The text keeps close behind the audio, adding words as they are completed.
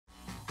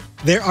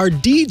There are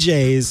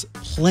DJs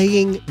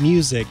playing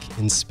music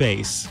in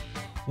space.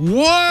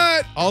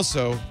 What?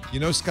 Also, you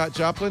know Scott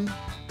Joplin?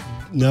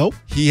 Nope.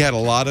 He had a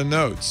lot of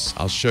notes.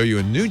 I'll show you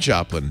a new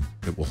Joplin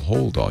that will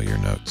hold all your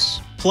notes.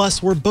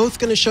 Plus, we're both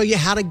going to show you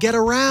how to get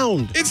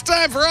around. It's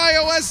time for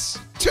iOS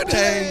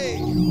Today.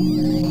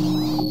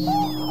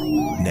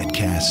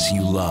 Netcasts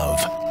you love.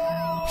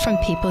 From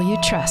people you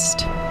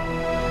trust.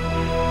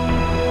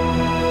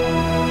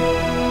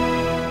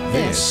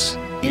 This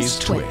is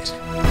Twit.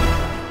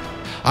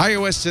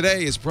 iOS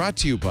Today is brought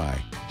to you by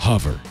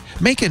Hover.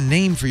 Make a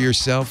name for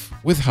yourself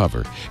with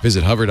Hover.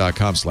 Visit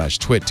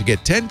hover.com/twit to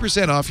get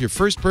 10% off your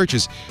first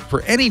purchase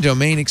for any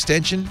domain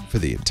extension for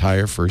the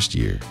entire first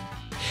year.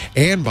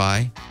 And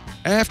by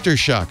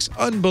Aftershok's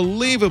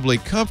unbelievably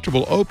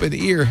comfortable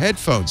open-ear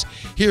headphones.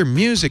 Hear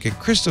music and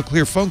crystal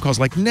clear phone calls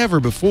like never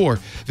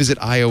before. Visit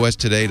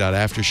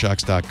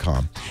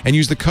iostoday.aftershoks.com and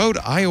use the code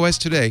iOS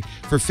Today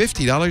for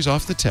 $50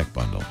 off the tech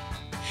bundle.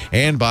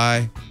 And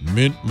by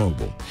Mint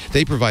Mobile.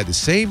 They provide the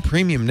same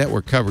premium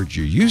network coverage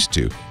you're used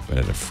to, but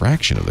at a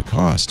fraction of the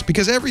cost,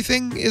 because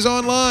everything is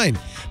online.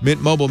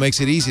 Mint Mobile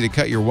makes it easy to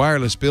cut your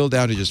wireless bill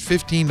down to just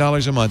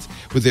 $15 a month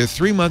with their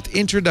 3-month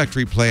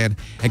introductory plan,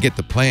 and get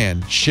the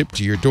plan shipped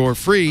to your door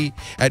free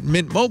at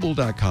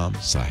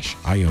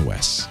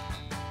mintmobile.com/iOS.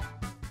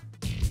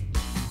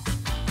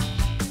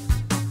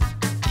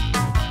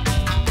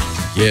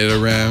 Get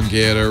around,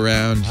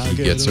 he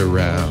gets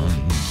around.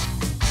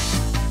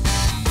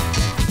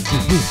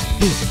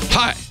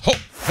 Hi, ho,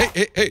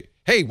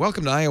 hey,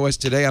 welcome to iOS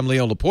Today. I'm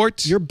Leo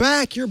Laporte. You're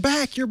back.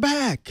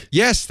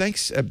 Yes,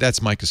 thanks. That's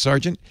Mikah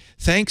Sargent.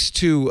 Thanks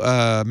to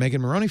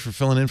Megan Maroney for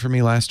filling in for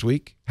me last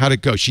week. How'd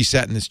it go? She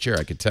sat in this chair,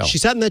 I could tell. She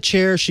sat in that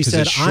chair. She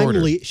said,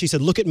 she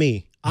said, look at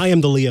me. I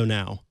am the Leo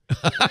now.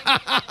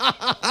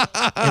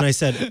 And I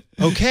said,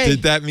 okay.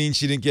 Did that mean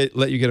she didn't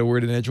let you get a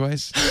word in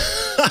edgewise?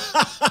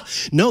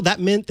 No, that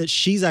meant that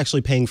she's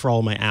actually paying for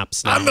all my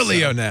apps now. I'm the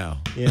Leo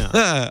now. Yeah.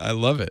 I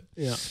love it.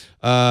 Yeah.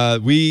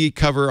 We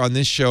cover on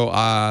this show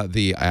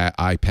the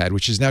iPad,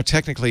 which is now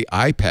technically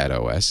iPad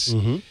OS,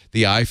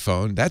 the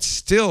iPhone, that's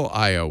still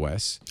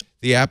iOS,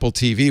 the Apple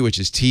TV, which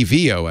is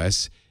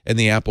tvOS, and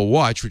the Apple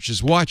Watch, which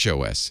is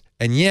watchOS.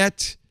 And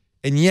yet,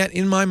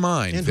 in my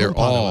mind, they're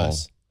all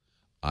OS.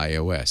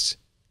 iOS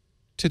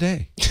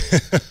Today.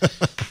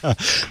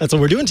 That's what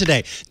we're doing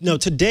today. No,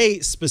 today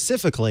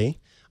specifically,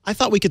 I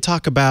thought we could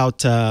talk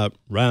about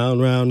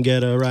round, round,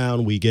 get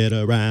around, we get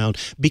around,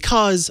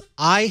 because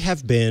I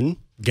have been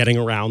getting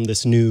around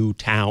this new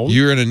town.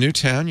 You're in a new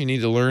town. You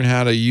need to learn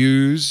how to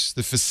use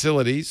the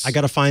facilities. I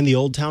got to find the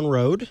Old Town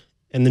Road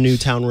and the New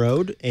Town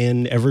Road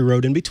and every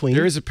road in between.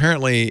 There is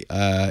apparently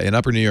in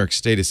Upper New York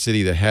State a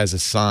city that has a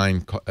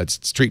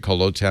street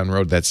called Old Town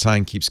Road. That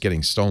sign keeps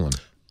getting stolen.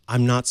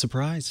 I'm not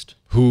surprised.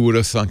 Who would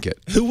have thunk it?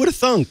 Who would have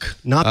thunk?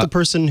 Not the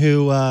person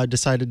who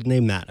decided to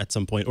name that at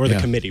some point, or the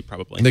committee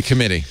probably. The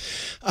committee.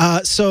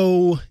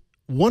 So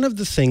one of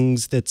the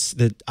things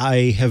that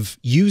I have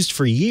used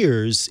for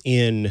years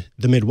in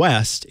the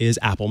Midwest is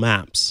Apple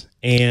Maps.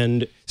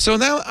 And so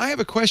now I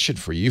have a question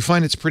for you. You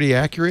find it's pretty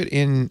accurate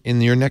in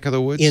your neck of the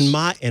woods? In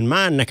my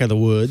neck of the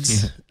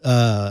woods,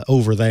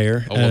 over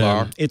there,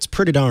 it's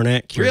pretty darn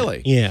accurate.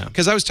 Really? Yeah.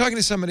 Because I was talking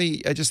to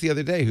somebody just the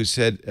other day who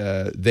said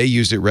they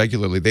used it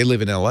regularly. They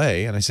live in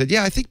L.A. And I said,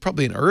 yeah, I think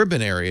probably in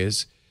urban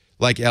areas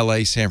like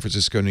L.A., San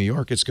Francisco, New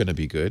York, it's going to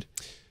be good.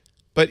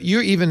 But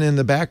you're even in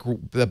the back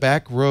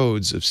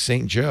roads of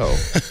St. Joe.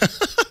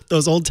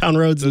 Those Old Town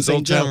Roads in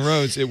St. Joe. Those Old Town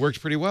Roads, it worked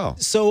pretty well.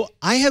 So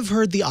I have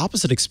heard the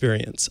opposite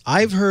experience.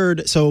 I've heard,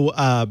 that's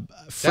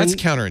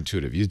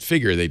counterintuitive. You'd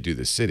figure they'd do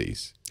the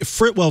cities.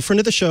 Friend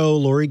of the show,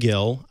 Lori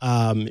Gill,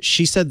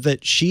 she said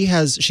that she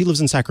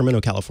lives in Sacramento,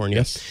 California.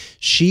 Yes.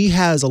 She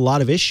has a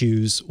lot of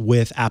issues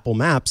with Apple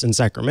Maps in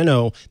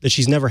Sacramento that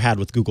she's never had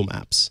with Google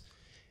Maps.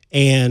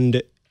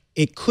 And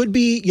it could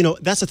be,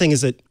 that's the thing,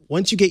 is that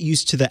once you get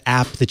used to the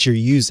app that you're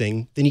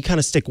using, then you kind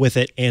of stick with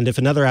it. And if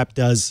another app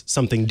does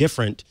something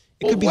different,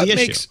 it could be the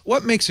issue.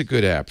 What makes a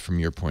good app from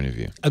your point of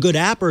view? A good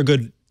app or a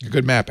good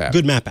map app?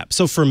 Good map app.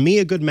 So for me,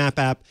 a good map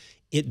app,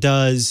 it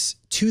does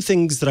two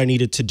things that I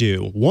needed to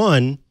do.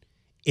 One,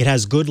 it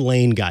has good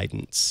lane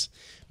guidance,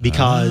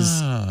 because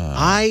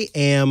I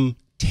am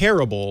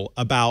terrible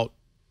about,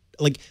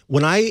 like,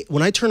 when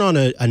I turn on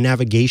a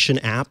navigation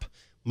app,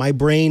 my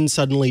brain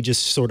suddenly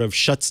just sort of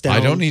shuts down.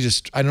 I don't need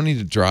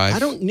to drive. I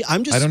don't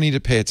need to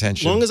pay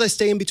attention. As long as I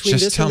stay in between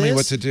just this tell and me this,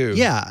 what to do.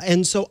 Yeah,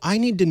 and so I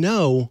need to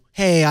know,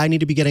 hey, I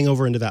need to be getting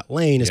over into that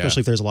lane, especially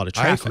if there's a lot of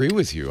traffic. I agree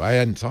with you. I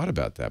hadn't thought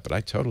about that, but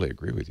I totally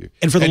agree with you.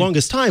 And for the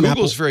longest time,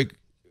 Google's Go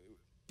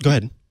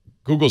ahead.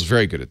 Google's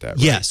very good at that, right?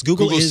 Yes,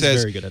 Google is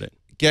very good at it.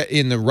 Get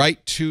in the right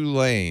 2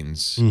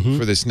 lanes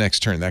for this next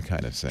turn, that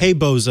kind of thing. Hey,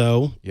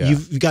 bozo,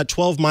 you've got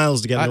 12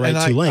 miles to get in the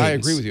right 2 lanes. I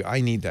agree with you.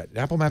 I need that.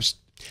 Apple Maps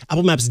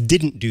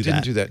didn't do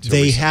that.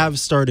 They have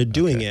started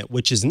doing it,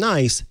 which is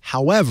nice.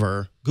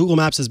 However, Google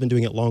Maps has been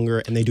doing it longer,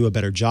 and they do a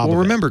better job of it.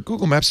 Well, remember,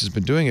 Google Maps has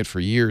been doing it for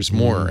years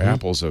more.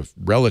 Apple's a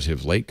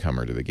relative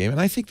latecomer to the game. And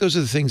I think those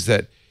are the things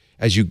that,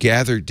 as you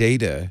gather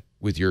data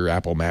with your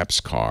Apple Maps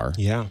car,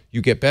 Yeah.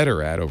 you get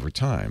better at over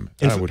time.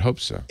 I would hope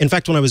so. In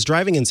fact, when I was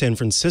driving in San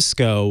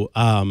Francisco,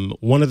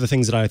 one of the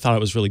things that I thought I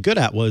was really good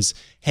at was,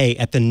 hey,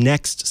 at the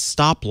next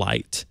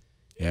stoplight,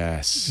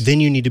 yes, then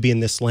you need to be in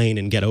this lane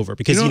and get over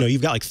because,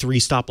 you've got like 3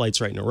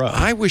 stoplights right in a row.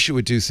 I wish it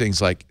would do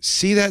things like,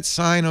 see that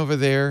sign over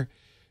there?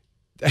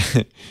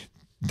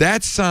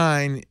 That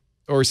sign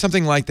or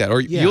something like that. Or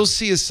you'll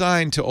see a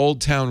sign to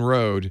Old Town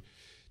Road,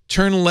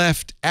 turn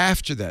left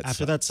after that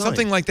sign.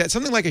 Something like that.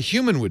 Something like a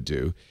human would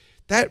do.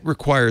 That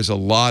requires a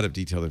lot of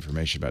detailed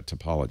information about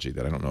topology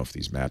that I don't know if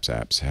these Maps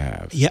apps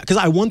have. Yeah, because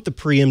I want the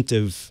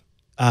preemptive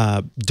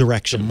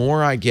direction. The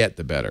more I get,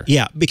 the better.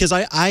 Yeah, because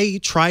I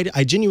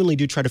genuinely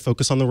do try to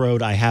focus on the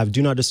road. I have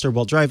Do Not Disturb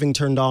While Driving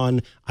turned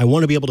on. I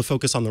want to be able to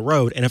focus on the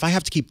road. And if I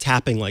have to keep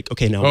tapping like,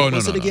 okay, now what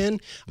was it again?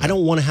 Yeah. I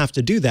don't want to have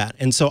to do that.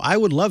 And so I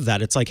would love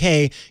that. It's like,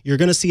 hey, you're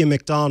going to see a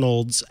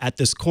McDonald's at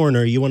this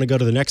corner. You want to go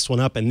to the next one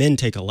up and then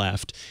take a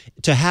left.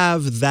 To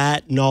have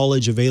that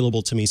knowledge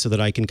available to me so that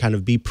I can kind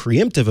of be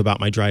preemptive about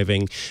my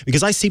driving.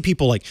 Because I see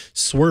people like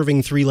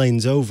swerving 3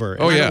 lanes over.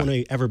 And I don't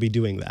want to ever be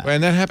doing that.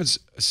 And that happens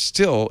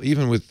still,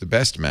 even with the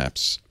best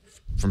maps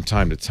from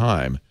time to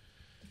time.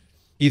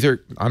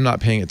 Either I'm not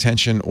paying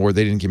attention or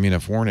they didn't give me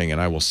enough warning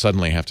and I will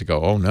suddenly have to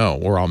go, oh no,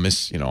 or I'll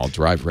miss, I'll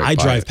drive right by it.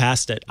 I drive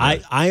past it. Yeah.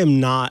 I am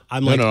not,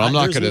 I'm no, I'm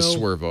not going to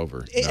swerve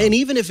over. No. And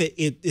even if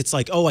it's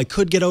like, oh, I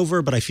could get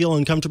over, but I feel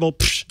uncomfortable,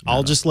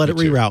 I'll just let it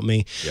reroute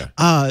me.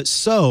 Yeah.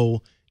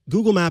 So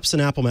Google Maps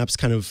and Apple Maps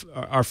kind of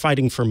are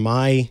fighting for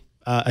my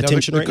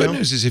attention right now. The good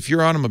news is if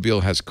your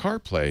automobile has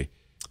CarPlay,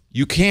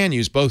 you can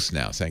use both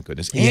now, thank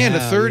goodness. And a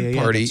third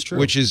party,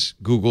 which is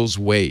Google's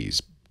Waze.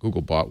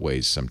 Google bought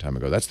Waze some time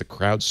ago. That's the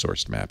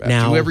crowdsourced map app.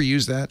 Now, do you ever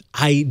use that?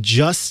 I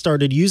just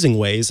started using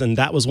Waze, and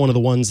that was one of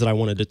the ones that I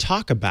wanted to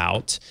talk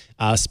about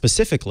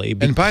specifically.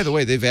 And by the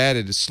way, they've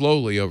added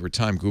slowly over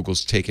time.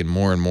 Google's taken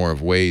more and more of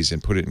Waze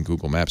and put it in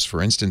Google Maps.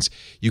 For instance,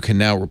 you can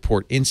now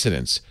report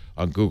incidents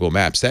on Google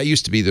Maps. That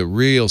used to be the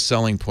real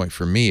selling point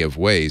for me of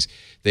Waze.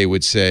 They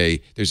would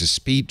say, there's a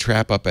speed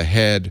trap up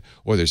ahead,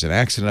 or there's an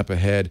accident up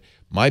ahead.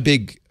 My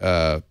big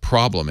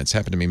problem, it's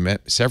happened to me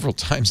several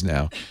times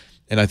now,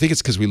 and I think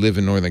it's because we live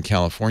in Northern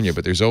California,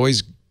 but there's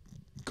always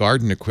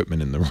garden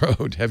equipment in the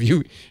road. Have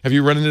you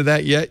run into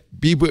that yet?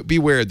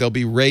 Beware. There'll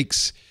be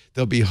rakes,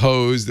 there'll be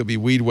hose, there'll be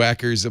weed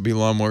whackers, there'll be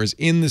lawnmowers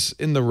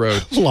in the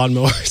road.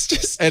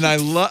 Lawnmowers. And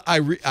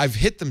I've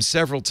hit them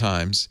several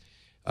times.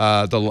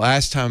 The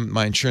last time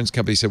my insurance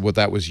company said, well,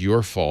 that was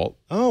your fault.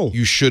 Oh.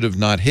 You should have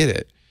not hit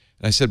it.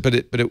 And I said, but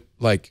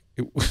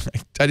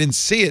I didn't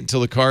see it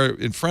until the car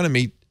in front of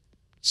me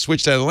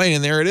switched out of the lane,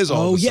 and there it is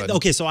all of a sudden.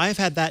 Okay, so I've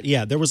had that.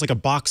 Yeah, there was like a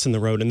box in the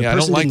road, and the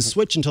person didn't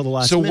switch until the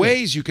last minute. So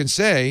Waze, you can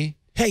say,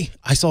 hey,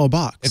 I saw a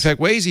box. In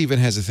fact, Waze even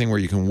has a thing where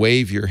you can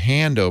wave your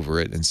hand over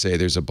it and say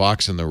there's a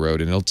box in the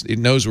road, and it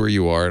knows where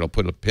you are. It'll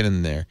put a pin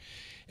in there.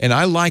 And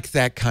I like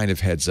that kind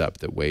of heads up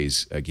that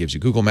Waze gives you.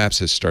 Google Maps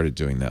has started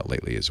doing that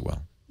lately as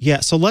well.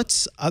 Yeah, so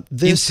let's...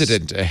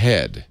 Incident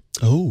ahead.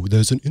 Oh,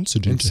 there's an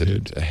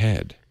incident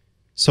ahead.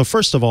 So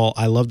first of all,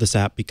 I love this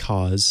app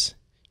because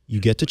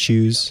you get to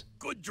choose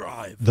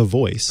the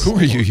voice. Who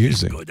are you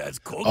using? Oh,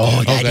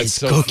 that's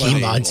so Cookie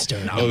funny.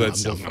 Monster. Oh,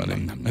 that's so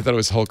funny. I thought it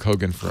was Hulk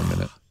Hogan for a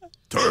minute.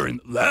 Turn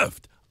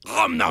left.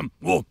 Nom nom.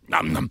 Whoa,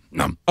 nom nom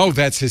nom. Oh,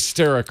 that's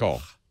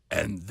hysterical.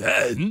 And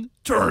then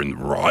turn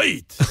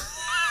right.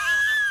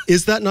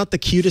 Is that not the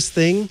cutest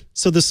thing?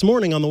 So this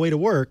morning on the way to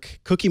work,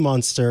 Cookie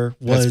Monster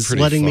was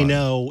letting me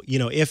know,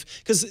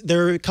 because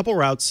there are a couple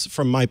routes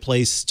from my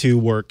place to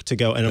work to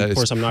go. And of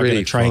course, I'm not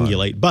going to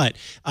triangulate. But,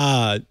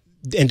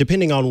 and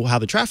depending on how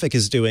the traffic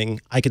is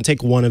doing, I can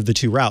take one of the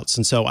 2 routes.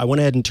 And so I went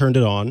ahead and turned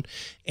it on.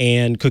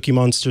 And Cookie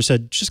Monster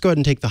said, just go ahead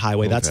and take the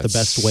highway. That's the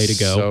best way to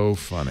go. So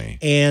funny.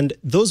 And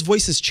those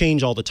voices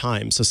change all the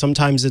time. So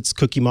sometimes it's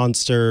Cookie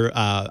Monster.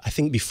 I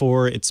think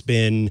before it's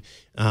been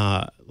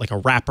like a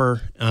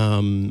rapper.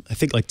 I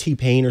think like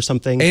T-Pain or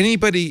something.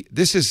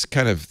 This is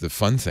kind of the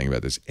fun thing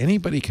about this.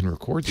 Anybody can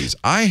record these.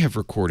 I have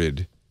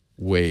recorded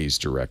Waze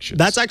directions.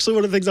 That's actually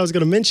one of the things I was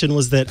going to mention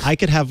was that I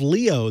could have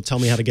Leo tell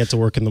me how to get to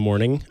work in the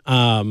morning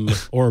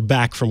or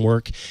back from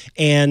work.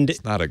 And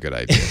it's not a good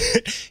idea.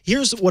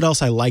 Here's what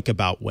else I like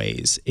about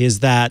Waze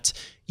is that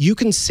you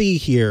can see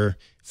here,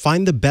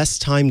 find the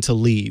best time to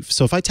leave.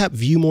 So if I tap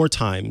view more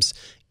times,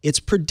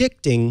 it's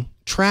predicting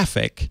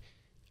traffic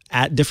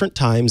at different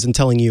times and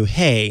telling you,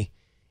 hey,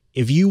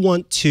 if you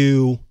want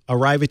to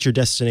arrive at your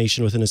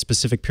destination within a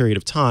specific period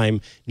of time,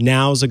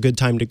 now's a good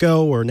time to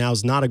go or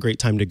now's not a great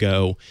time to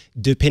go,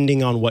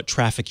 depending on what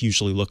traffic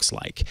usually looks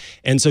like.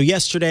 And so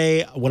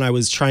yesterday, when I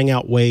was trying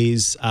out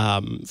Waze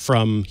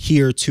from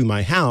here to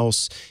my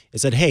house, it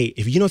said, hey,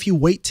 if you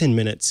wait 10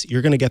 minutes,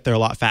 you're going to get there a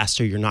lot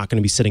faster. You're not going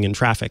to be sitting in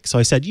traffic. So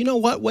I said, you know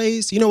what,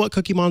 Waze? You know what,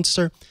 Cookie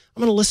Monster?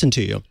 I'm going to listen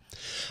to you.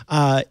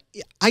 I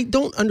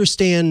don't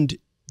understand.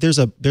 There's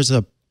a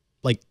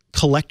like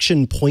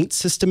collection point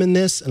system in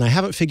this, and I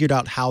haven't figured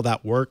out how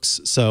that works.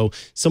 So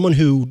someone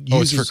who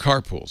uses... it's for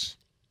carpools.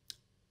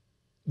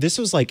 This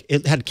was like,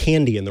 it had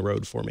candy in the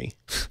road for me.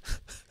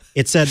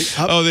 It said,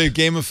 oh, they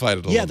gamified it a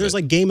little yeah, there's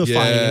bit. like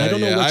gamifying, and I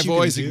don't know what I've you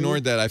always can do.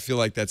 ignored that. I feel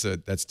like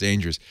that's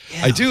dangerous.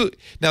 Yeah. I do.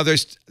 Now,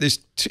 there's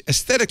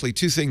aesthetically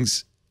two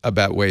things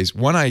about Waze.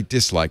 One I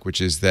dislike,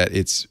 which is that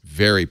it's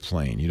very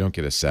plain. You don't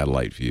get a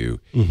satellite view.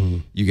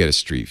 You get a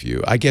street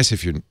view. I guess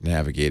if you're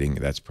navigating,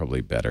 that's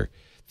probably better.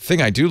 The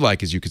thing I do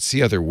like is you could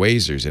see other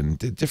Wazers, and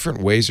the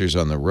different Wazers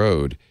on the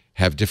road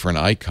have different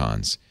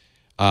icons.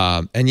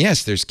 And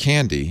yes, there's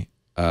candy.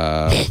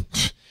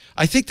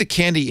 I think the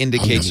candy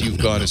indicates you've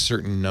gone a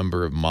certain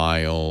number of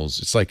miles.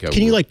 It's like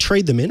Can you like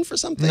trade them in for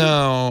something?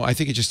 No, I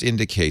think it just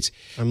indicates.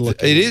 I'm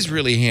looking. It is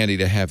really handy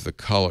to have the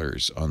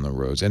colors on the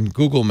roads, and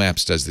Google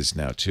Maps does this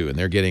now too. And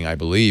they're getting, I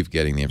believe, the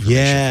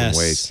information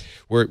from Waze.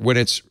 Where when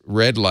it's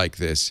red like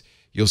this,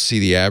 you'll see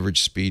the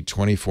average speed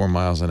 24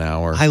 miles an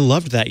hour. I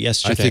loved that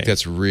yesterday. I think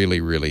that's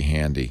really, really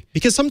handy.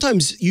 Because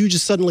sometimes you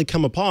just suddenly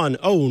come upon,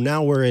 oh,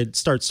 now we're at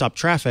start-stop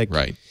traffic.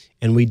 Right.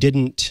 And we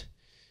didn't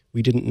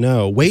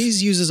know.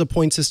 Waze uses a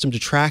point system to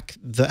track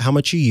how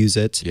much you use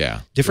it.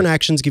 Yeah. Different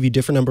actions give you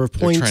different number of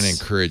points. They're trying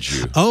to encourage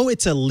you. Oh,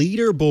 it's a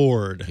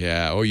leaderboard.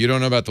 Yeah. Oh, you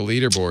don't know about the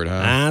leaderboard,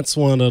 huh? That's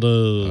one of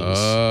those.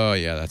 Oh,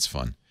 yeah, that's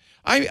fun.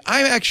 I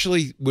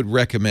actually would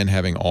recommend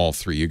having all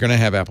three. You're going to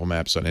have Apple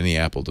Maps on any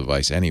Apple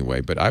device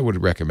anyway, but I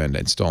would recommend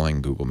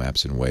installing Google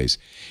Maps and Waze.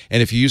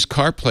 And if you use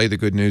CarPlay, the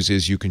good news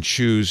is you can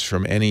choose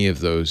from any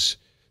of those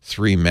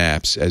three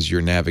maps as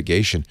your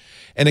navigation.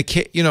 And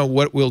you know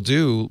what we'll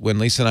do when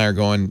Lisa and I are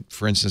going,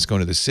 for instance, going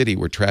to the city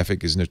where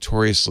traffic is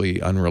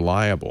notoriously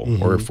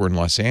unreliable, or if we're in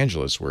Los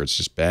Angeles where it's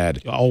just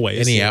bad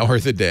always any hour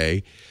of the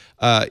day,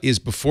 is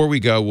before we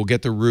go, we'll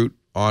get the route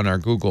on our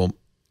Google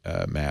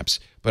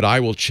Maps, but I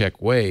will check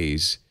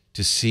Waze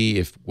to see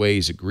if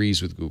Waze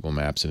agrees with Google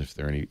Maps and if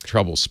there are any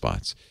trouble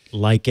spots.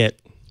 Like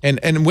it. And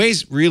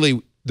Waze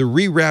really, the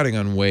rerouting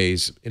on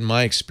Waze, in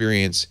my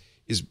experience,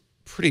 is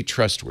pretty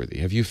trustworthy.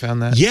 Have you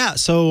found that? Yeah,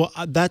 so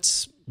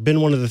that's been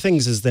one of the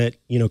things is that,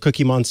 you know,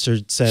 Cookie Monster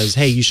says,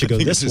 hey, you should go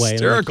this way.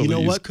 And I'm like, you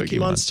know what, Cookie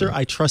Monster?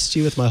 I trust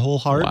you with my whole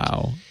heart.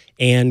 Wow.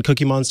 And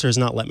Cookie Monster has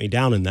not let me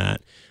down in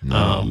that.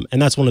 No.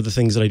 And that's one of the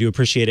things that I do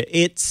appreciate it.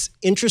 It's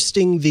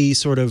interesting, the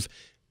sort of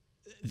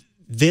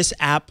this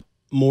app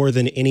more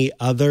than any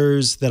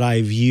others that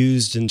I've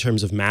used in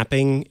terms of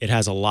mapping. It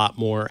has a lot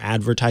more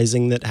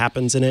advertising that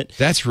happens in it.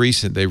 That's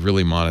recent. They've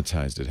really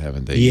monetized it,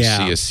 haven't they?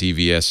 Yeah. You see a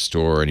CVS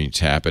store and you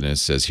tap it and it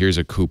says, here's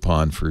a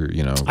coupon for,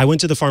 you know. I went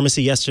to the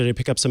pharmacy yesterday to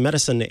pick up some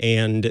medicine,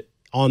 and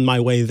on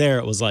my way there,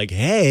 it was like,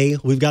 hey,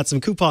 we've got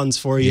some coupons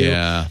for you.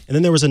 Yeah. And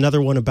then there was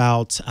another one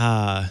about,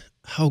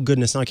 oh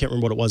goodness, now I can't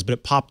remember what it was, but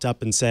it popped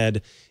up and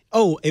said,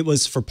 oh, it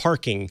was for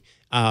parking.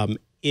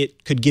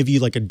 It could give you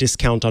like a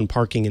discount on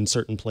parking in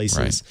certain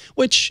places,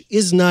 which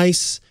is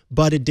nice,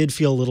 but it did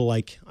feel a little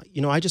like,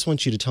 you know, I just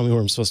want you to tell me where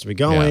I'm supposed to be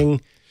going. Yeah.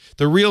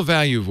 The real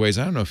value of Waze,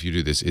 I don't know if you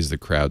do this, is the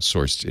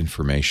crowdsourced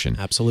information.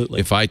 Absolutely.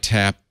 If I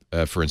tap,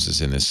 for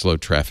instance, in this slow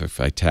traffic, if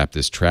I tap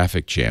this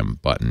traffic jam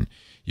button,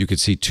 you could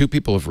see 2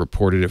 people have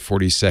reported it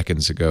 40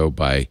 seconds ago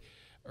by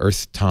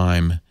Earth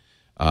time.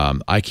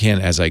 I can,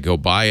 as I go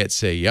by it,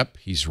 say, yep,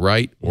 he's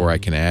right, or I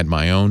can add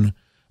my own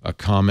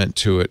comment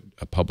to it,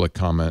 a public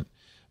comment.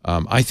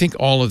 I think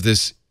all of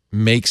this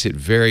makes it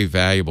very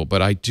valuable,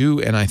 but I do,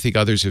 and I think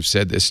others have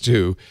said this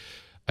too,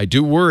 I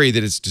do worry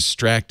that it's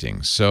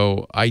distracting.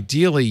 So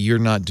ideally, you're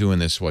not doing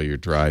this while you're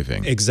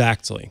driving.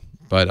 Exactly.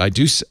 But I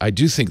do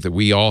think that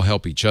we all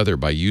help each other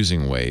by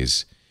using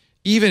Waze.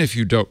 Even if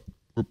you don't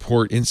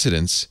report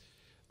incidents,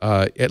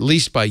 at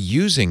least by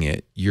using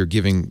it, you're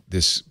giving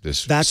this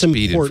That's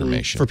speed important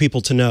information for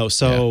people to know.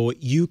 So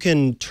you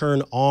can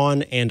turn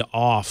on and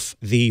off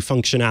the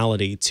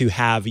functionality to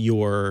have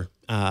your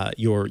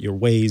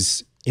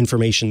Waze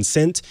information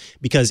sent,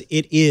 because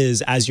it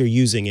is, as you're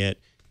using it,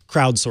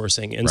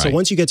 crowdsourcing. And so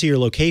once you get to your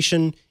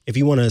location, if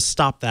you want to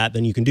stop that,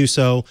 then you can do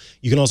so.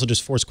 You can also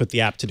just force quit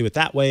the app to do it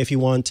that way if you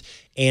want.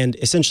 And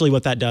essentially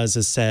what that does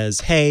is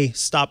says, hey,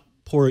 stop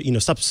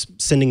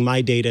sending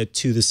my data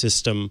to the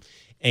system,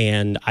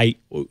 and I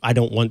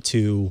don't want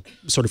to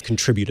sort of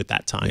contribute at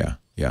that time. Yeah,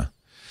 yeah.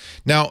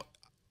 Now,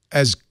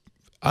 as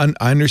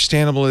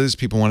understandable as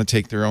people want to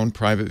take their own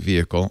private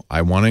vehicle,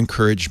 I want to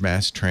encourage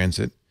mass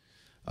transit.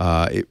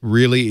 It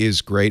really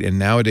is great, and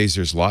nowadays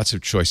there's lots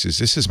of choices.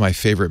 This is my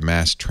favorite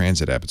mass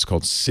transit app. It's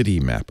called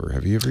Citymapper.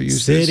 Have you ever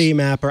used this?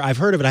 Citymapper. I've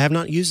heard of it. I have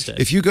not used it.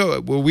 If you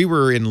go, well, we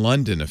were in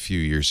London a few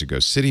years ago.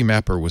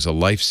 Citymapper was a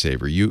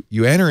lifesaver.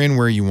 You enter in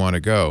where you want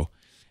to go,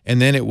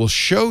 and then it will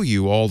show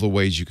you all the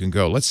ways you can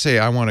go. Let's say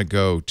I want to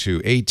go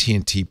to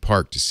AT&T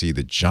Park to see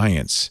the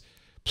Giants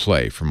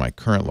play from my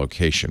current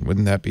location.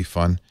 Wouldn't that be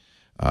fun?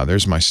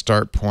 There's my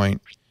start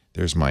point.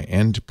 There's my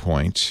end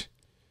point.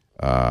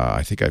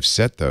 I think I've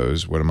set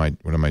those. What am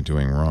I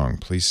doing wrong?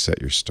 Please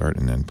set your start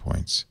and end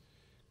points.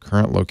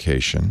 Current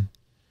location.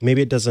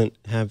 Maybe it doesn't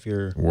have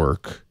your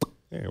work.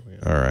 There we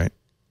go. All right.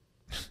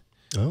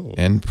 Oh.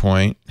 End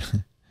point.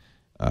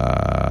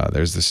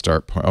 There's the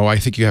start point. Oh, I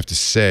think you have to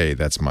say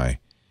that's my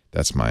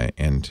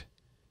end.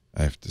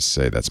 I have to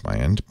say that's my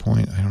end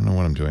point. I don't know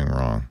what I'm doing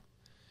wrong.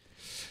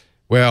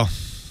 Well,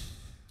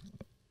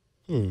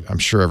 I'm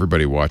sure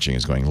everybody watching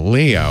is going,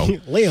 Leo,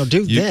 Leo,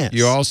 do this.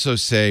 You also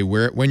say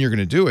when you're going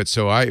to do it.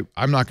 So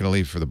I'm not going to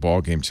leave for the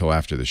ball game till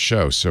after the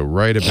show. So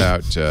right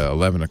about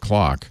 11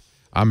 o'clock,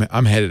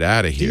 I'm headed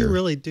out of here. Do you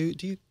really do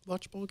you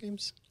watch ball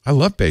games? I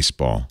love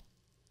baseball.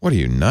 What are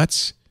you,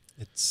 nuts?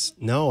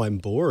 No, I'm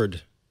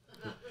bored.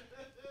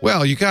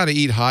 Well, you got to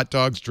eat hot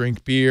dogs,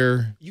 drink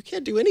beer. You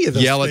can't do any of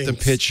those Yell things. at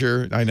the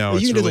pitcher. I know. Well,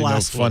 it's you can do the really no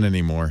last fun one.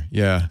 anymore.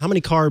 Yeah. How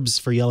many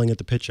carbs for yelling at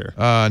the pitcher?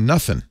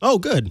 Nothing. Oh,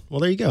 good. Well,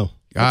 there you go.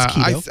 That's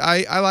keto.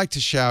 I like to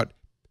shout,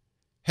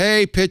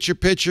 hey, pitcher,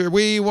 pitcher,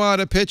 we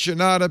want a pitcher,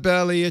 not a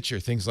belly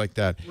itcher, things like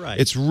that. Right.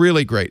 It's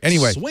really great.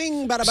 Anyway,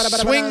 Swing, bada, bada,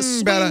 bada, swing,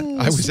 bada, bada. swing,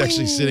 I was swing.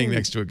 actually sitting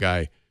next to a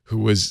guy who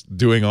was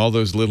doing all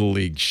those little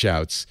league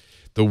shouts.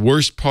 The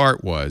worst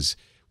part was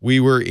we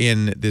were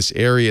in this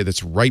area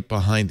that's right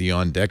behind the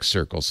on-deck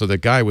circle. So the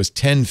guy was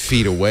 10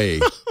 feet away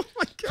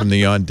from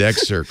the on-deck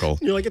circle.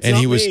 You're like, it's and not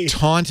he was me.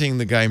 taunting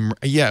the guy.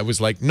 Yeah, it was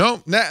like,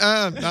 no,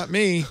 not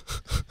me.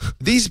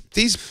 These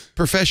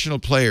professional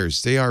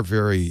players, they are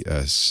very,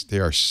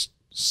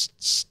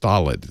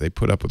 stolid. They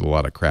put up with a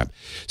lot of crap.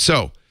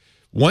 So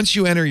once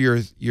you enter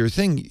your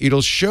thing,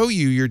 it'll show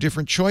you your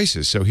different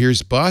choices. So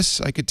here's bus.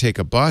 I could take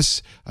a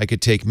bus. I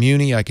could take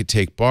Muni. I could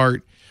take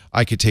BART.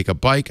 I could take a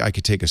bike. I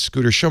could take a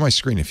scooter. Show my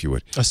screen if you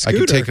would. A scooter? I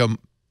could take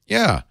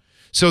yeah.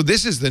 So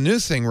this is the new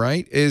thing,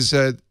 right? Is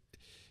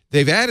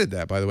they've added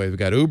that, by the way. They've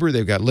got Uber.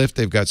 They've got Lyft.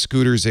 They've got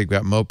scooters. They've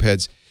got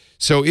mopeds.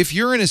 So if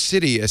you're in a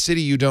city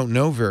you don't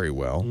know very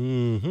well,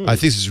 I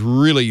think this is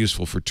really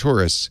useful for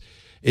tourists.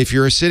 If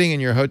you're sitting in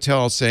your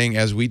hotel saying,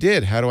 as we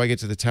did, how do I get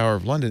to the Tower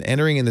of London,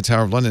 entering in the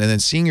Tower of London and then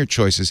seeing your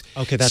choices,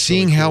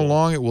 seeing really how cool.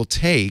 long it will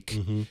take,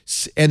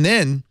 and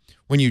then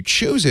when you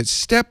choose it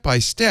step by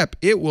step,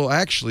 it will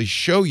actually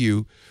show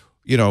you,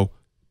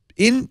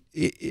 in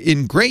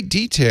great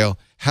detail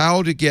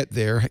how to get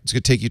there. It's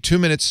going to take you 2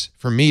 minutes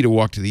for me to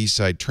walk to the East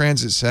Side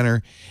Transit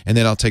Center, and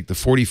then I'll take the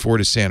 44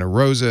 to Santa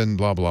Rosa and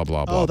blah, blah,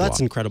 blah, blah, Oh, that's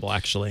blah. incredible,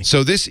 actually.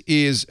 So this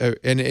is,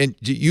 and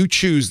you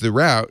choose the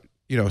route,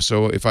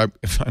 so if I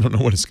don't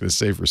know what it's going to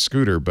say for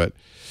scooter, but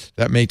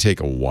that may take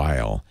a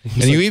while.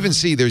 And you even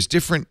see there's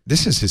different,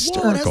 this is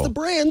hysterical. Whoa, it has the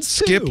brands,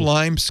 too. Skip,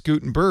 Lime,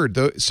 Scoot, and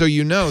Bird. So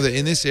you know that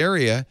in this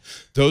area,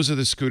 those are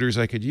the scooters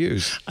I could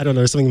use. I don't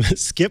know, something that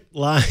Skip,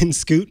 Line,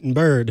 Scoot, and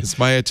Bird. It's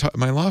my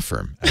law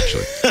firm,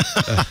 actually.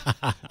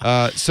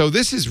 So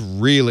this is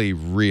really,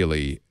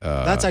 really...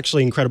 That's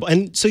actually incredible.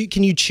 And so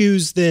can you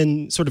choose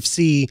then, sort of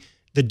see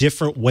the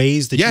different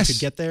ways that you could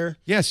get there?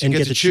 Yes, you and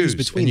get to choose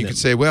between and you them. could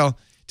say, well,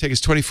 take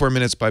us 24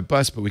 minutes by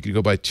bus, but we could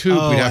go by tube.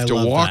 Oh, We'd have I to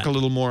love walk that. a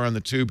little more on the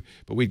tube,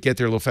 but we'd get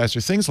there a little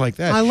faster. Things like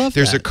that. I love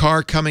There's that. a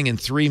car coming in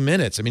 3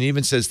 minutes. I mean, it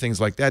even says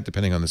things like that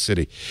depending on the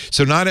city.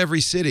 So not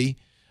every city,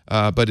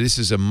 but this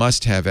is a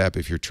must-have app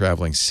if you're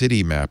traveling,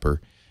 Citymapper.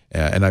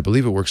 And I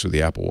believe it works with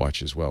the Apple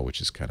Watch as well,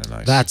 which is kind of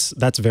nice.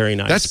 That's very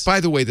nice. That's, by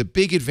the way, the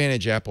big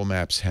advantage Apple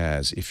Maps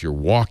has if you're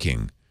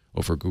walking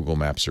over Google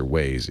Maps or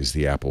Waze is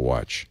the Apple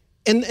Watch.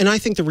 And I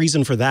think the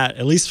reason for that,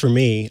 at least for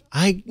me,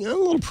 I'm a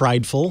little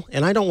prideful,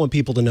 and I don't want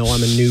people to know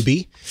I'm a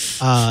newbie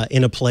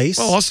in a place.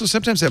 Well, also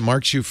sometimes that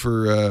marks you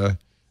for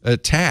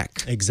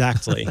attack.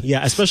 Exactly.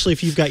 Yeah, especially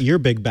if you've got your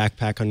big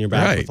backpack on your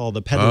back with all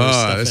the peddler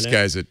stuff this in it.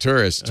 guy's a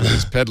tourist with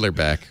his peddler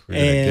back. We're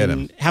going to get him.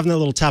 And having that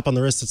little tap on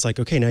the wrist, it's like,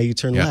 okay, now you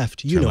turn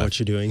left. You turn know left. what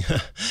you're doing.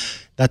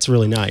 That's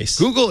really nice.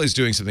 Google is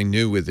doing something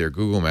new with their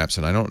Google Maps,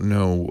 and I don't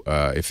know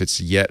if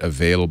it's yet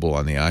available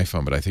on the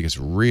iPhone, but I think it's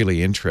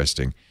really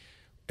interesting.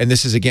 And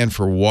this is, again,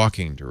 for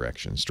walking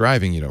directions.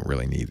 Driving, you don't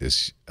really need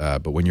this.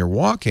 But when you're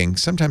walking,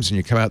 sometimes when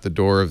you come out the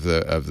door of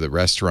the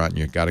restaurant and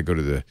you've got to go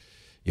to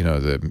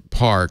the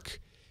park,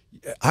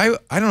 I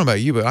don't know about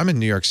you, but I'm in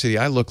New York City.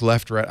 I look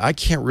left, right. I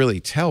can't really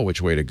tell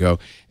which way to go.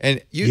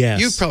 And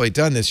you've probably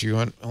done this. You're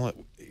going,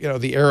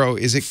 the arrow,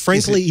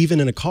 Frankly, even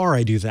in a car,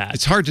 I do that.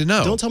 It's hard to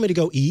know. Don't tell me to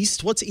go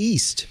east. What's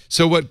east?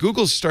 So what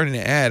Google's starting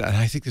to add, and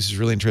I think this is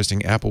really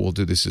interesting, Apple will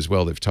do this as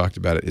well, they've talked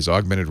about it, is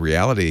augmented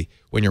reality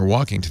when you're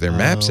walking to their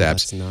Maps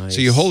apps. That's nice.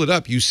 So you hold it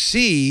up, you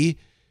see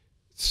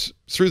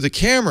through the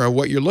camera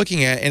what you're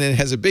looking at, and it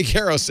has a big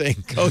arrow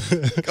saying, go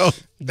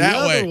that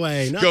other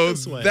way, not go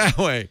this way. that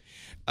way.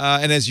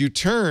 And as you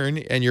turn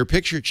and your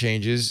picture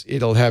changes,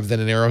 it'll have then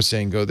an arrow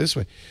saying, go this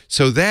way.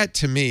 So that,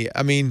 to me,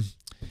 I mean...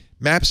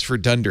 Maps for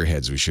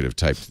Dunderheads, we should have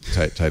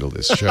titled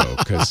this show,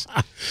 because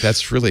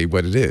that's really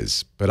what it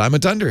is. But I'm a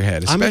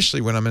Dunderhead, especially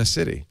when I'm in a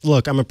city.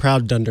 Look, I'm a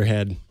proud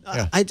dunderhead.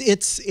 Yeah.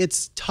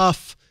 It's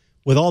tough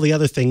with all the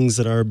other things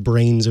that our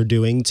brains are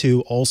doing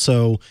to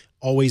also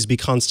always be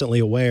constantly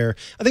aware.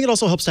 I think it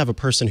also helps to have a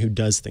person who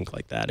does think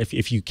like that,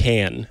 if you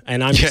can.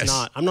 And I'm just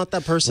not. I'm not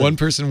that person. One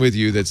person with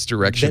you that's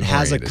direction that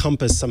has a oriented.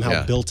 compass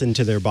somehow built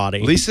into their body.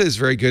 Lisa is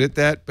very good at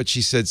that, but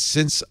she said,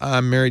 since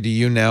I'm married to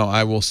you now,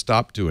 I will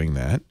stop doing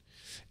that.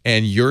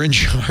 And you're in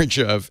charge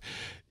of,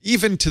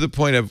 even to the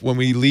point of when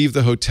we leave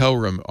the hotel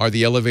room, are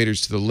the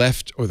elevators to the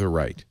left or the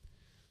right?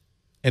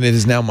 And it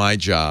is now my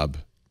job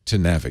to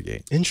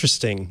navigate.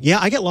 Interesting. Yeah,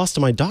 I get lost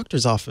in my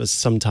doctor's office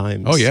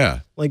sometimes. Oh, yeah.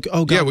 Like,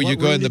 oh, God. Yeah, well, you what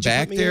go room in the did you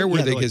back put me there in? where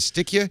Yeah, they they're can like,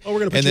 stick you. oh, we're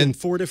going to put you in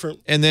 4 different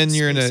And then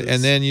you're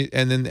spaces.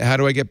 and then how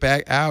do I get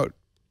back out?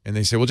 And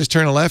they say, well, just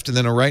turn a left and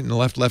then a right and a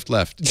left, left,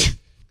 left.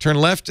 Turn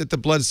left at the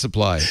blood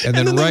supply. And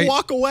then right. They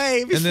walk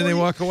away. And then they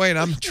walk away and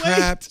I'm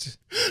trapped.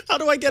 How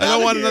do I get out of here? I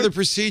don't want another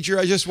procedure.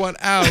 I just want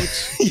out.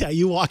 Yeah,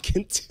 you walk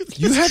into the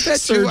You had that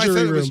too? I thought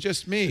surgery it was room.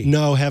 just me.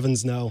 No,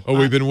 heavens no. Oh,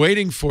 we've been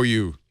waiting for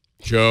you,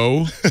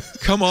 Joe.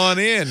 Come on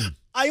in.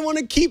 I want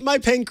to keep my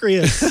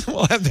pancreas.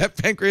 We'll have that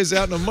pancreas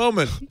out in a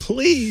moment.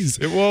 Please.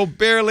 It will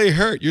barely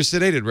hurt. You're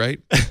sedated, right?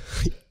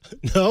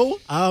 No.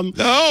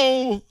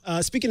 No.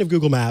 Speaking of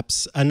Google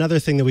Maps, another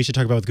thing that we should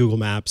talk about with Google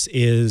Maps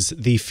is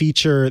the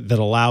feature that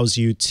allows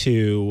you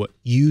to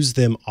use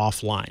them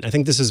offline. I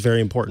think this is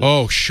very important.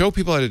 Oh, show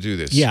people how to do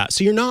this. Yeah.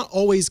 So you're not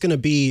always going to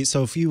be,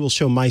 so if you will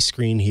show my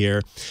screen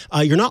here,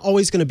 you're not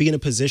always going to be in a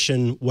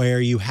position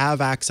where you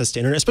have access to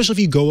internet, especially if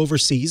you go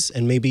overseas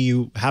and maybe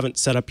you haven't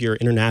set up your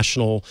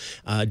international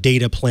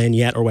data plan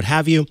yet or what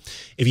have you.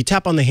 If you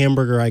tap on the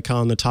hamburger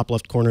icon in the top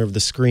left corner of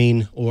the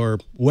screen or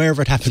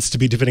wherever it happens to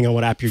be, depending on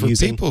what app you're For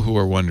using. people who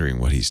are wondering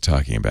what he's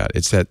talking about,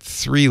 it's that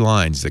 3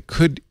 lines that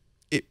could,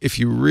 if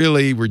you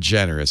really were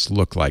generous,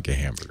 look like a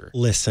hamburger.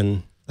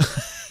 Listen.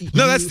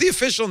 No, that's the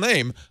official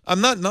name.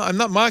 I'm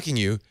not mocking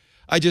you.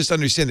 I just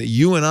understand that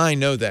you and I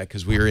know that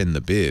because we are in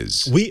the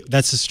biz.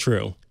 That's just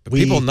true. But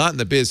people not in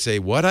the biz say,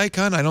 what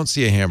icon? I don't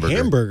see a hamburger.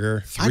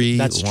 Hamburger. 3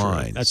 that's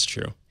lines. True. That's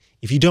true.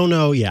 If you don't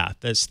know, yeah,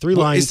 that's 3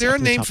 lines. Is there a up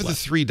in name top for left.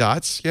 the 3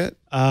 dots yet?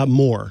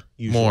 More,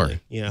 usually. More.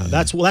 Yeah,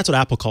 that's what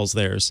Apple calls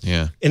theirs.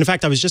 Yeah. And in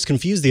fact, I was just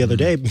confused the other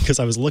day because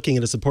I was looking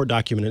at a support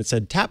document and it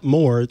said tap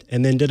more,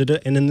 and then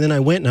and then I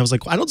went and I was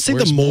like, I don't see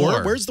Where's the more.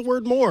 more? Where's the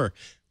word more?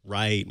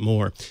 Right,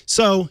 more.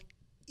 So,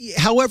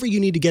 however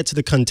you need to get to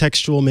the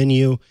contextual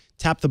menu,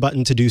 tap the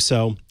button to do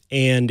so.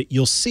 And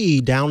you'll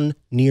see down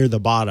near the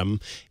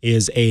bottom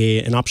is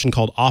an option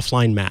called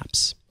offline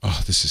maps.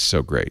 Oh, this is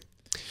so great.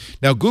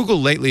 Now,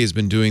 Google lately has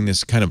been doing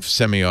this kind of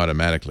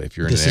semi-automatically if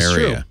you're in an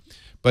area. True.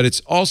 But it's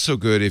also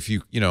good if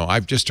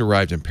I've just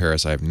arrived in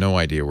Paris. I have no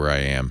idea where I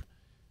am.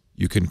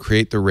 You can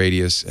create the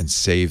radius and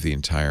save the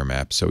entire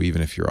map. So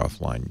even if you're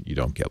offline, you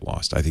don't get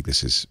lost. I think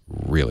this is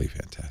really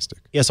fantastic.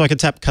 Yeah, so I could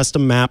tap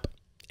custom map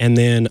and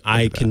then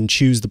I can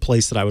choose the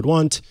place that I would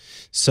want.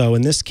 So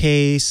in this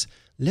case,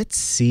 let's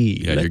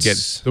see. Yeah, you're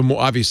getting the more,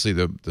 obviously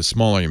the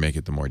smaller you make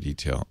it, the more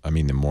detail. I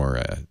mean, the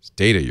more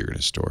data you're going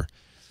to store.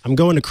 I'm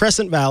going to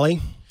Crescent Valley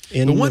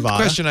in The one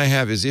Nevada. question I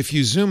have is if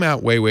you zoom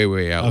out way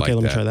out like that. Okay,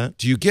 let me try that.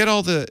 Do you get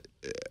all the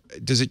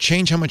does it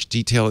change how much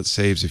detail it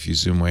saves if you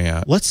zoom way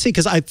out? Let's see,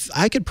 because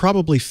I could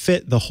probably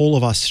fit the whole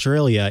of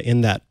Australia in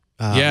that.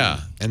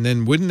 Yeah, and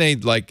then wouldn't they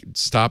like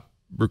stop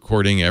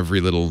recording every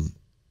little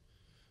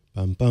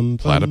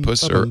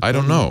platypus or I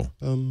don't know.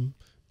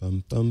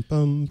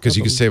 Because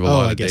you could save a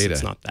lot I of guess data.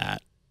 It's not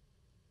that.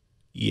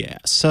 Yeah.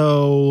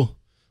 So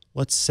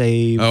let's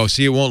save. Oh,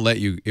 see, it won't let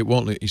you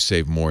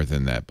save more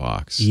than that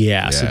box.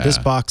 Yeah. So this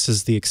box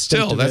is the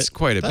extent. Still, of that's it.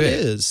 quite a That bit.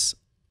 is.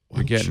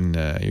 You're getting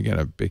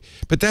a big,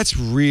 but that's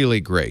really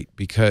great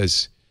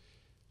because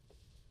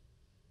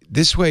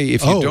this way,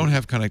 if you don't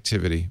have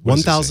connectivity,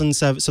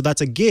 1,007. So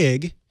that's a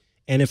gig.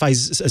 And if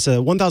it's a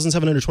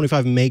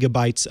 1,725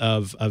 megabytes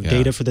of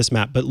data for this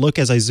map. But look,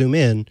 as I zoom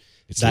in,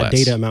 that less.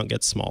 data amount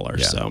gets smaller.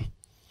 Yeah. So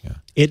Yeah.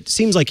 it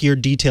seems like you're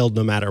detailed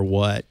no matter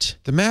what.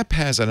 The map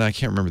has, and I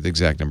can't remember the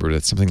exact number, but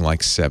it's something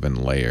like 7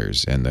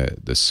 layers. And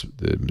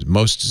the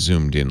most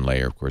zoomed in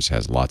layer, of course,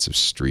 has lots of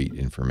street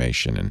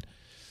information and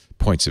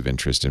points of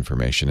interest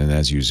information. And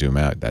as you zoom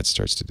out, that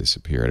starts to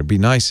disappear. It'd be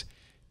nice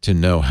to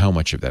know how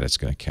much of that it's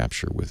going to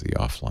capture with the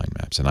offline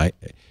maps. And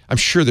I'm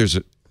sure there's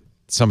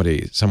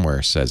somebody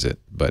somewhere says it,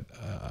 but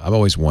I'm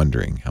always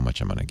wondering how much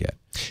I'm going to get.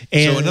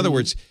 So in other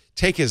words,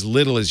 take as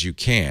little as you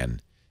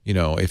can. You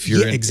know, if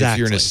you're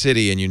in a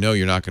city and you know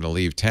you're not going to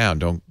leave town,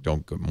 don't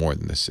go more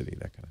than the city,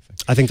 that kind of thing.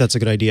 I think that's a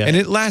good idea. And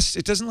it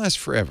doesn't last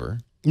forever.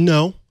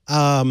 No.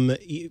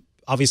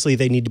 Obviously,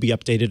 they need to be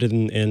updated,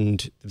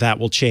 and that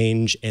will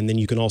change. And then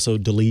you can also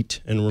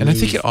delete and remove. And I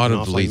think it an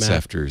auto offline deletes map.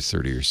 after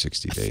 30 or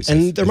 60 days.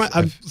 And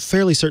I'm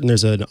fairly certain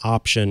there's an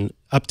option,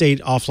 update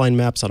offline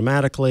maps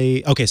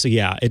automatically. Okay, so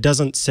yeah, it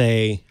doesn't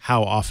say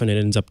how often it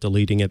ends up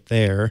deleting it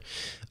there.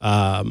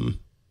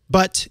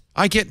 But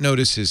I get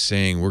notices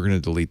saying we're going to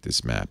delete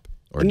this map,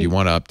 or do you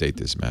want to update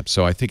this map?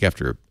 So I think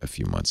after a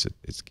few months,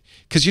 it's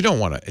because you don't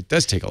want to. It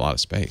does take a lot of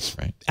space,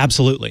 right?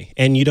 absolutely,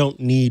 and you don't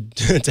need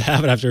to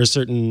have it after a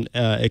certain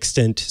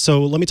extent.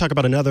 So let me talk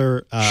about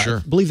another. Sure.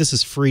 I believe this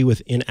is free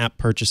with in-app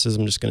purchases.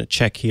 I'm just going to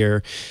check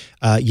here.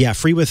 Yeah,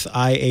 free with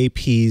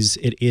IAPs.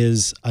 It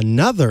is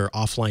another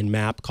offline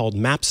map called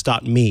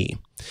Maps.me.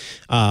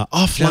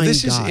 Offline Now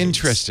this is guides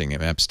interesting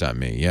at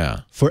Maps.me,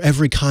 yeah. for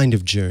every kind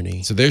of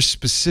journey. So they're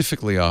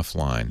specifically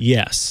offline.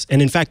 Yes.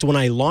 And in fact, when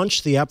I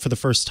launched the app for the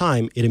first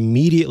time, it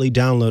immediately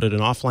downloaded an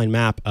offline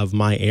map of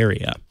my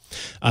area.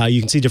 You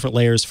can see different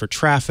layers for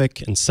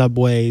traffic and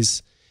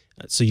subways.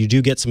 So you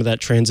do get some of that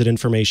transit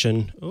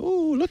information.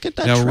 Oh, look at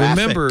that Now traffic.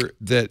 remember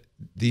that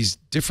these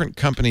different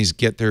companies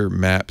get their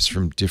maps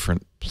from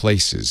different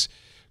places.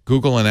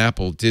 Google and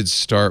Apple did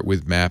start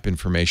with map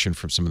information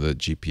from some of the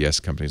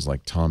GPS companies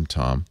like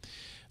TomTom.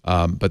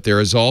 But there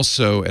is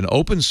also an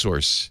open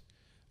source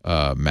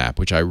map,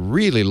 which I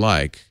really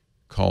like,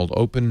 called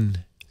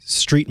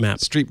Streetmap.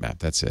 Streetmap,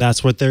 that's it.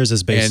 That's what theirs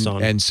is based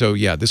on. And so,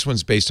 yeah, this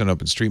one's based on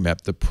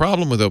OpenStreetMap. The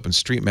problem with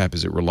OpenStreetMap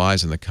is it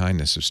relies on the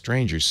kindness of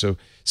strangers. So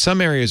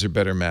some areas are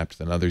better mapped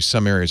than others.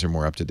 Some areas are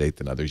more up-to-date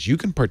than others. You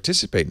can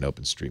participate in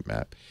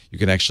OpenStreetMap. You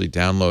can actually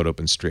download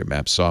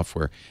OpenStreetMap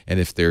software. And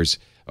if there's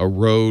a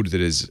road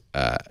that is,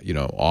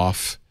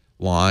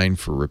 offline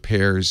for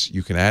repairs,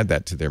 you can add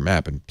that to their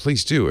map. And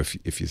please do,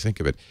 if you think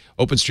of it.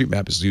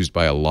 OpenStreetMap is used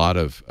by a lot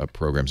of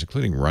programs,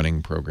 including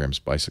running programs,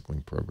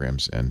 bicycling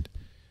programs, and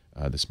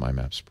this My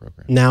Maps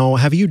program. Now,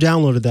 have you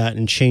downloaded that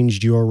and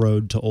changed your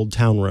road to Old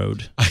Town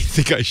Road? I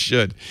think I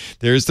should.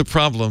 There's the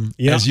problem,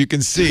 as you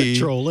can see,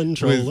 trolling.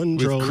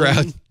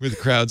 with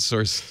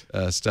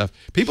crowdsourced stuff.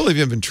 People have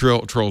even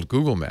trolled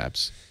Google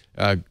Maps.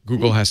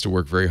 Google has to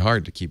work very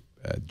hard to keep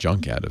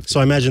junk out of. So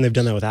I imagine they've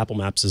done that with Apple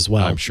Maps as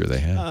well. I'm sure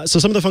they have. So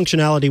some of the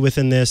functionality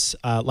within this,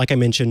 like I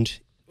mentioned,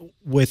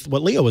 with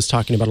what Leo was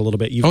talking about a little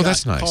bit, you've got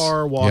that's nice.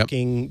 Car,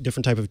 walking,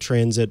 different type of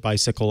transit,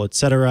 bicycle,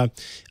 etc.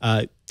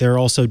 There are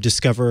also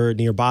discover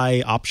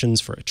nearby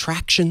options for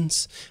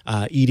attractions,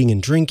 eating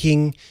and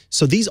drinking.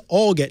 So these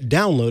all get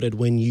downloaded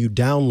when you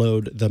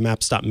download the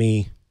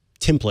Maps.me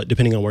template,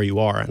 depending on where you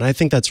are. And I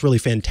think that's really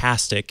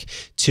fantastic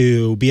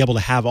to be able to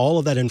have all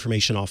of that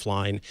information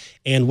offline.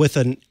 And with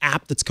an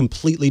app that's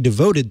completely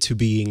devoted to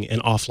being an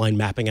offline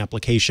mapping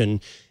application,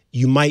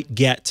 you might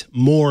get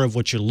more of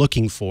what you're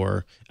looking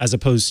for as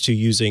opposed to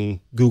using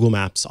Google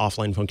Maps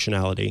offline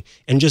functionality.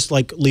 And just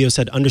like Leo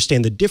said,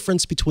 understand the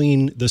difference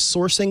between the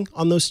sourcing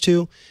on those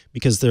two,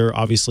 because they're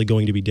obviously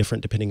going to be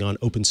different depending on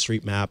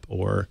OpenStreetMap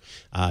or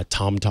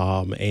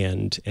TomTom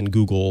and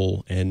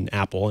Google and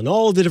Apple and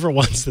all the different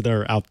ones that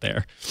are out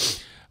there.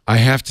 I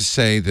have to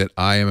say that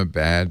I am a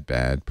bad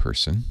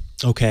person.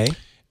 Okay.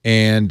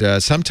 And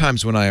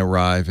sometimes when I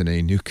arrive in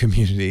a new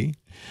community,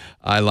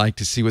 I like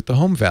to see what the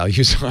home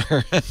values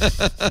are.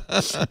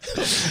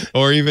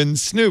 Or even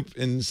snoop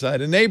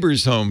inside a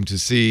neighbor's home to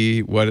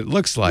see what it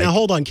looks like. Now,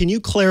 hold on. Can you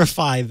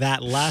clarify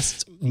that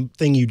last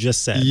thing you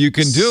just said? You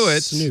can do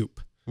it. Snoop.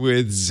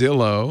 With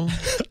Zillow.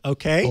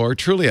 Okay. Or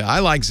Trulia. I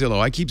like Zillow.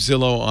 I keep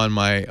Zillow on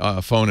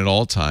my phone at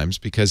all times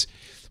because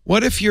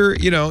what if you're,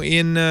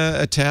 in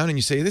a town and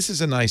you say, this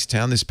is a nice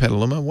town, this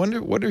Petaluma.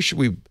 Wonder should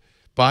we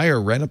buy or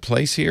rent a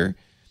place here?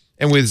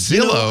 And with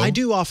Zillow, I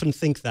do often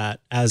think that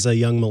as a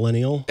young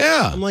millennial.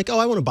 Yeah. I'm like,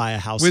 I want to buy a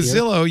house with here.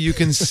 Zillow, you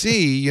can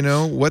see,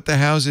 what the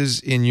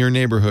houses in your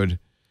neighborhood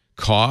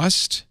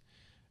cost,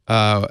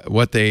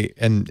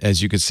 and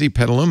as you can see,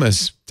 Petaluma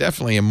is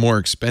definitely a more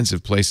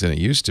expensive place than it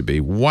used to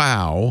be.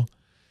 Wow.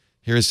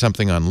 Here's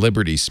something on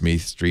Liberty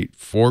Smith Street,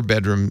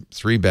 4-bedroom,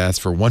 3-bath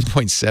for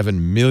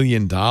 $1.7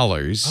 million.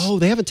 Oh,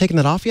 they haven't taken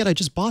that off yet? I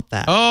just bought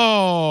that.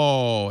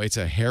 Oh, it's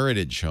a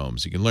heritage home,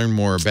 so you can learn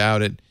more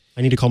about it.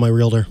 I need to call my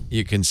realtor.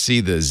 You can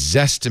see the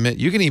Zestimate.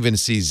 You can even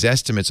see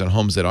Zestimates on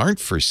homes that aren't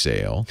for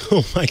sale.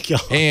 Oh, my God.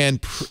 And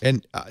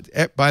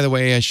by the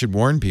way, I should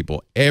warn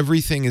people,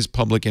 everything is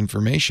public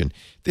information.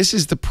 This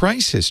is the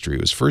price history.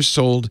 It was first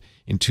sold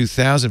in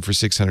 2000 for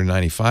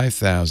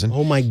 $695,000.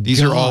 Oh, my gosh.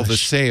 These are all the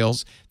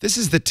sales. This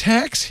is the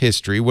tax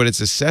history, what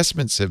its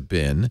assessments have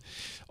been.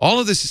 All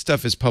of this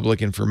stuff is public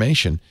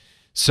information.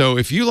 So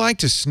if you like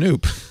to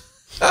snoop...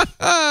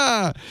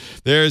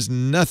 There's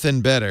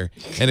nothing better.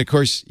 And of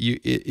course,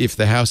 if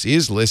the house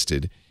is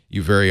listed,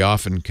 you very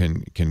often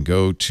can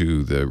go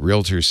to the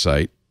realtor's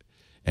site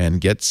and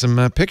get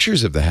some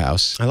pictures of the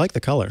house. I like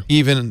the color.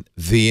 Even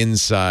the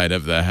inside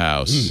of the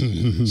house.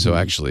 So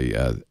actually,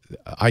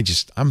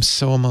 I'm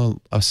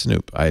a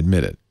snoop. I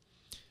admit it.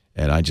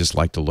 And I just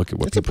like to look at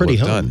what people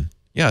have done.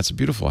 Yeah, it's a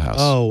beautiful house.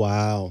 Oh,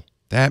 wow.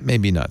 That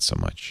maybe not so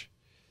much.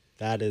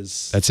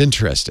 That's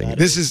interesting.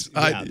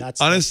 That's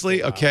honestly,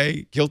 cool.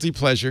 okay, guilty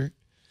pleasure.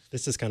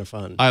 This is kind of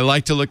fun. I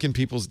like to look in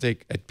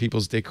at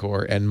people's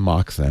decor and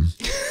mock them.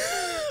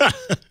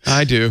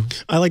 I do.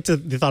 I like the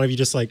thought of you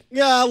just like,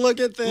 yeah, look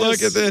at this.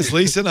 Look at this.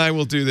 Lisa and I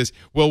will do this.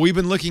 Well, we've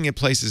been looking at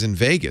places in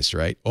Vegas,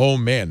 right? Oh,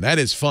 man, that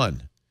is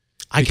fun.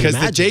 Because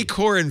the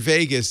decor in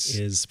Vegas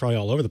is probably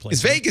all over the place.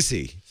 It's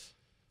Vegas-y,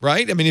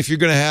 right? I mean, if you're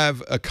going to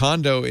have a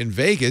condo in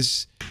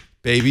Vegas,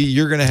 baby,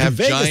 you're going to have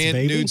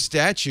giant nude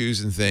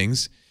statues and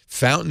things.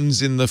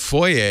 Fountains in the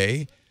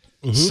foyer.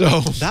 Mm-hmm.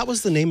 So that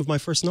was the name of my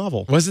first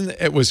novel. Wasn't it?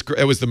 It was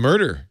the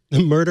murder.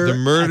 The murder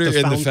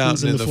in the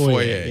fountain in the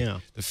foyer.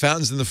 Yeah. The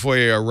fountains in the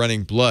foyer are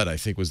running blood, I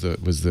think was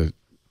the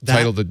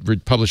title the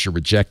publisher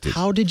rejected.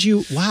 How did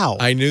you? Wow.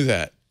 I knew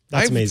that.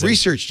 That's amazing. I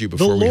researched you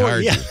before we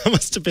hired you. Yeah, that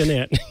must have been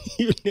it.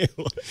 You knew.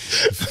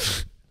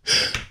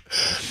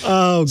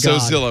 Oh, God. So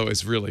Zillow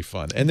is really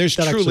fun. And there's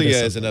Trulia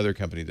as another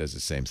company does the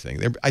same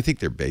thing. I think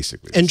they're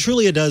basically the same.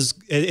 Trulia does,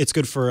 it's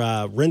good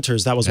for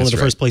renters. That was one of the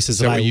first places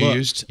that I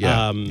looked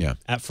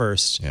at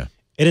first. Yeah.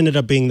 It ended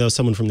up being, though,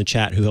 someone from the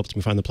chat who helped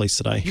me find the place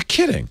today. You're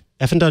kidding.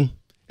 Effing done.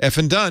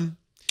 Effing done.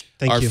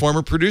 Thank you. Our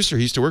former producer,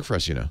 he used to work for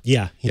us,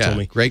 Yeah, he told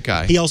me. Great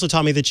guy. He also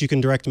taught me that you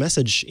can direct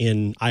message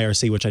in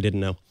IRC, which I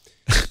didn't know.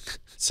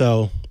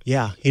 So,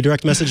 yeah, he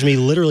direct messaged me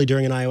literally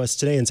during an iOS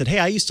today and said, hey,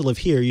 I used to live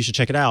here. You should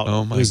check it out.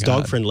 Oh, my It was God.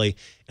 dog friendly.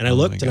 And I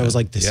looked and I was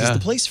like, this is the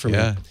place for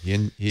me.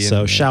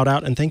 So shout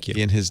out and thank you.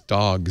 He and his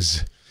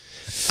dogs.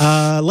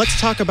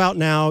 Let's talk about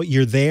now.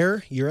 You're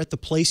there. You're at the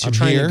place you're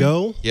trying to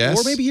go. Yes.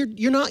 Or maybe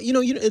you're not. You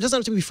know, it doesn't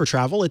have to be for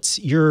travel. It's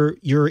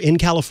you're in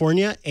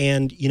California,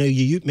 and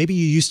maybe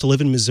you used to live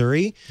in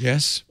Missouri.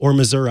 Yes. Or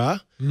Missouri,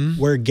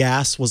 where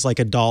gas was like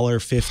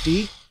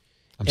 $1.50.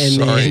 I'm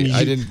sorry.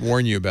 I didn't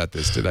warn you about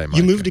this, did I, Mike?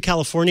 You moved to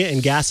California,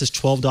 and gas is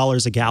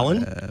 $12 a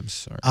gallon. I'm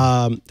sorry.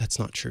 That's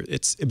not true.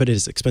 But it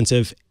is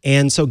expensive.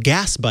 And so,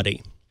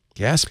 GasBuddy.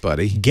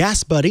 GasBuddy.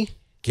 GasBuddy.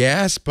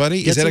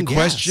 GasBuddy. Is that a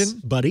question,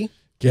 buddy?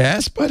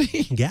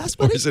 GasBuddy?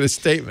 GasBuddy? Or is it a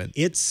statement?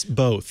 It's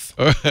both,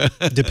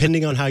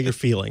 depending on how you're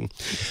feeling.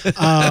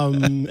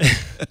 Often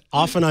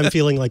I'm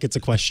feeling like it's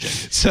a question.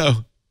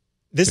 So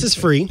this is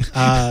free,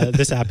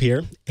 this app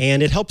here,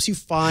 and it helps you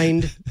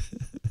find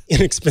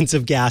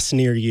inexpensive gas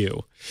near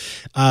you.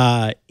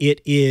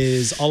 It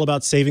is all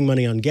about saving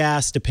money on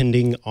gas,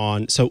 depending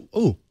on... So,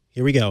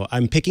 here we go.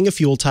 I'm picking a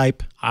fuel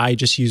type. I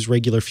just use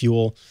regular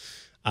fuel.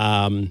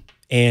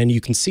 And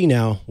you can see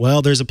now,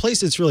 well, there's a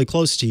place that's really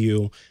close to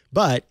you,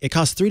 but it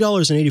costs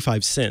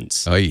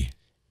 $3.85. Oy.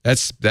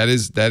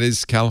 That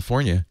is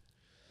California.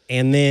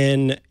 And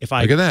then if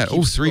I look at that, keep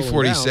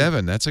 $3.47.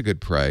 down, that's a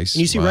good price.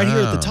 and you see right here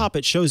at the top,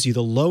 it shows you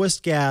the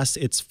lowest gas.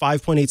 It's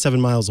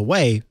 5.87 miles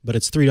away, but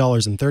it's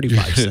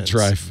 $3.35.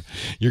 Drive.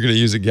 You're going to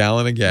use a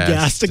gallon of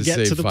gas to get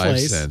save to the 5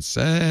 place. cents.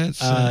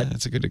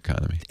 That's a good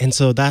economy. And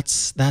so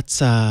that's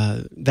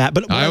that.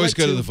 But I always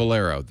go to the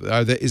Valero.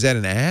 Is that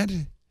an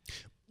ad?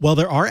 Well,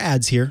 there are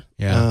ads here.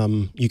 Yeah.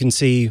 You can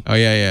see. Oh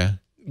yeah.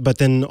 But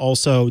then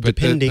also,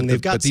 depending, they've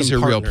got these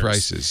some are real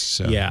partners. prices.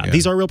 So, yeah,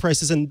 these are real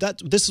prices, and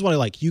this is what I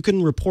like. You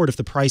can report if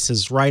the price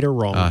is right or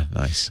wrong.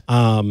 Nice.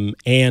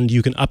 And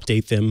you can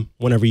update them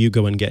whenever you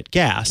go and get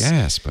gas.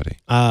 GasBuddy.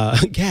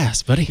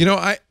 GasBuddy. You know,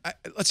 I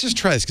let's just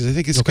try this because I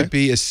think this could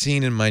be a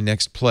scene in my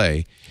next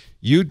play.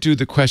 You do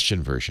the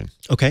question version.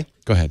 Okay.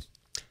 Go ahead.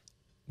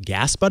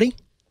 GasBuddy.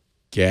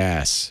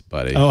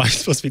 GasBuddy. Oh, I'm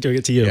supposed to be doing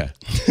it to you. Yeah.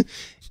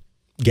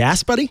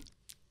 GasBuddy.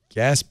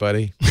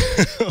 GasBuddy.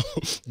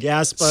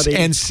 GasBuddy.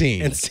 And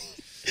scene.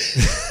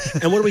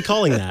 And what are we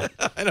calling that?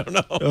 I don't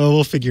know. Oh,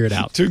 we'll figure it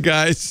out. Two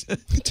guys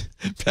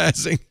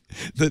passing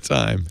the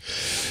time.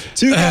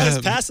 Two guys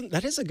passing.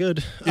 That is a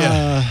good.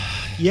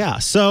 Yeah.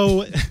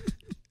 So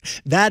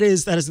that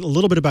is a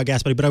little bit about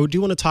GasBuddy, but I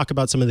do want to talk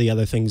about some of the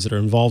other things that are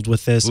involved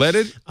with this.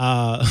 Leaded?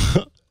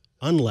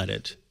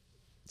 Unleaded.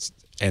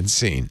 And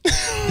scene.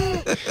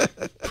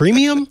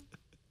 Premium?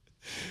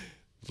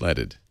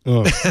 Leaded.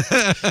 Oh.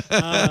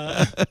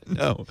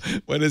 No.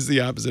 What is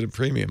the opposite of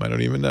premium? I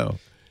don't even know.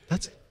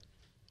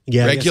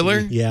 Regular?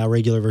 Yeah,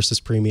 regular versus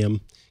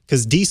premium.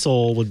 Because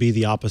diesel would be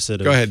the opposite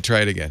of... Go ahead,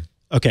 try it again.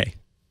 Okay.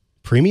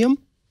 Premium?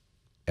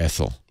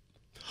 Ethyl.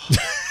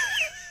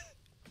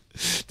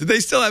 Did they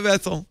still have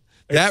ethyl?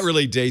 That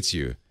really dates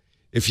you.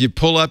 If you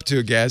pull up to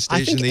a gas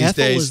station these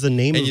ethyl days is the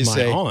name and of you my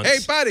say, aunt. hey,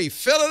 buddy,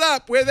 fill it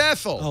up with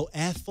ethyl. Oh,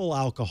 ethyl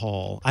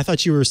alcohol. I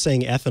thought you were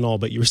saying ethanol,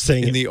 but you were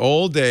saying... In the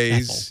old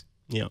days,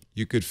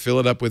 you could fill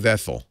it up with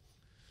ethyl.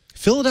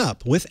 Fill it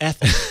up with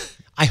ethyl.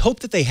 I hope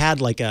that they had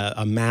like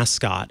a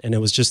mascot, and it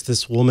was just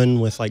this woman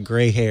with like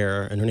gray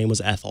hair, and her name was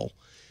Ethel.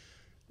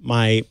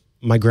 My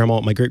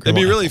grandma, my great grandma.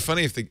 It'd be really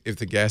funny if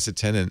the gas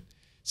attendant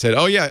said,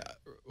 "Oh yeah,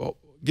 well,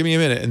 give me a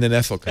minute," and then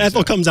Ethel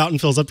comes out and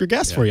fills up your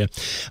gas for you.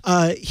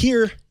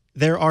 Here,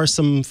 there are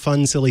some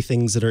fun, silly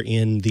things that are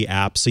in the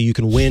app. So you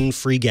can win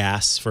free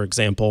gas, for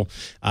example.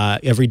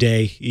 Every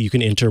day you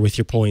can enter with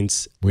your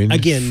points.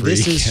 Again,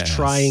 this is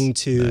trying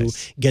to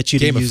get you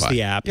to use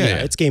the app. Yeah,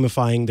 it's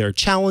gamifying. There are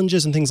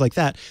challenges and things like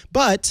that.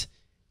 But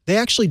they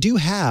actually do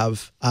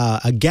have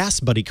a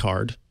GasBuddy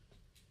card.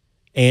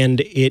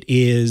 And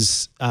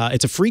it's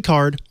a free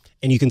card,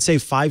 and you can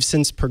save 5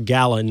 cents per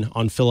gallon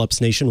on fill-ups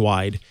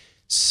nationwide.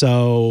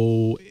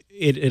 So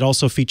it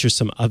also features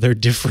some other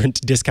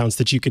different discounts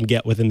that you can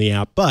get within the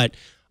app. But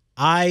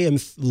I am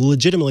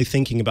legitimately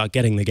thinking about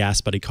getting the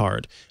GasBuddy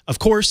card. Of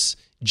course,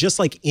 just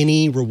like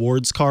any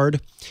rewards card,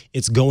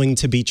 it's going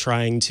to be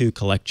trying to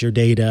collect your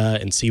data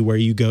and see where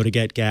you go to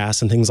get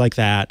gas and things like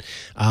that.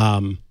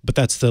 But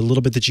that's the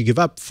little bit that you give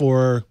up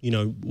for,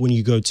 when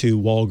you go to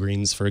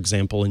Walgreens, for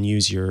example, and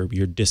use your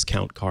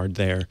discount card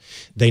there.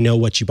 They know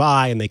what you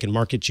buy and they can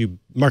market to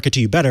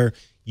you better.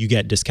 You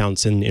get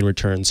discounts in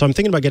return. So I'm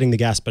thinking about getting the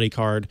GasBuddy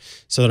card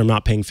so that I'm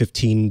not paying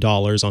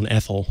 $15 on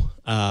ethyl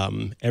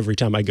every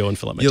time I go and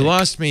fill up my tank. You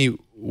lost me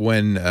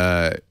when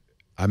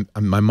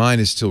my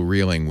mind is still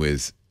reeling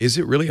with, is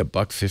it really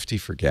 $1.50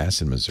 for gas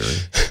in Missouri?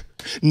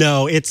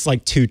 No, it's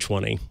like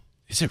 $2.20.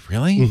 Is it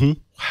really? Mm-hmm.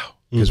 Wow.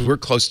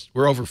 Because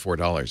we're over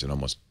 $4 in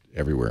almost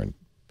everywhere in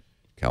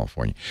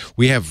California.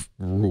 We have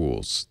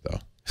rules, though.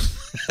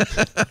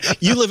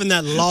 You live in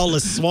that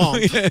lawless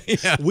swamp.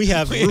 We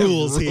have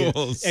rules here.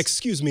 rules.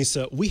 Excuse me,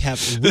 sir. We have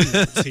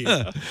rules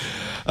here.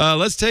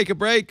 Let's take a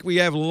break. We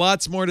have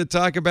lots more to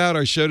talk about.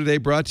 Our show today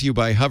brought to you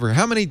by Hover.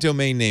 How many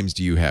domain names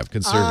do you have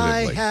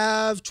conservatively? I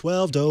have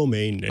 12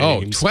 domain names.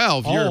 Oh,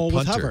 12? You're a all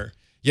with punter. Hover.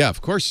 Yeah,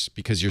 of course,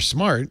 because you're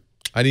smart.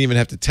 I didn't even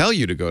have to tell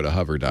you to go to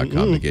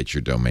hover.com to get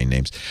your domain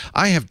names.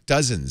 I have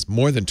dozens,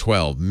 more than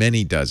 12,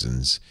 many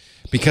dozens.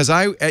 Because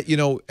and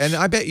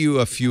I bet you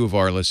a few of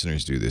our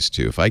listeners do this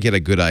too. If I get a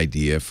good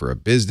idea for a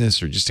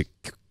business or just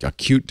a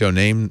cute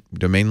domain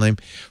name,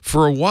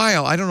 for a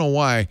while, I don't know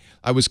why,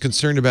 I was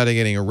concerned about it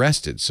getting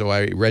arrested. So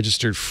I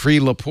registered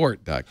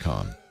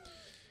freelaporte.com.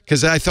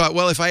 Because I thought,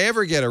 well, if I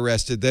ever get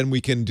arrested, then we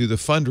can do the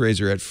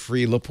fundraiser at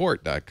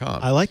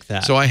freelaporte.com. I like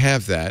that. So I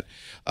have that.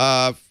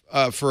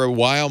 For a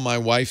while, my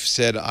wife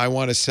said, I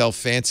want to sell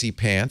fancy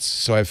pants,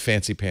 so I have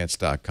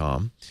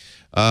fancypants.com.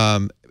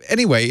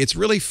 Anyway, it's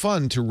really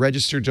fun to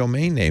register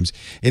domain names.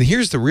 And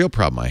here's the real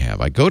problem I have.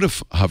 I go to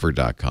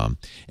hover.com,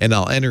 and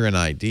I'll enter an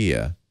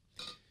idea.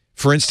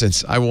 For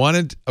instance, I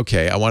wanted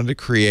to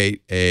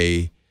create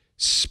a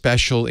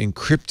special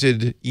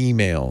encrypted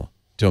email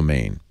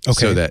domain. Okay.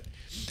 So that,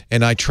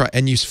 and I try,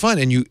 and use fun,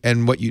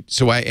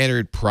 so I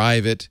entered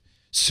private,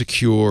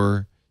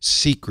 secure,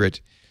 secret.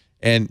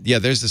 And yeah,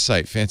 there's the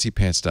site,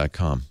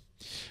 fancypants.com.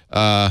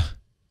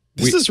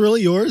 This is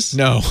really yours?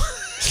 No.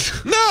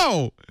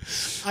 No.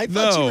 I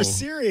thought you were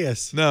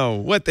serious. No.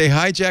 What? They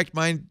hijacked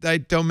my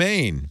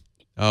domain.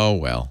 Oh,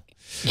 well.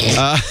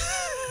 This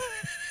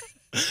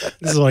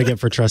is what I get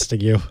for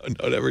trusting you.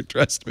 Don't ever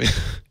trust me.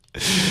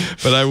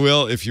 But I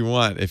will if you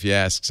want. If you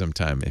ask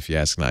sometime. If you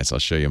ask nice, I'll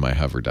show you my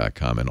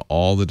hover.com and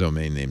all the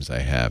domain names I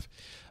have.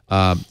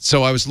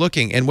 So I was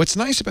looking. And what's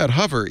nice about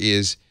Hover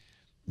is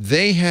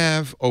they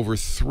have over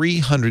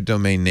 300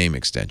 domain name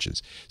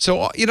extensions.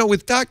 So,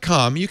 with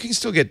 .com, you can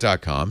still get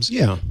 .coms.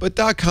 Yeah. But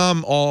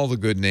 .com, all the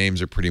good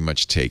names are pretty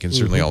much taken.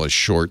 Certainly all the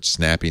short,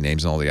 snappy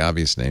names and all the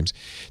obvious names.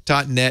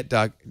 .net,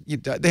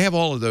 they have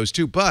all of those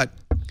too. But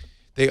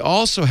they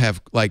also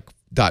have like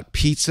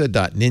 .pizza,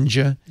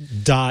 .ninja.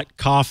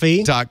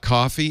 .coffee.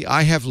 .coffee.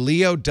 I have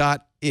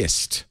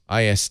Leo.ist,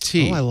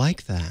 I-S-T. Oh, I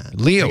like that.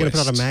 Leo. Are you going to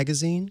put out a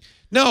magazine?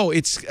 No,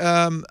 it's...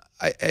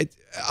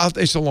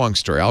 it's a long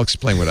story. I'll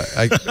explain what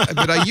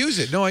but I use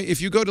it. No, if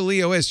you go to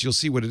Leoist, you'll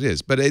see what it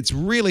is. But it's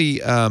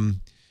really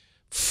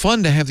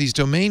fun to have these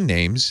domain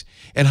names.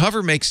 And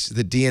Hover makes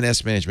the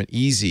DNS management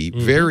easy,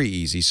 very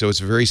easy. So it's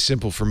very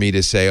simple for me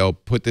to say, oh,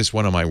 put this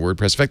one on my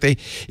WordPress. In fact,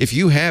 if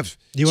you have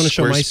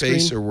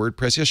Squarespace or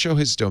WordPress, yeah, show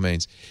his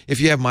domains. If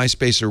you have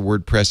MySpace or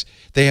WordPress,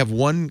 they have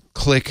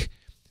one-click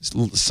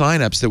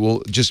signups that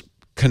will just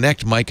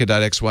connect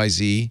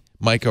Mikah.xyz,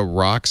 Mikah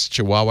rocks,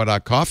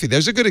 Chihuahua.coffee.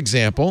 There's a good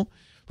example.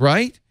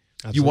 Right?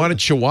 Absolutely. You wanted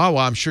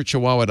Chihuahua. I'm sure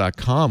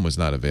Chihuahua.com was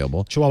not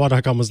available.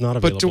 Chihuahua.com was not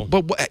available.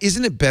 But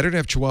isn't it better to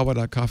have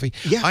Chihuahua.coffee?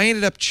 Yeah. I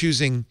ended up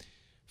choosing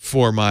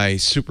for my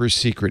super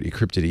secret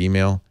encrypted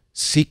email,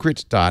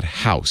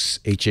 secret.house,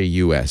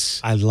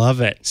 H-A-U-S. I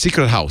love it.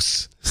 Secret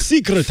House.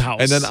 Secret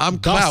House. And then I'm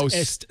Klaus.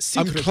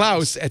 I'm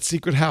Klaus at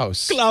Secret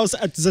House. Klaus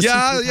at the Secret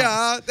House.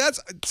 Yeah.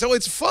 So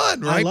it's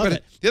fun, right? I love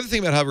it. The other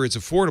thing about Hover, it's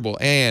affordable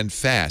and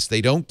fast. They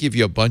don't give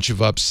you a bunch of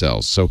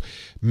upsells. So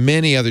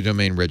many other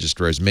domain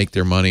registrars make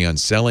their money on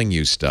selling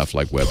you stuff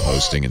like web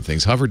hosting and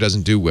things. Hover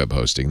doesn't do web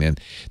hosting. Then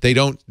they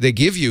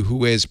give you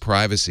Whois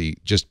privacy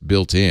just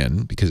built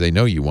in because they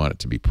know you want it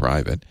to be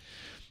private.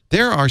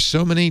 There are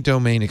so many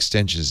domain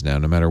extensions now.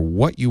 No matter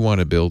what you want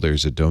to build,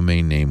 there's a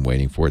domain name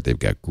waiting for it. They've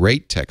got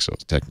great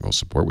technical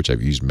support, which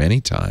I've used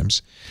many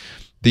times.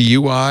 The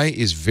UI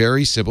is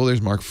very simple.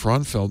 There's Mark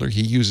Fraunfelder.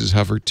 He uses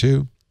Hover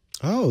too.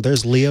 Oh,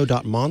 there's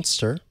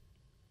Leo.monster.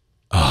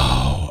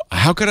 Oh,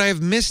 how could I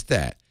have missed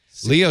that?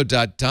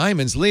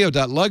 Leo.diamonds,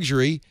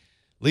 Leo.luxury,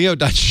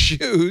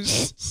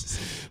 Leo.shoes,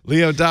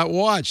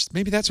 Leo.watch.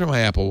 Maybe that's where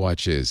my Apple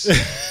Watch is.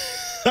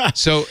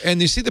 So,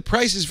 and you see the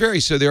prices vary.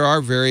 So there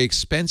are very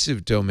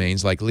expensive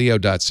domains like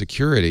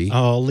Leo.security.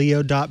 Oh,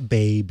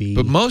 Leo.baby.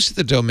 But most of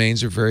the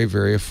domains are very,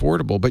 very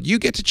affordable. But you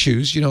get to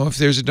choose, if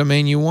there's a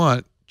domain you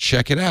want,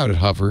 check it out at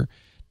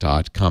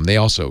hover.com. They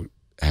also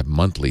have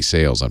monthly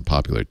sales on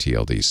popular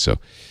TLDs, so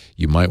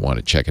you might want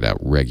to check it out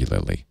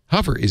regularly.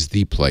 Hover is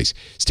the place.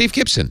 Steve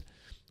Gibson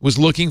was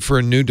looking for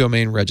a new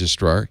domain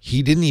registrar.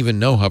 He didn't even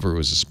know Hover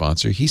was a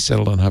sponsor. He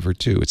settled on Hover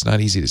too. It's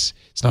not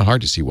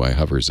hard to see why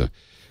Hover is a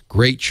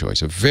great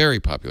choice, a very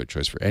popular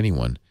choice for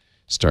anyone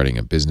starting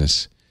a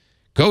business.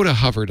 Go to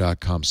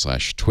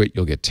hover.com/twit.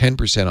 You'll get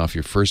 10% off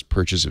your first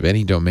purchase of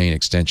any domain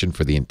extension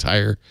for the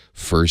entire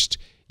first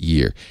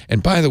year.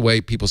 And by the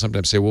way, people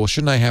sometimes say, well,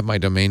 shouldn't I have my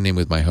domain name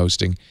with my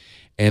hosting?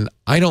 And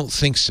I don't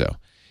think so.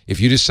 If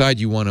you decide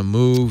you want to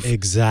move from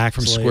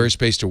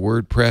Squarespace to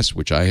WordPress,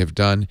 which I have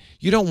done,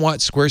 you don't want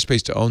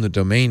Squarespace to own the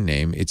domain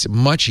name. It's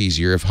much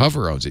easier if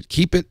Hover owns it.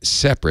 Keep it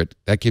separate.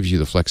 That gives you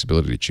the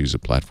flexibility to choose a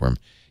platform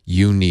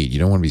you need. You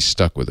don't want to be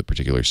stuck with a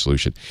particular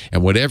solution.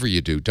 And whatever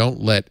you do, don't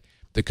let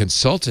the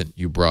consultant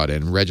you brought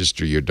in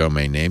register your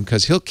domain name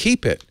because he'll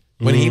keep it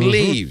when he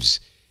leaves.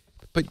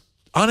 But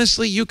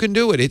honestly, you can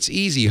do it. It's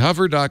easy.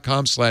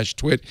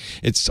 Hover.com/twit.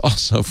 It's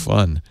also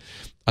fun.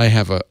 I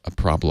have a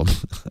problem.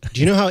 Do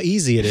you know how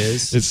easy it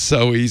is? It's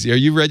so easy. Are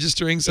you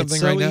registering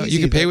something right now? You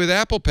can pay with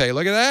Apple Pay.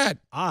 Look at that.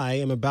 I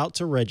am about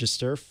to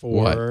register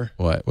for...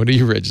 What? What are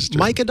you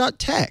registering?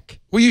 Mikah.tech.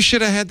 Well, you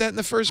should have had that in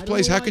the first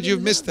place. How could you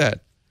have missed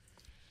that?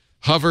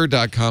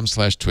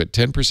 Hover.com/twit.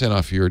 10%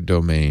 off your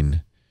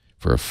domain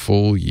for a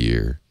full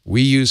year.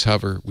 We use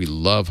Hover. We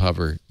love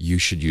Hover. You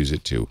should use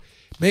it too.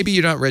 Maybe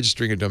you're not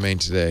registering a domain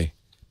today,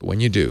 but when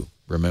you do,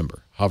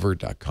 remember,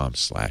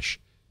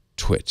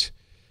 hover.com/twit.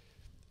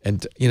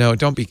 And,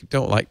 don't be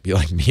like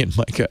me and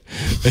Mikah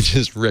and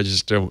just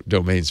register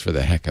domains for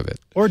the heck of it.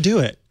 Or do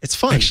it. It's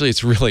fun. Actually,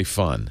 it's really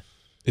fun.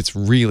 It's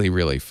really,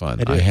 really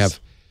fun. I have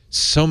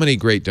so many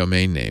great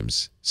domain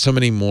names, so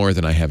many more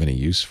than I have any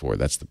use for.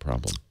 That's the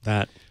problem.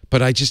 But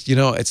I just,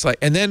 it's like,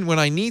 and then when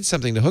I need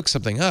something to hook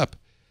something up,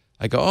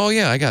 I go, oh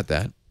yeah, I got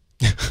that.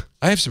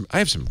 I have some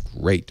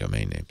great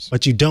domain names.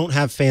 But you don't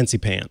have Fancy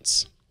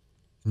Pants.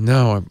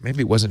 No,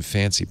 maybe it wasn't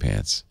Fancy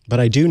Pants.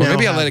 But I do now.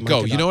 Maybe I let it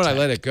go. You know what? I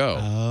let it go.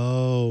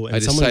 Oh, and I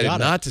decided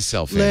not to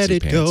sell Fancy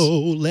Pants.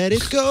 Let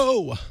it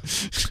go.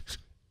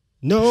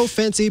 No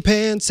Fancy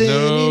Pants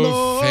anymore.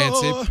 No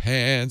Fancy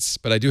Pants.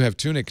 But I do have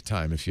Tunic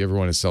Time if you ever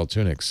want to sell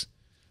tunics.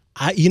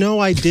 I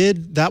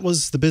did. That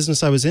was the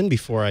business I was in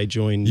before I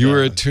joined. You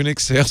were a tunic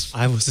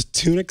salesman? I was a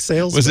tunic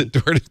salesman. Was it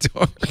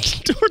door-to-door?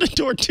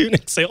 Door-to-door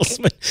tunic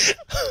salesman.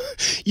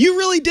 You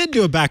really did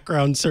do a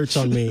background search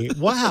on me.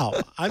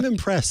 Wow. I'm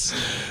impressed.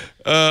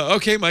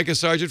 Okay, Mikah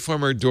Sargent,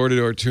 former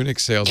door-to-door tunic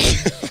salesman.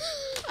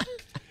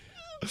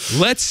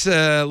 Let's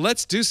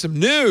do some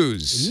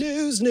news.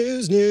 News.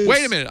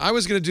 Wait a minute. I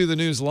was going to do the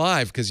news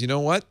live because you know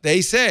what?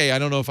 They say, I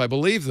don't know if I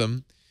believe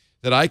them,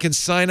 that I can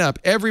sign up.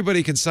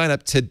 Everybody can sign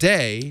up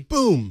today.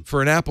 Boom.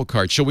 For an Apple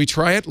Card. Shall we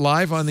try it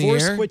live on the air?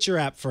 Force quit your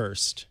app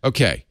first.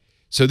 Okay.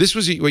 So this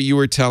was what you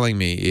were telling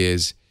me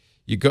is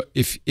you go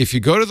if you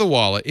go to the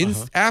wallet,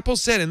 Apple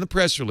said in the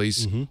press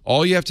release,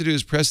 all you have to do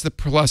is press the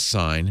plus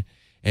sign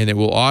and it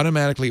will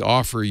automatically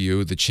offer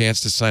you the chance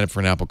to sign up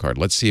for an Apple Card.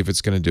 Let's see if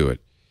it's going to do it.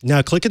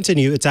 Now click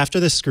continue. It's after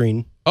this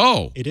screen.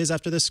 Oh. It is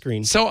after this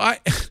screen. So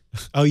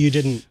Oh, you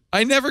didn't.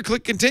 I never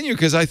click continue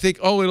because I think,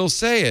 oh, it'll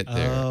say it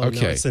there. Oh,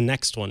 okay. No, it's the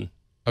next one.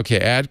 Okay,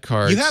 add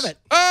cards. You have it.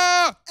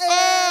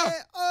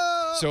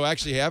 So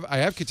actually, I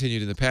have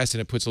continued in the past,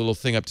 and it puts a little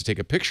thing up to take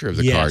a picture of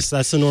the card. Yes,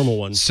 that's the normal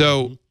one.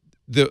 So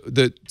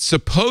the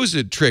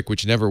supposed trick,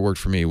 which never worked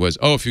for me, was,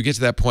 if you get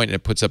to that point and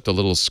it puts up the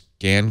little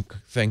scan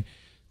thing,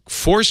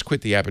 force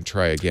quit the app and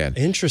try again.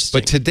 Interesting.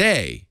 But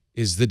today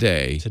is the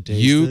day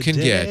you can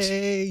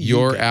get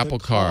your Apple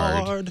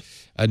Card.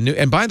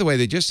 And by the way,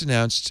 they just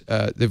announced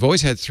they've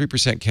always had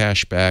 3%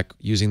 cash back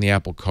using the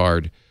Apple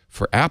Card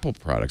for Apple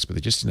products, but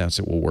they just announced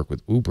it will work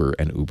with Uber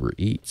and Uber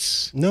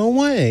Eats. No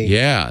way.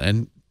 Yeah,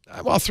 and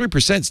well,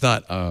 3% is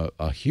not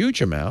a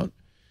huge amount,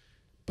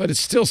 but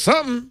it's still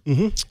something.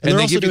 And they're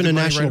also doing a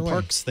national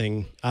parks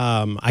thing.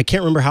 I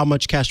can't remember how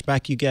much cash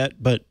back you get,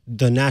 but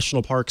the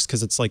national parks,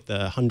 because it's like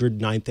the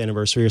 109th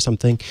anniversary or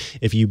something,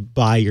 if you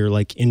buy your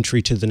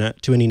entry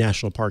to any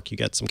national park, you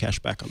get some cash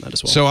back on that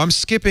as well. So I'm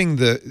skipping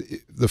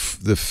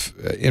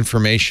the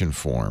information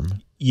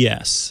form.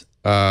 Yes.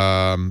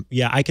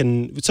 Yeah, I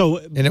can.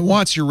 And it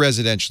wants your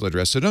residential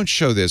address. So don't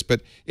show this,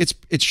 but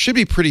it should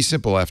be pretty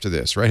simple after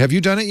this, right? Have you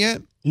done it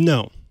yet?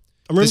 No.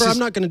 Remember, I'm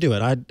not going to do it.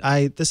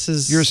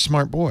 You're a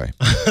smart boy.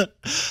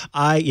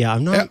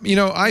 I'm not.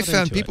 I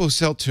found people who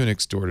sell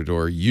tunics door to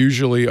door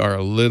usually are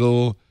a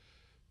little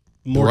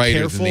more brighter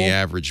careful than the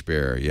average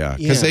bearer. Yeah,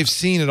 because they've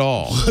seen it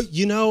all.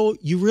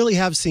 You really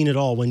have seen it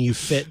all when you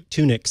fit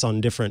tunics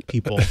on different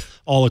people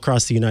all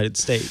across the United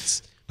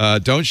States.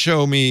 Don't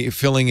show me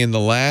filling in the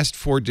last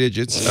 4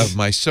 digits of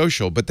my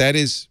social, but that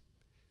is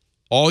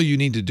all you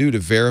need to do to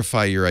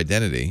verify your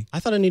identity. I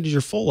thought I needed your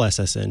full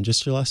SSN,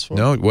 just your last 4.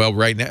 No, well,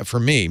 right now, for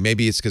me,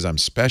 maybe it's because I'm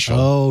special.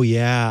 Oh,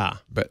 yeah.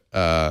 But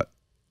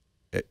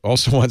it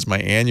also wants my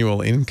annual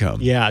income.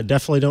 Yeah,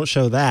 definitely don't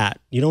show that.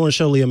 You don't want to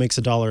show Leo makes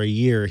 $1 a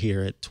year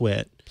here at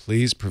Twit.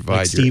 Please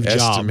provide your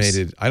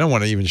estimated. I don't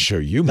want to even show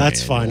you my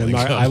That's fine.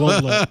 I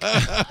won't look.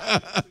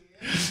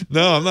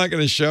 No, I'm not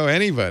going to show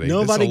anybody.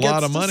 Nobody it's a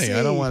lot of money. See.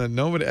 I don't want to.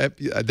 Nobody.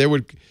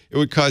 It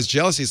would cause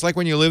jealousy. It's like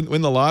when you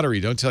win the lottery.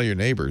 Don't tell your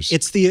neighbors.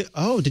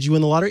 Did you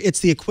win the lottery?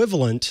 It's the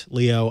equivalent,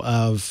 Leo,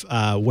 of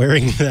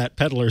wearing that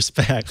peddler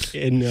spec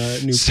in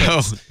new. So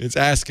it's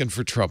asking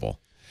for trouble.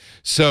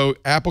 So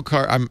Apple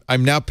Card.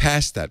 I'm now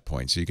past that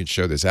point. So you can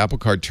show this Apple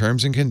Card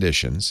terms and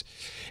conditions.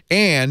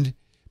 And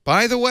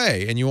by the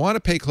way, and you want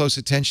to pay close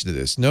attention to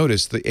this.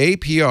 Notice the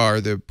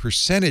APR, the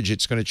percentage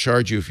it's going to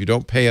charge you if you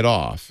don't pay it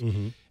off.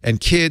 And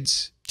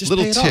kids, just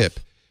little tip,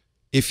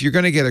 if you're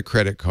going to get a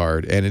credit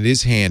card, and it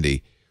is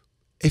handy,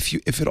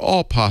 if at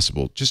all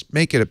possible, just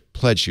make it a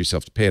pledge to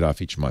yourself to pay it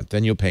off each month.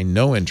 Then you'll pay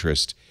no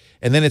interest.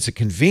 And then it's a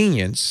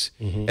convenience.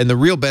 And the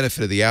real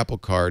benefit of the Apple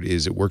Card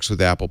is it works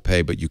with Apple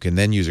Pay, but you can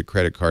then use a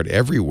credit card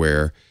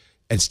everywhere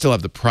and still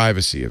have the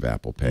privacy of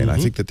Apple Pay. And I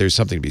think that there's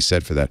something to be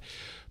said for that.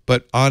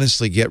 But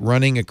honestly,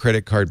 running a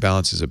credit card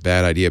balance is a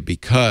bad idea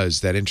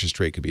because that interest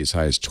rate could be as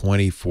high as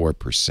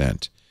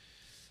 24%.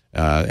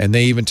 And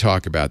they even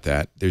talk about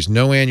that. There's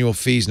no annual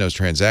fees, no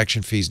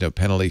transaction fees, no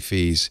penalty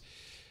fees.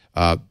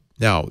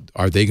 Now,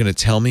 are they going to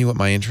tell me what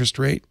my interest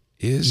rate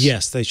is?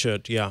 Yes, they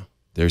should. Yeah.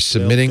 They're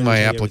submitting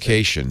my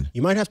application. Everything.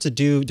 You might have to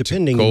do,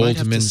 depending.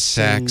 Goldman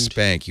Sachs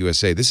Bank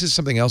USA. This is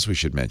something else we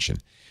should mention.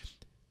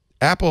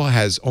 Apple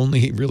has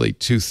only really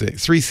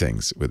three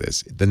things with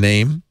this. The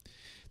name,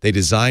 they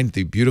designed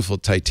the beautiful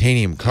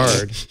titanium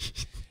card,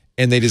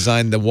 and they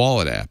designed the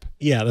wallet app.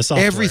 Yeah, the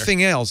software.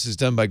 Everything else is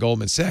done by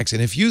Goldman Sachs.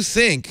 And if you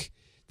think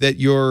that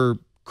your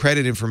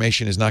credit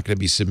information is not going to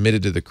be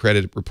submitted to the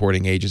credit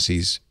reporting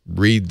agencies,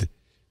 read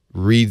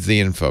the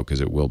info,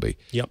 because it will be.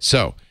 Yep.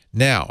 So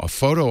now a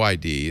photo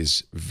ID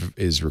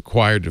is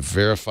required to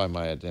verify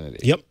my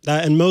identity. Yep.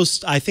 And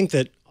I think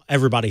that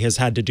everybody has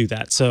had to do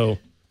that. So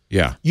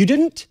yeah. You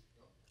didn't?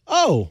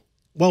 Oh,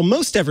 well,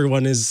 most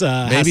everyone has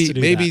to do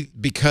maybe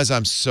that. Because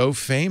I'm so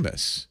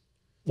famous.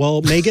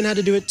 Well, Megan had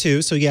to do it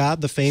too. So yeah,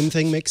 the fame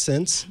thing makes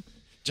sense.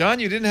 John,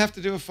 you didn't have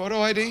to do a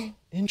photo ID?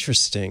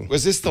 Interesting.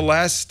 Was this the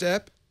last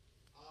step?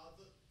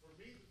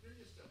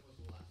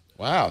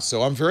 Wow,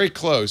 so I'm very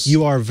close.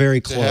 You are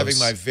very close to having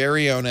my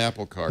very own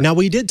Apple Card. Now,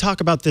 we did talk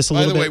about this a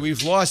little bit. By the way,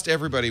 we've lost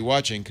everybody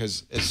watching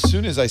because as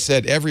soon as I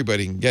said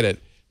everybody can get it,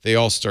 they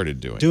all started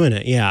doing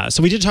it. Yeah.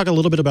 So we did talk a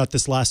little bit about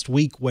this last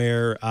week,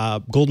 where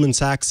Goldman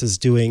Sachs is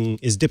dipping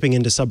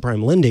into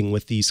subprime lending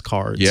with these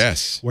cards.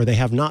 Yes. Where they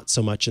have not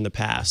so much in the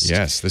past.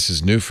 Yes, this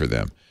is new for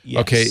them.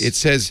 Yes. Okay, it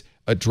says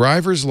a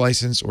driver's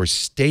license or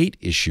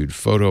state-issued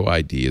photo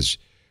ID is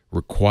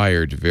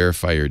required to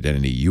verify your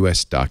identity,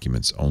 U.S.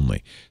 documents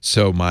only.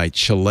 So my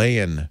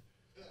Chilean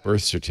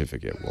birth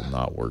certificate will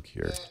not work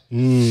here,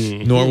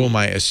 nor will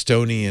my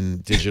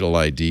Estonian digital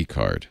ID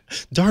card.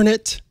 Darn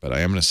it. But I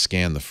am going to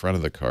scan the front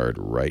of the card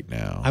right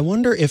now. I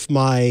wonder if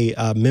my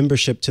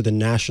membership to the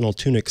National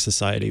Tunic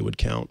Society would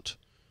count.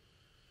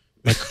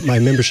 My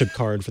membership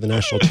card for the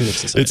National Tunic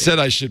Society. It said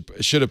I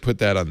should have put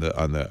that on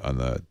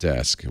the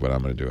desk, but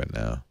I'm going to do it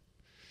now.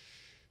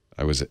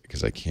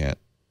 Because I can't.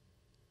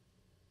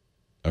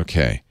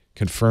 Okay.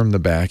 Confirm the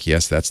back.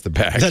 Yes, that's the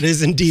back. That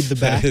is indeed the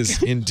back. That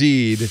is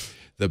indeed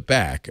the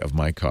back of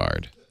my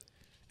card.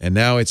 And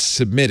now it's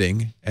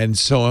submitting, and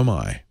so am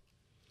I.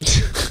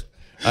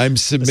 I'm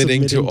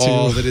submitting to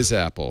all that is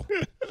Apple.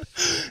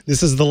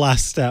 This is the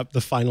last step, the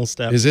final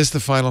step. Is this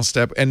the final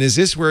step? And is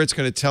this where it's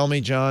going to tell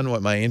me, John,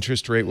 what my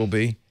interest rate will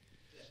be?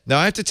 Now,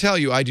 I have to tell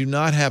you, I do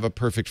not have a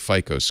perfect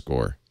FICO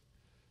score.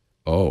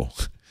 Oh,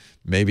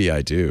 maybe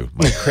I do.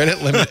 My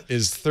credit limit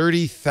is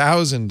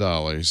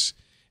 $30,000.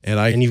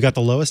 And you've got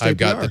the lowest APR. I've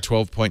got the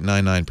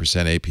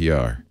 12.99%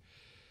 APR.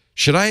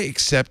 Should I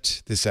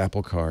accept this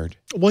Apple Card?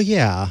 Well,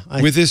 yeah.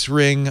 With this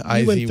ring,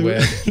 IV Web,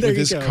 with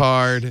this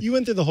card. You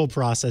went through the whole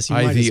process. You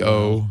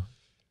IVO.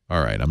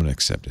 All right, I'm going to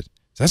accept it.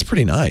 That's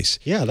pretty nice.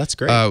 Yeah, that's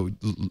great.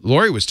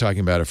 Lori was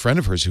talking about a friend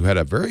of hers who had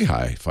a very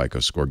high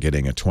FICO score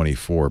getting a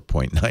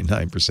 24.99%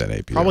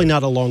 APR. Probably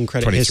not a long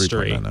credit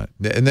history. And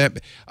that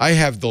I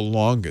have the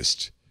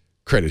longest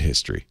credit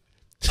history.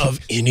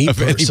 Of any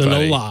person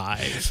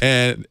alive.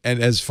 And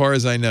as far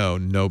as I know,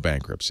 no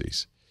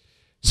bankruptcies.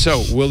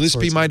 So will this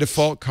be my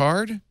default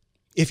card?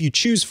 If you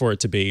choose for it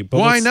to be. But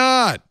why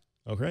not?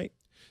 Okay.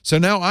 So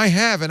now I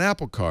have an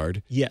Apple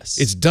Card. Yes.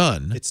 It's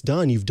done. It's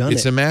done. You've done it.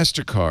 It's a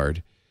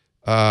MasterCard.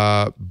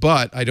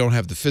 But I don't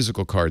have the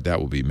physical card. That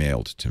will be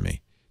mailed to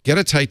me. Get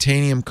a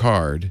titanium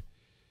card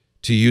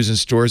to use in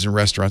stores and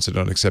restaurants that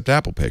don't accept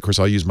Apple Pay. Of course,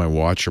 I'll use my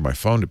watch or my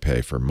phone to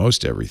pay for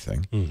most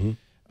everything.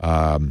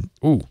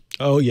 Ooh.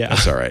 Oh, yeah.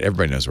 That's all right.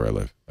 Everybody knows where I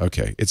live.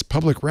 Okay. It's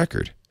public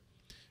record.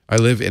 I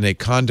live in a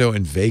condo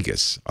in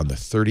Vegas on the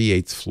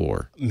 38th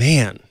floor.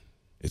 Man.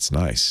 It's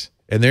nice.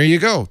 And there you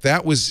go.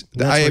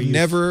 I have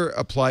never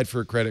applied for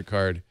a credit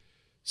card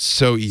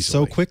so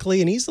easily. So quickly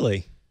and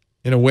easily.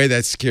 In a way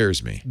that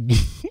scares me.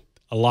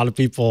 A lot of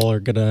people are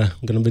gonna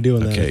be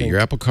doing that. Okay, your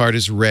Apple Card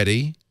is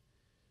ready.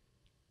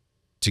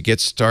 To get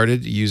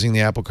started using the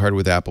Apple Card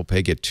with Apple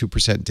Pay, get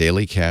 2%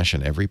 daily cash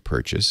on every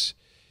purchase.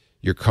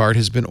 Your card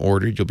has been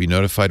ordered. You'll be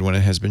notified when it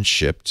has been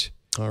shipped.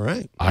 All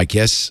right. I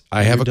guess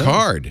I have a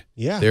card.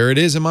 Yeah. There it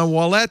is in my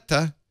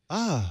walleta.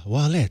 Ah,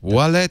 walleta.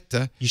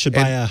 Walleta. You should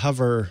buy a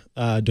Hover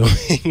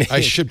domain name.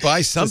 I should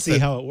buy something. To see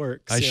how it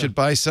works. I should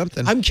buy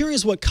something. I'm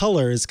curious what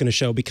color it's going to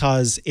show,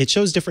 because it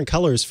shows different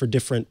colors for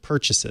different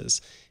purchases.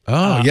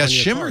 Oh, yeah,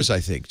 shimmers, card.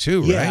 I think,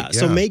 too, right? Yeah,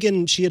 so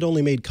Megan, she had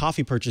only made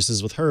coffee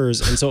purchases with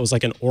hers, and so it was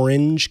like an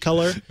orange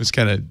color. It was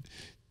kind of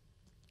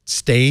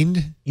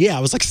stained? Yeah,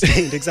 it was like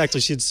stained,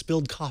 exactly. She had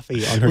spilled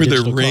coffee on her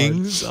digital card. Were there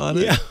rings on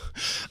it? Yeah.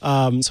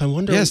 So I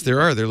wonder. Yes, there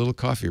are. They're little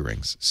coffee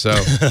rings. So,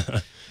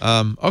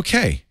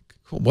 okay.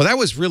 Cool. Well, that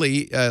was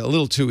really a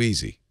little too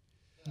easy.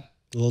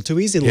 A little too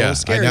easy, a little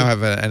scary. I now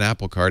have an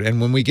Apple Card,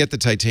 and when we get the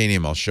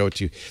titanium, I'll show it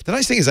to you. The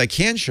nice thing is I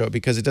can show it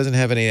because it doesn't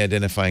have any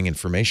identifying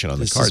information on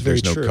the card.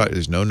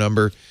 There's no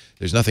number.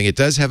 There's nothing. It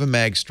does have a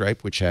mag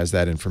stripe, which has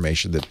that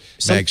information that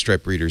mag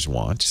stripe readers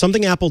want.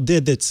 Something Apple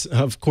did that's,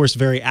 of course,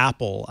 very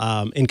Apple.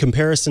 In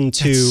comparison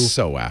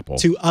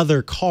to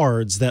other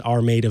cards that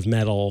are made of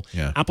metal,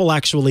 Apple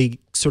actually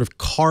sort of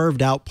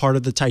carved out part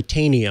of the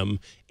titanium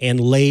and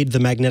laid the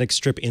magnetic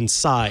strip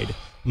inside.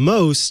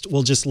 Most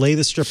will just lay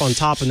the strip on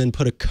top and then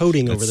put a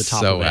coating over the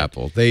top of it. So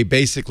Apple. They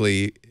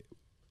basically,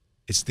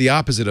 it's the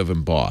opposite of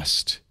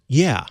embossed.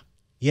 Yeah.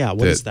 Yeah,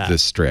 what is that? The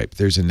stripe.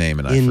 There's a name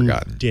and I've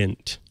forgotten.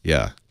 Indent.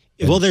 Yeah.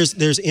 Well,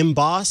 there's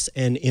emboss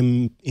and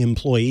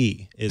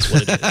employee is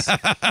what it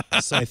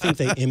is. So I think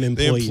they They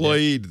employed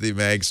employed the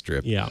mag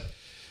strip. Yeah.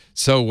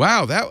 So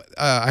wow, that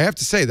I have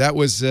to say that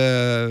was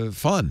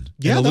fun.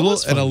 Yeah, and that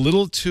was fun. and a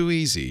little too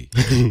easy.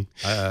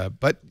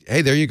 But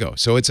hey, there you go.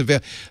 So it's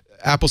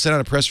Apple sent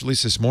out a press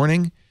release this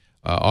morning,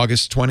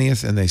 August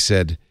 20th, and they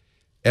said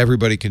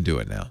everybody can do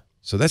it now.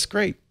 So that's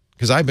great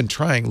because I've been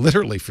trying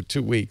literally for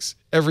 2 weeks.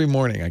 Every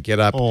morning I get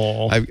up,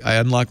 I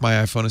unlock my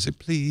iPhone and say,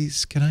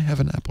 "Please, can I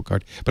have an Apple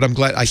Card?" But I'm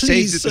glad I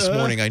saved it this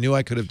morning. I knew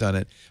I could have done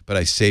it, but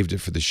I saved it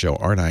for the show.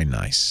 Aren't I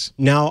nice?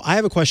 Now I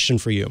have a question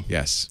for you.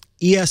 Yes.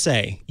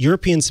 ESA,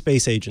 European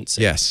Space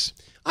Agency. Yes.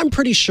 I'm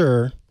pretty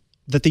sure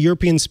that the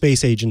European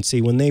Space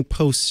Agency, when they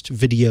post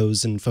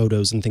videos and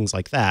photos and things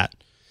like that,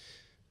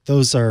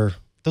 those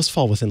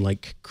fall within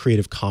like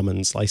Creative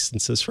Commons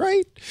licenses,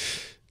 right?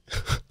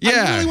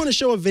 Yeah. I really want to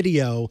show a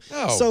video.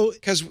 No, so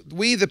because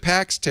we, the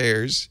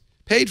taxpayers,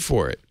 paid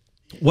for it.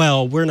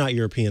 Well, we're not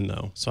European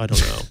though, so I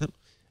don't know.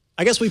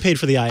 I guess we paid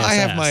for the ISS. I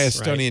have my right?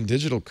 Estonian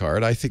digital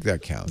card. I think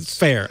that counts.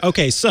 Fair.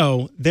 Okay,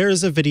 so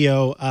there's a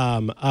video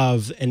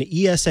of an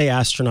ESA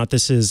astronaut.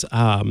 This is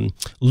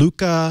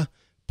Luca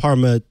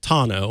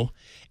Parmitano.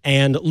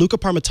 And Luca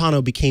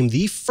Parmitano became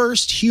the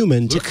first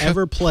human to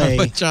ever play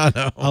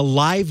a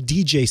live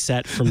DJ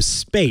set from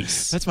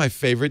space. That's my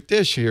favorite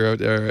dish here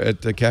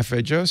at the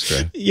Cafe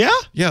Giostra. Yeah?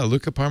 Yeah,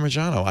 Luca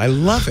Parmigiano. I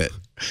love it.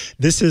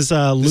 This is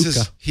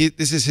Luca.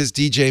 This is his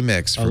DJ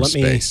mix from let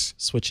space. Me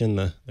switch in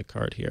the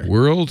card here.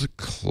 World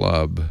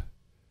Club.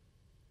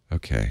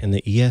 Okay. And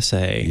the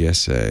ESA.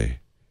 ESA.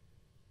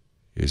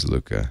 Here's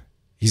Luca.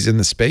 He's in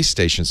the space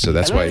station, so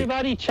that's why.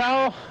 Everybody,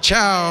 ciao.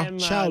 Ciao. I'm,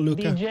 ciao,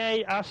 Luca.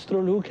 DJ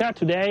Astro Luca.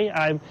 Today,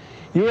 I'm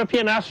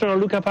European astronaut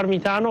Luca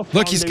Parmitano.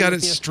 Look, he's got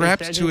it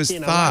strapped to his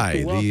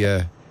thigh.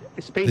 The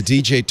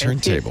DJ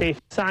turntable.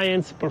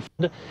 Science.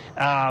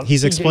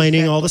 He's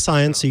explaining all the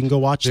science, so you can go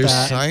watch that.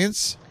 There's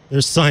science?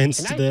 There's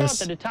science to I this.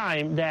 thought at the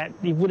time that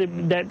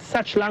that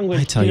such language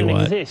I tell you didn't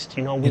what, exist.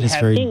 You know, we it is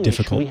have very English,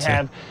 difficult we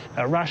have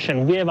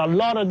Russian, we have a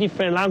lot of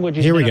different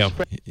languages. Here we go.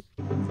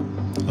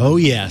 Oh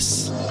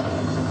yes.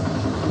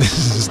 This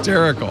is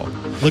hysterical.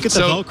 Look at the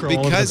Velcro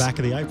all over the back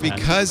of the iPad.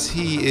 Because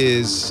he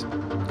is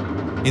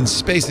in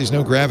space, there's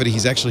no gravity.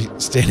 He's actually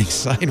standing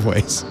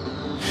sideways,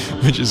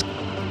 which is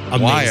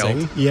amazing.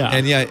 Wild. Yeah.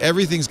 And yeah,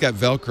 everything's got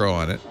Velcro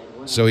on it,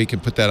 so he can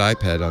put that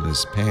iPad on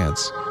his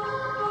pants.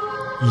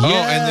 Yes,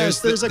 oh, and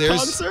there's a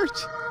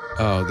concert.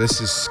 Oh,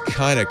 this is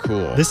kind of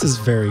cool. This is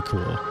very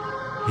cool.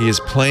 He is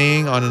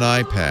playing on an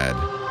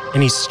iPad.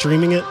 And he's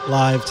streaming it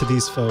live to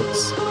these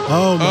folks.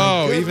 Oh,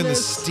 my goodness. Even the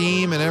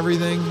steam and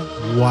everything.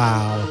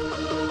 Wow.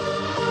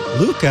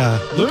 Luca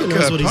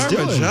knows what he's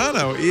doing.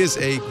 Parmigiano is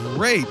a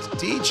great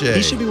DJ.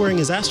 He should be wearing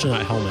his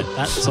astronaut helmet.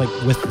 That's like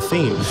with the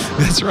theme.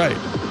 That's right.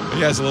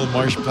 He has a little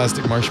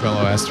plastic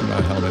marshmallow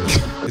astronaut helmet.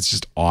 It's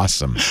just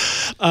awesome.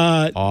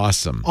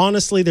 Awesome.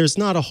 Honestly, there's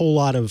not a whole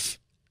lot of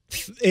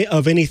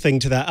anything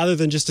to that other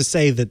than just to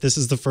say that this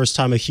is the first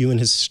time a human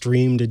has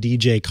streamed a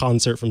DJ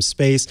concert from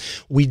space.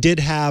 We did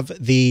have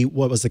the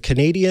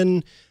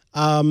Canadian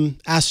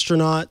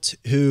astronaut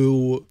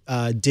who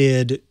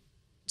did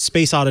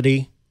Space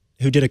Oddity,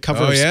 who did a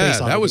cover of Space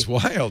Oddity. That was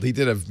wild. He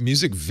did a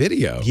music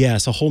video.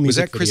 Yes, a whole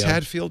music video. Was that Chris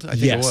Hadfield? I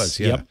think it was.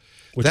 Yeah. Yep.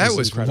 That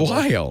was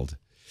wild.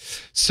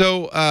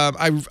 So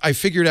I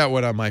figured out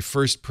what my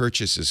first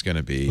purchase is going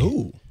to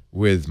be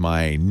with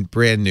my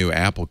brand new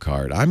Apple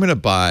Card. I'm going to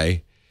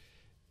buy,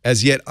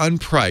 as yet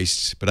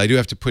unpriced, but I do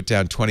have to put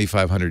down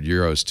 2,500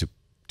 euros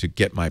to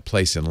get my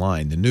place in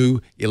line, the new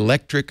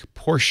electric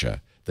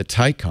Porsche, the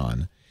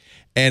Taycan.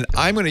 And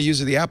I'm going to use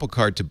the Apple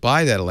Card to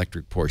buy that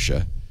electric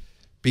Porsche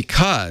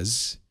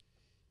because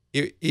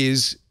it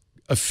is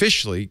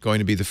officially going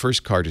to be the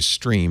first car to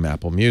stream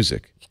Apple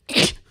Music.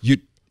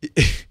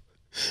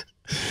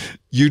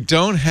 You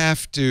don't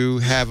have to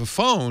have a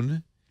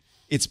phone.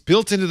 It's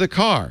built into the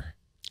car.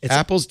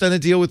 Apple's done a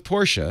deal with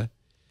Porsche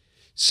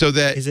so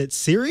that... Is it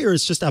Siri or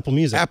it's just Apple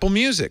Music? Apple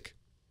Music.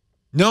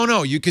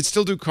 No, you could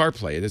still do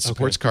CarPlay. It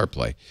supports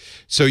CarPlay.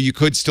 So you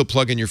could still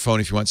plug in your phone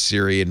if you want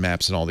Siri and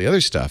Maps and all the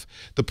other stuff.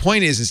 The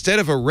point is, instead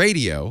of a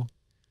radio,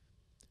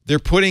 they're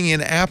putting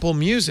in Apple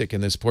Music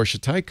in this Porsche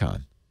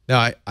Taycan.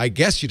 Now, I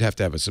guess you'd have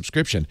to have a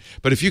subscription,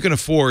 but if you can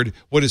afford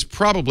what is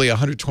probably a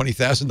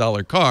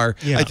 $120,000 car,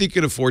 I think you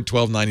can afford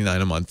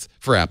 $12.99 a month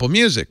for Apple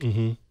Music.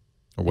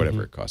 Or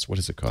whatever it costs. What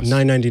does it cost?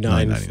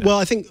 $9.99.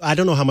 Well, I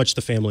don't know how much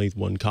the family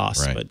one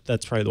costs, but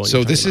that's probably the one.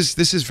 So this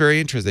is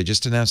very interesting. They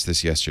just announced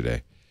this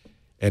yesterday,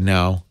 and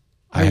now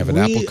I have an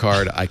Apple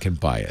Card. I can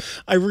buy it.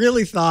 I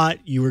really thought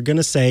you were going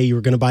to say you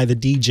were going to buy the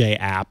DJ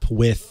app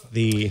with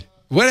the.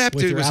 What app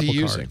was he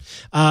using?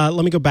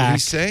 Let me go back. Did he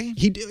say?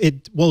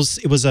 It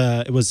was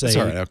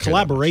a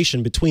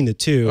collaboration between the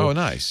two. Oh,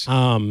 nice.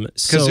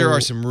 Because there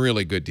are some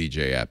really good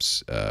DJ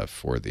apps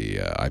for the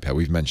iPad.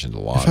 We've mentioned a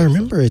lot. If I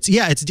remember, it's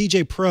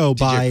DJ Pro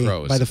by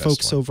the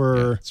folks over.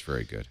 Yeah, it's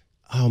very good.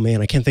 Oh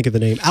man, I can't think of the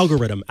name.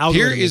 Algorithm.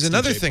 Here is makes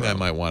another DJ thing Pro. I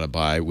might want to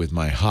buy with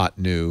my hot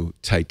new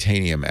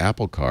titanium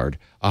Apple Card: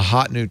 a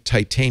hot new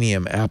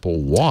titanium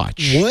Apple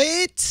Watch.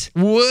 What?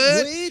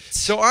 What?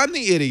 So I'm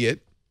the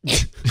idiot.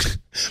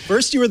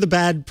 First, you were the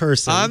bad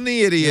person. I'm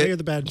the idiot. Now you're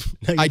the bad.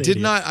 now you're I the did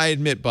idiot. not, I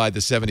admit, buy the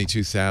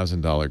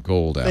 $72,000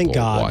 gold Thank Apple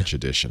God. Watch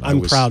edition.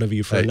 I'm proud of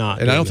you for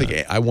not And I doing don't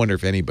think, I wonder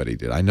if anybody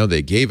did. I know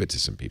they gave it to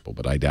some people,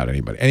 but I doubt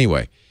anybody.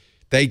 Anyway,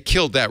 they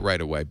killed that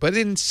right away. But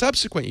in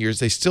subsequent years,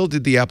 they still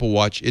did the Apple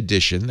Watch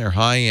edition, their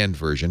high-end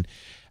version,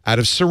 out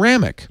of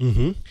ceramic.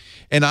 Mm-hmm.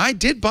 And I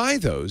did buy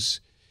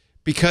those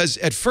because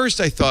at first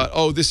I thought,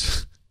 oh,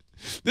 this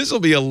will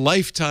be a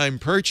lifetime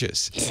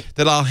purchase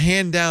that I'll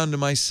hand down to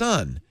my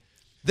son.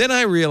 Then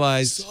I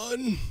realized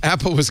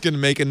Apple was going to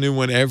make a new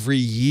one every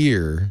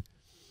year,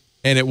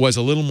 and it was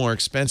a little more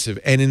expensive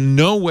and in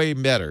no way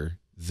better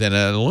than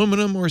an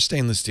aluminum or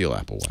stainless steel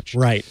Apple Watch.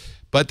 Right.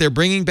 But they're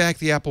bringing back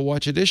the Apple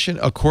Watch edition,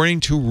 according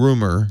to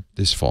rumor,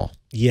 this fall.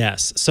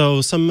 Yes. So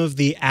some of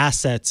the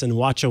assets in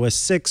watchOS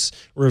 6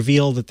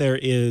 reveal that there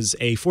is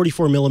a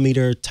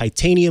 44mm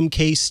titanium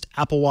cased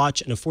Apple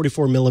Watch and a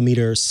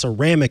 44mm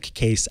ceramic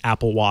case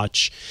Apple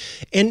Watch.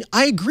 And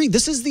I agree.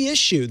 This is the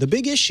issue. The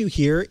big issue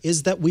here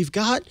is that we've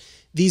got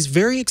these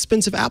very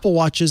expensive Apple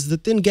Watches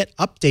that then get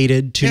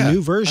updated to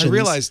new versions. I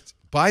realized,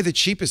 buy the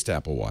cheapest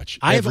Apple Watch.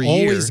 I have every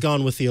always year.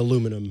 gone with the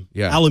aluminium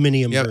Yeah,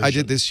 version. I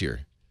did this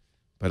year.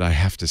 But I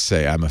have to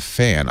say, I'm a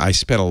fan. I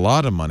spent a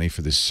lot of money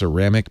for this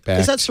ceramic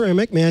back. Is that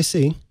ceramic? May I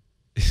see?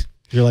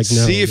 You're like,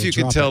 no. See if you'll you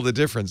can drop tell it. the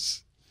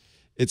difference.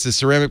 It's a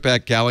ceramic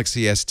back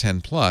Galaxy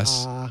S10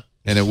 Plus,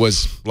 and it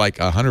was like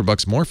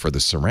 $100 more for the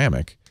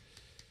ceramic.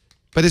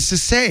 But it's the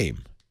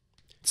same.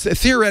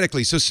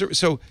 Theoretically,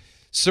 so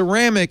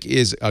ceramic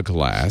is a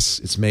glass.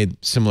 It's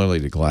made similarly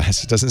to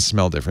glass. It doesn't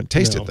smell different.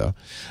 Taste it, though.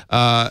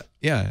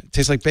 Yeah, it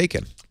tastes like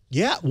bacon.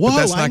 Yeah, whoa, But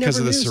that's not because because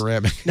of the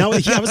ceramic. No,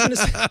 yeah, I was going to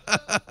say.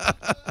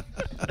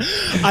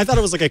 I thought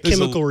it was like a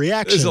chemical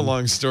reaction. There's a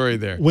long story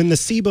there. When the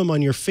sebum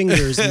on your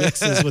fingers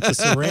mixes with the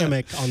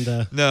ceramic on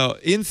the... No,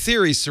 in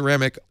theory,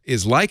 ceramic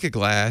is like a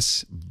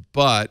glass,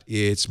 but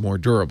it's more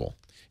durable.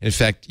 In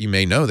fact, you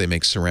may know they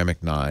make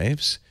ceramic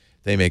knives.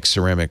 They make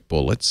ceramic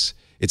bullets.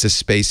 It's a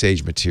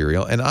space-age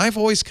material. And I've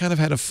always kind of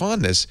had a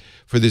fondness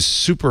for this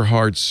super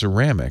hard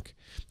ceramic.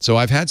 So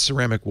I've had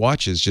ceramic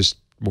watches, just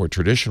more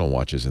traditional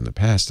watches in the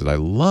past that I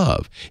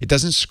love. It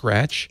doesn't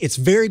scratch. It's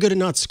very good at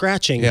not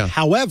scratching. Yeah.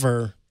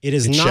 However, it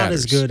is not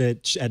as good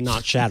at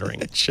not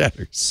shattering. It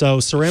shatters. So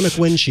ceramic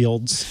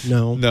windshields,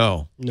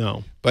 no.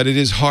 No. But it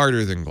is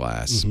harder than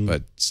glass.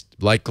 But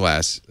like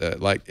glass,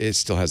 like it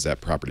still has that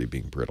property of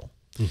being brittle.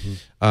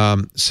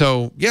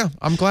 So, yeah,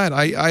 I'm glad.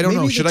 I don't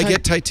know. Should I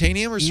get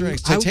titanium or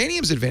ceramic?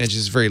 Titanium's advantage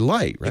is very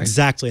light, right?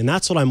 Exactly. And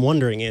that's what I'm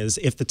wondering is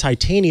if the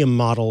titanium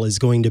model is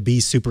going to be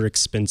super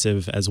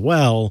expensive as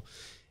well.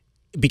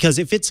 Because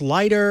if it's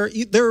lighter,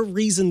 there are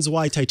reasons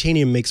why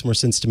titanium makes more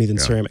sense to me than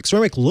ceramic.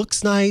 Ceramic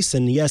looks nice,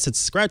 and yes, it's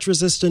scratch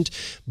resistant,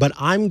 but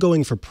I'm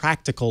going for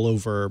practical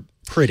over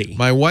pretty.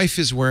 My wife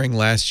is wearing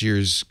last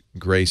year's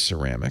gray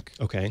ceramic.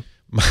 Okay.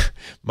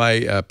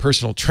 My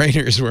personal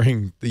trainer is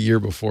wearing the year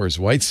before's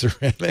white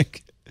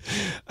ceramic.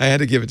 I had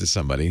to give it to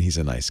somebody. He's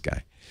a nice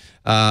guy.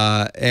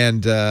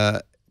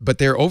 But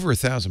they're over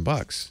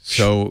 $1,000.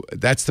 So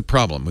that's the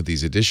problem with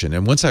these edition.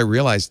 And once I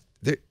realized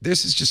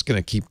this is just going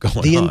to keep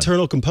going The on.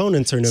 internal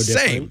components are no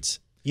Same. different.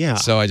 Yeah.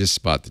 So I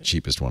just bought the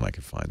cheapest one I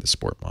could find, the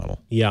sport model.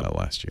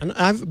 Last year. And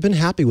I've been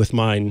happy with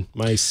mine,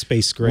 my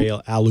space gray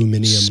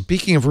aluminum.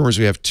 Speaking of rumors,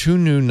 we have 2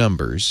 new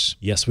numbers.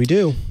 Yes, we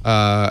do.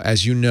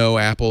 As you know,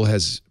 Apple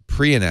has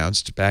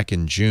pre-announced back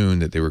in June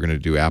that they were going to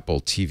do Apple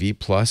TV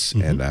Plus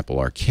and Apple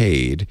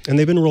Arcade. And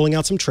they've been rolling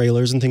out some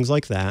trailers and things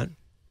like that.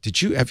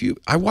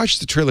 I watched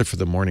the trailer for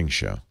the morning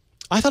show.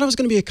 I thought it was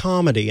going to be a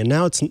comedy, and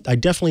now I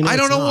definitely know I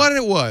don't know not. what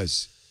it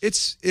was.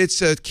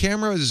 It's a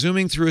camera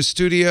zooming through a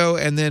studio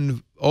and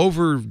then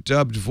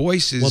overdubbed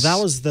voices. Well,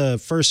 that was the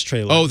first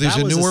trailer. Oh, there's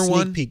that a was newer sneak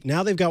one? peek.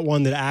 Now they've got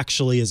one that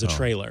actually is a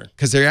trailer.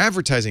 Because they're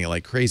advertising it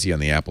like crazy on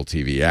the Apple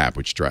TV app,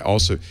 which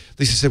also,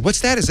 Lisa said, "What's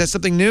that? Is that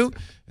something new?"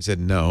 I said,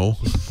 "No."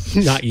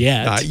 Not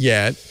yet. Not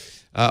yet.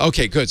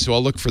 Okay, good. So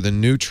I'll look for the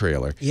new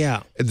trailer.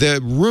 Yeah.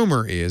 The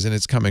rumor is, and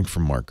it's coming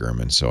from Mark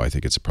Gurman, so I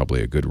think it's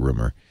probably a good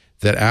rumor,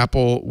 that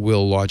Apple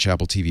will launch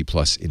Apple TV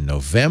Plus in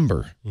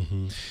November.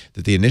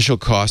 That the initial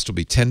cost will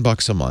be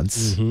 $10 a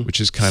month, which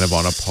is kind of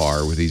on a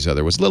par with these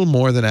other ones. A little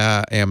more than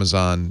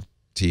Amazon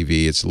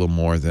TV. It's a little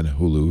more than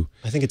Hulu.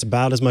 I think it's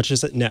about as much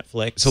as at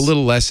Netflix. It's a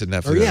little less than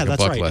Netflix. Yeah, like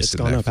that's $1 right. less It's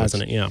than gone Netflix. up,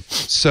 hasn't it? Yeah.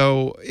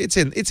 So it's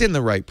in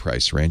the right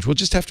price range. We'll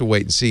just have to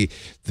wait and see.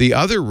 The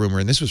other rumor,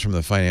 and this was from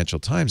the Financial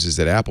Times, is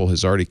that Apple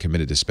has already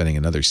committed to spending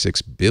another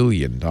 $6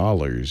 billion.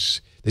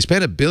 They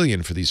spent $1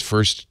 billion for these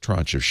first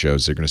tranche of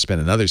shows. They're going to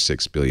spend another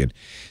 $6 billion.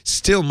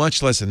 Still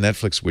much less than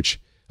Netflix, which,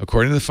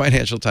 according to the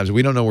Financial Times,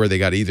 we don't know where they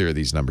got either of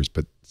these numbers,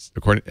 but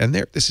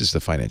this is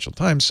the Financial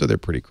Times, so they're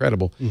pretty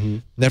credible.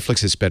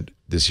 Netflix has spent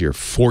this year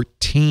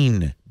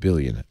 $14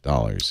 billion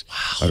on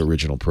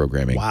original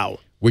programming. Wow.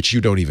 Which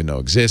you don't even know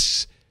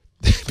exists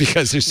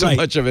because there's so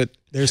much of it.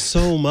 There's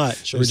so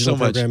much original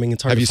programming.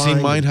 It's hard Have to you find.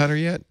 seen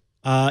Mindhunter yet?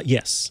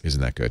 Yes.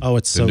 Isn't that good? Oh,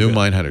 it's the so new good.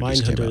 Mindhunter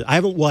just came out. I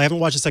haven't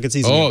watched the second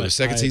season. Oh, yet, the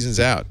second season's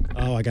out.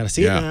 Oh, I gotta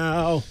see it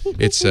now.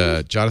 It's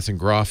Jonathan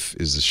Groff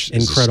is the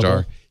Incredible.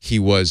 star. He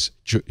was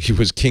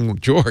King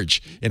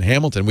George in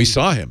Hamilton. We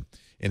saw him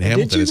in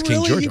Hamilton as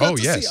King George. Oh,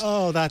 yes.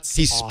 Oh, that's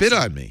he awesome. spit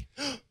on me.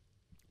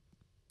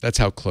 That's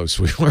how close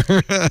we were.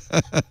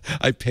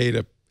 I paid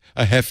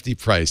a hefty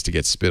price to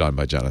get spit on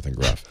by Jonathan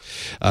Groff.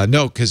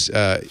 No, because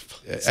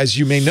as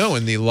you may know,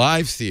 in the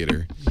live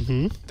theater,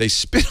 they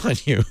spit on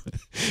you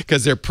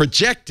because they're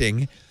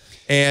projecting.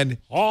 And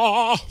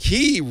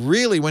he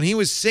really, when he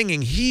was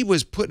singing, he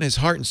was putting his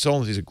heart and soul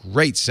into it. He's a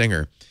great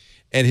singer.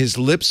 And his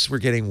lips were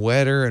getting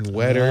wetter and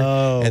wetter.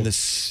 Oh. And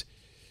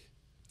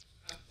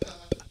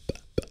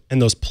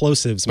those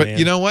plosives, but man.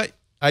 you know what?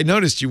 I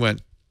noticed you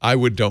went,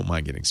 don't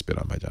mind getting spit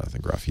on by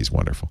Jonathan Groff. He's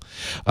wonderful.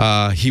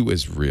 He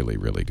was really,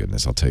 really good in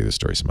this. I'll tell you the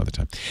story some other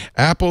time.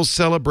 Apple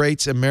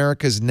celebrates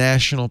America's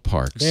national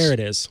parks. There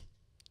it is.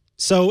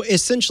 So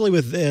essentially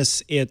with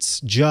this, it's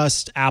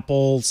just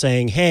Apple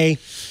saying, hey,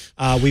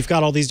 we've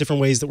got all these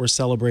different ways that we're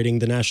celebrating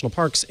the national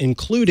parks,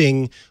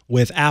 including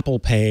with Apple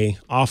Pay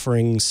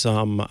offering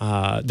some,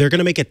 they're going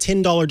to make a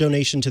 $10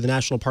 donation to the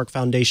National Park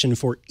Foundation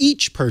for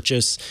each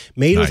purchase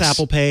made with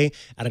Apple Pay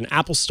at an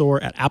Apple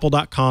store at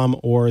apple.com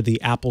or the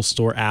Apple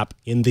Store app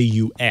in the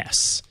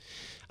U.S.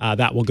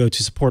 That will go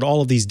to support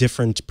all of these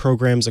different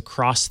programs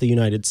across the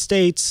United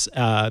States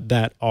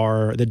that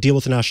deal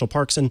with the national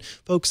parks. And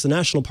folks, the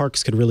national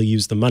parks could really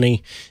use the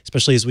money,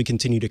 especially as we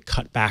continue to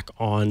cut back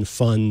on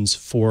funds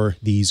for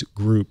these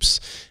groups.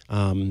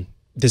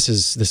 This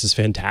is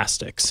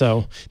fantastic.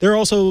 So there are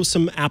also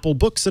some Apple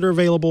books that are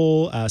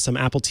available, some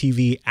Apple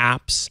TV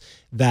apps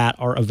that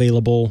are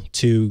available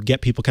to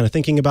get people kind of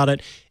thinking about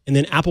it. And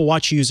then Apple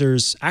Watch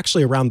users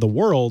actually around the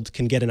world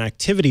can get an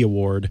activity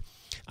award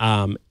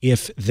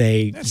if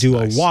they do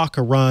a walk,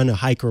 a run, a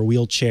hike, or a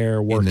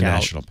wheelchair workout in the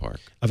national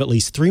park of at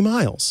least 3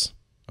 miles.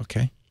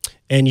 Okay.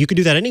 And you could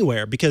do that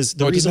anywhere because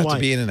the reason it doesn't why have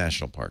to be in a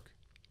national park.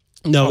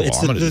 No,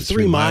 it's I'm the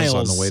 3 miles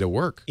on the way to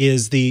work.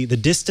 Is the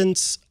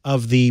distance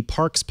of the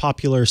park's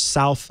popular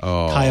South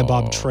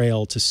Kayabob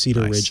Trail to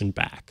Cedar Ridge and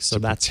back. So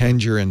that's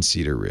pretend you're in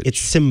Cedar Ridge.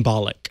 It's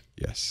symbolic.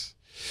 Yes.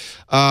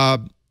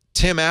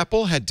 Tim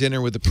Apple had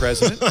dinner with the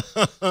president.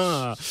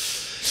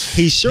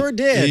 He sure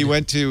did. He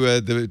went to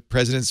the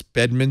president's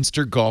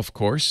Bedminster golf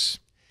course,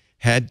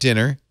 had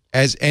dinner,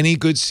 as any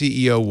good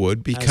CEO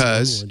would,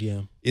 because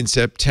in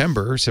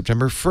September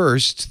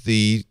 1st,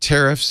 the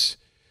tariffs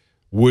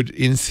would,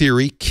 in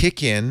theory,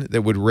 kick in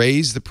that would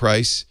raise the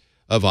price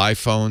of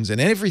iPhones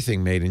and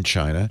everything made in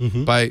China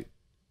by,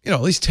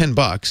 at least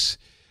 $10.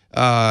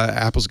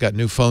 Apple's got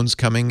new phones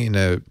coming in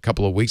a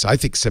couple of weeks. I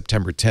think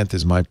September 10th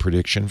is my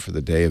prediction for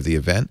the day of the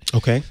event.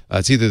 Okay.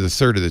 It's either the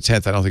 3rd or the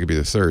 10th. I don't think it'll be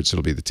the 3rd, so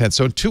it'll be the 10th.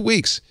 So in 2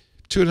 weeks,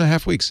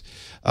 2.5 weeks.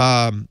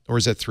 Or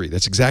is that 3?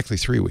 That's exactly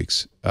 3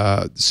 weeks.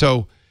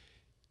 So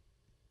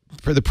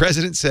for the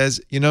president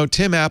says,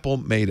 Tim Apple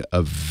made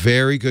a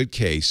very good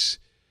case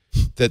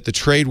that the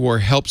trade war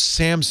helps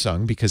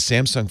Samsung, because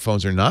Samsung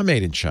phones are not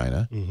made in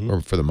China,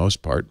 or for the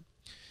most part,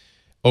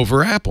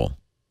 over Apple.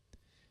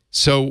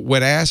 So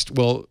when asked,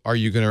 well, are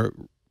you going to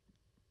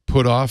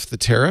put off the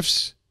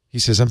tariffs? He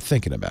says, I'm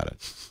thinking about it.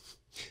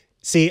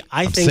 See,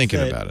 I think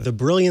that the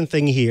brilliant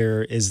thing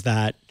here is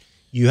that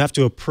you have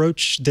to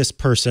approach this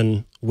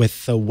person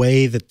with the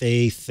way that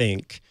they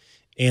think.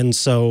 And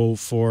so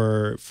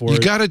for you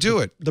got to do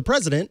it. The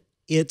president,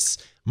 it's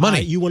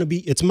money.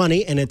 It's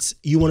money, and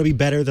you want to be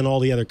better than all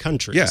the other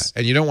countries. Yeah,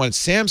 and you don't want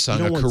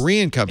Samsung, a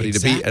Korean company, to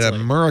be an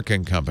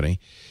American company.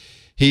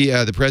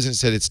 The president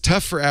said it's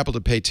tough for Apple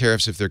to pay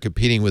tariffs if they're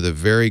competing with a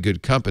very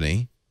good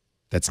company.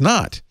 That's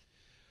not.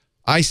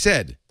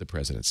 The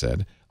president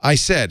said,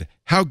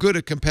 how good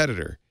a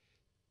competitor?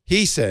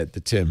 He said,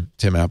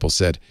 Tim Apple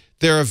said,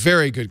 they're a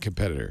very good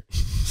competitor.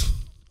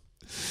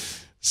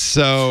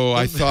 So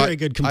I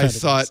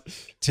thought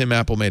Tim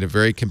Apple made a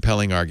very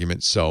compelling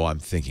argument, so I'm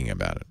thinking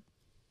about it.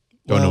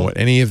 Don't know what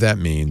any of that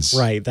means.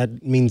 Right,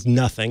 that means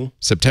nothing.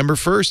 September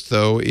 1st,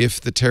 though,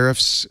 if the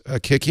tariffs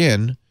kick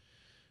in,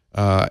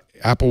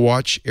 Apple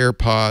Watch,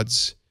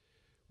 AirPods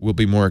will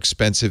be more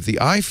expensive. The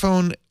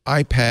iPhone,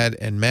 iPad,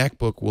 and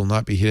MacBook will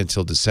not be hit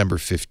until December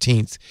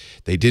 15th.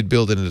 They did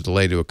build in a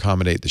delay to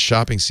accommodate the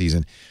shopping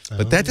season,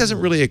 but that doesn't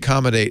really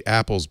accommodate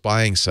Apple's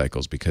buying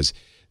cycles, because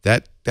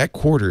that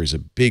quarter is a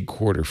big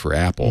quarter for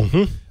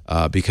Apple,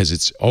 because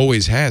it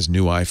always has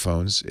new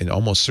iPhones, and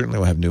almost certainly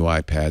will have new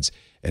iPads,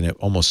 and it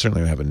almost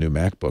certainly will have a new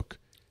MacBook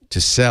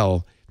to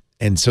sell.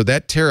 And so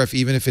that tariff,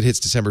 even if it hits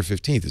December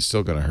 15th, is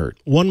still going to hurt.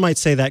 One might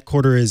say that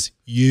quarter is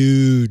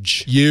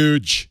huge.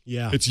 Huge.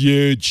 Yeah. It's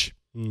huge.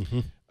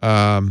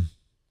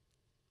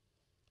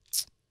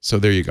 So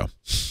there you go.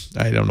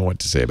 I don't know what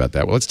to say about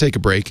that. Well, let's take a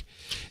break.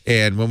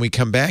 And when we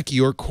come back,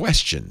 your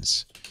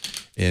questions.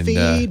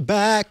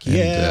 Feedback,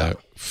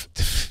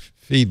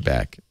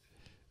 feedback.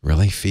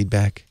 Really?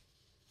 Feedback?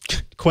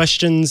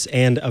 Questions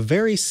and a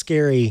very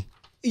scary...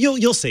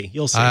 You'll see.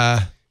 You'll see.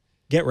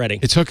 Get ready.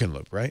 It's hook and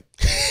loop, right?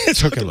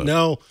 It's hook and loop.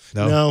 No.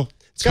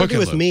 It's got to do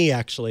with me,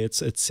 actually.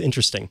 It's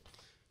interesting.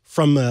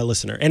 from a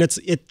listener, and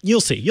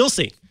you'll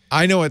see.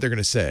 I know what they're going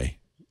to say.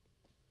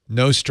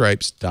 No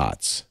stripes,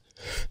 dots.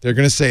 They're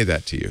going to say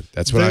that to you.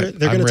 That's what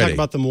they're going to talk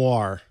about the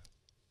moire.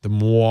 The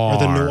moire. Or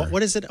the noir.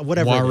 What is it?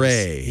 Whatever. Moire. It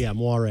is. Yeah,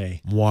 moire.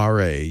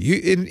 Moire.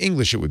 In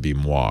English, it would be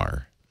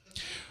moire.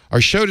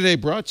 Our show today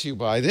brought to you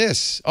by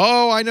this.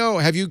 Oh, I know.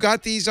 Have you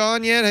got these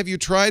on yet? Have you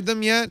tried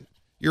them yet?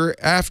 Your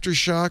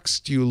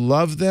aftershocks. Do you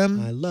love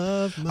them? I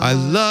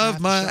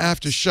love my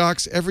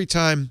aftershocks. Every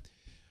time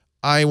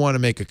I want to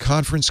make a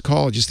conference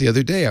call, just the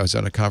other day I was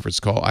on a conference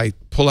call, I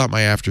pull out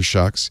my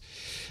aftershocks.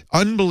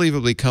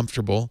 Unbelievably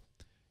comfortable.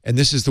 And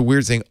this is the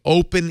weird thing.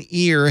 Open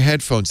ear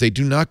headphones. They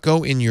do not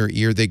go in your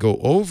ear. They go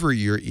over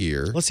your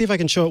ear. Let's see if I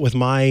can show it with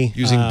my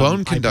using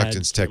bone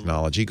conductance iPad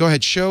technology. Go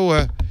ahead.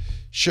 Show.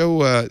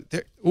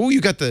 Oh,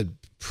 you got the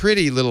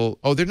pretty little.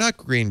 Oh, they're not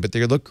green, but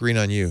they look green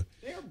on you.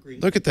 They are green.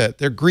 Look at that.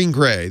 They're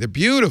green-gray. They're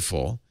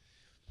beautiful.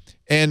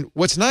 And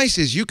what's nice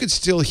is you could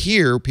still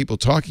hear people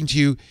talking to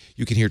you.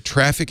 You can hear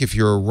traffic if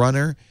you're a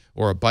runner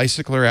or a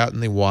bicycler out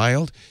in the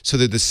wild. So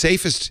they're the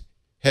safest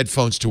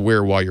headphones to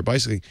wear while you're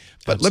bicycling.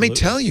 But Absolutely. Let me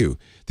tell you,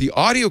 the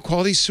audio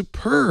quality is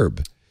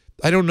superb.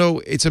 I don't know.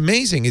 It's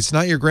amazing. It's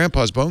not your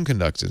grandpa's bone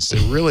conductance.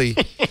 They're really,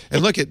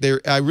 and look at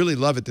I really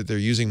love it that they're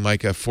using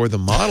Mikah for the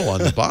model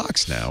on the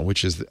box now,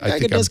 which is I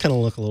think it does kind of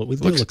look a little. We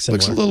do look similar.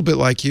 Looks a little bit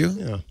like you.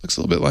 Yeah. Looks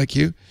a little bit like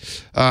you.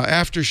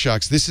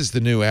 Aftershocks. This is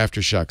the new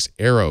Aftershocks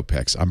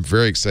Aeropex. I'm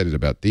very excited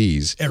about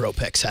these.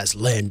 Aeropex has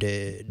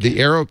landed. The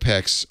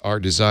Aeropex are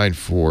designed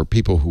for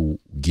people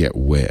who get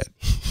wet.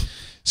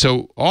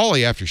 So all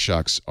the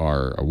aftershocks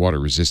are water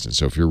resistant.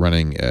 So if you're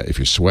running, if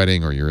you're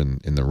sweating or you're in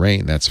the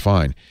rain, that's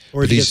fine.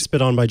 Or if you get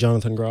spit on by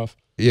Jonathan Groff.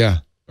 Yeah.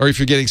 Or if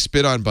you're getting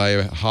spit on by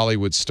a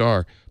Hollywood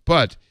star.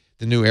 But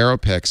the new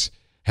Aeropex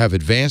have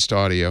advanced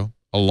audio,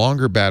 a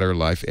longer battery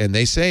life, and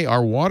they say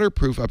are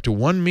waterproof up to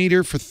 1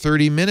 meter for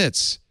 30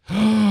 minutes.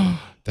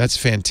 That's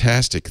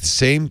fantastic.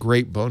 Same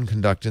great bone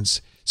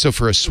conductance. So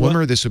for a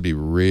swimmer, this would be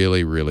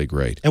really, really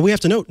great. And we have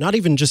to note, not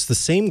even just the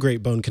same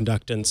great bone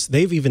conductance,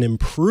 they've even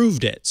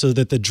improved it so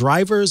that the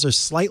drivers are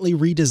slightly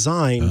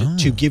redesigned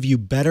to give you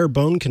better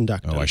bone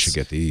conductance. Oh, I should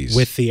get these.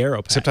 With the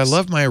Aeropex. Except I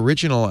love my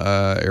original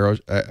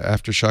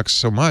Aftershocks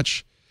so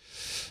much.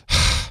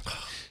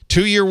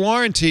 2-year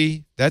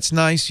warranty. That's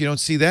nice. You don't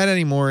see that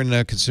anymore in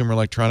consumer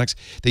electronics.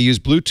 They use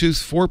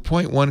Bluetooth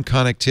 4.1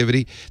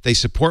 connectivity. They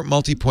support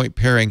multi-point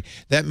pairing.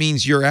 That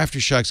means your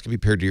Aftershocks can be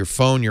paired to your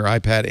phone, your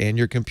iPad, and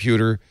your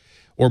computer,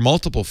 or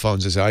multiple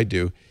phones, as I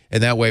do.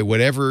 And that way,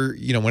 whenever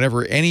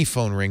any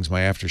phone rings,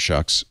 my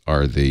Aftershocks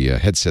are the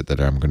headset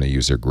that I'm going to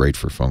use. They're great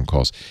for phone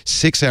calls.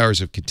 6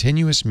 hours of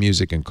continuous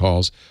music and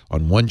calls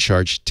on one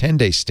charge,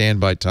 10-day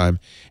standby time,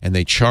 and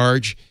they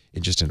charge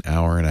in just an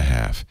hour and a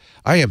half.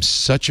 I am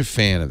such a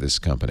fan of this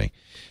company.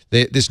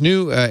 This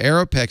new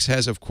Aeropex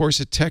has, of course,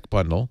 a tech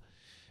bundle,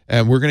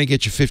 and we're going to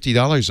get you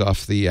 $50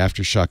 off the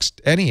Aftershocks,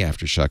 any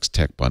Aftershocks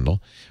tech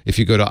bundle, if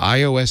you go to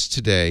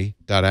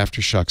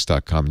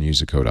iostoday.aftershocks.com and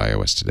use the code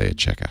iOS today at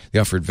checkout. The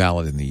offer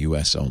valid in the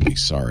U.S. only.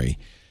 Sorry.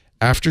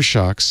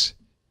 Aftershocks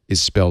is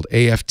spelled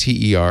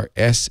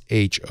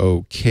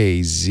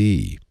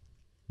AFTERSHOKZ,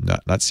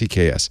 not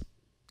CKS,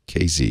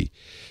 KZ.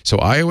 So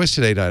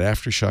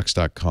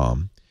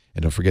iostoday.aftershocks.com.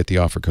 And don't forget the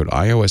offer code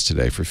iOS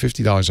today for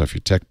 $50 off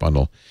your tech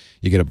bundle.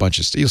 You get a bunch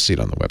of you'll see it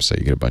on the website.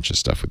 You get a bunch of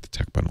stuff with the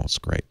tech bundle. It's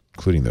great,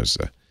 including those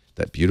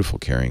that beautiful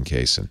carrying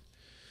case. And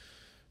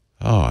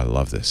oh, I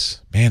love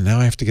this, man. Now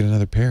I have to get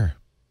another pair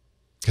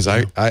because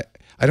I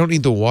don't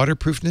need the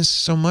waterproofness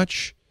so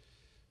much.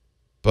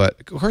 But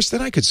of course,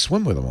 then I could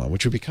swim with them on,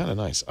 which would be kind of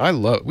nice.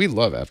 We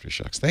love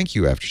Aftershocks. Thank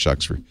you,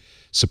 Aftershocks, for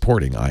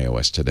supporting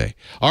iOS today.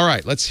 All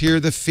right, let's hear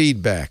the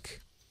feedback.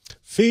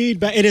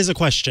 Feedback. It is a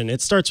question.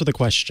 It starts with a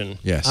question.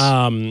 Yes.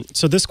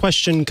 So this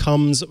question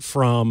comes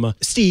from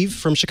Steve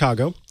from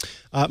Chicago.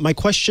 My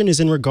question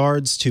is in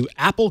regards to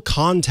Apple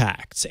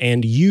Contacts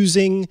and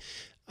using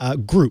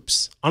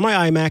groups. On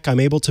my iMac, I'm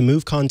able to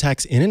move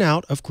contacts in and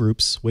out of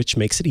groups, which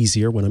makes it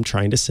easier when I'm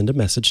trying to send a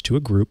message to a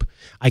group.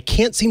 I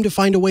can't seem to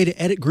find a way to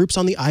edit groups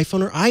on the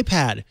iPhone or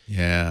iPad.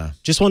 Yeah.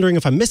 Just wondering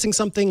if I'm missing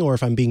something or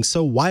if I'm being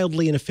so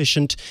wildly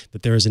inefficient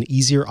that there is an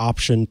easier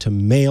option to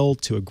mail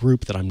to a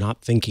group that I'm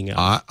not thinking of.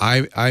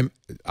 I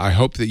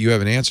hope that you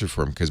have an answer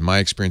for him because my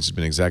experience has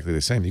been exactly the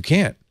same. You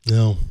can't.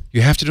 No.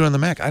 You have to do it on the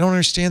Mac. I don't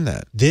understand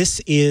that.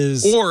 This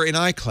is... Or in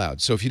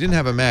iCloud. So if you didn't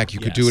have a Mac, you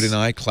could do it in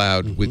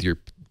iCloud with your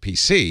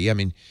PC. I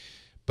mean,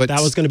 but that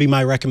was going to be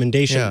my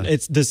recommendation. Yeah.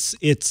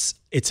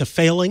 It's a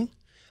failing.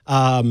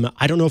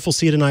 I don't know if we'll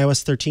see it in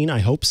iOS 13. I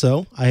hope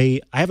so.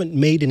 I haven't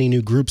made any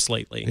new groups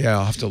lately. Yeah,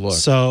 I'll have to look.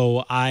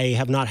 So I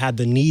have not had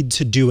the need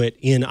to do it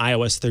in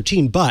iOS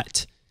 13.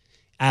 But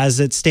as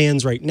it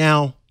stands right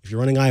now, if you're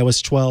running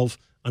iOS 12,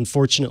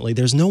 unfortunately,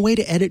 there's no way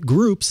to edit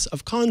groups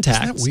of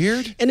contacts. Isn't that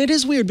weird? And it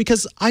is weird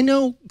because I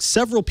know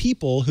several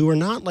people who are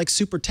not like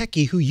super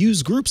techie who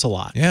use groups a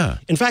lot. Yeah.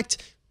 In fact,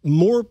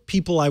 more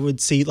people I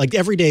would see, like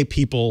everyday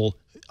people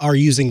are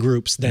using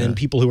groups than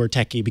people who are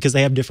techie because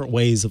they have different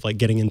ways of like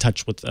getting in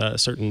touch with a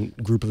certain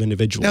group of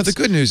individuals. Now, the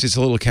good news is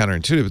a little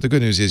counterintuitive, but the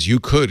good news is you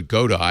could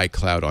go to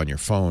iCloud on your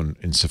phone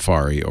in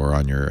Safari or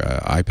on your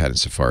iPad in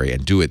Safari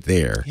and do it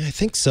there. Yeah, I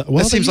think so.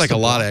 Well, that seems like a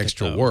lot of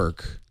extra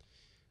work.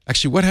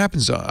 Actually, what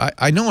happens?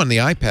 I know on the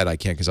iPad I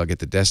can't because I'll get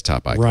the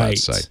desktop iCloud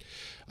site.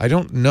 I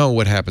don't know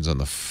what happens on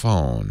the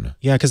phone.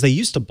 Yeah, because they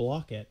used to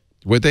block it.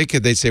 What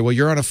they'd say, well,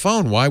 you're on a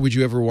phone. Why would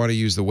you ever want to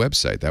use the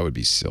website? That would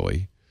be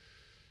silly.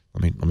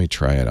 Let me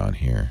try it on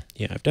here.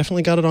 Yeah, I've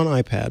definitely got it on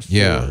iPad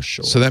for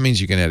sure. So that means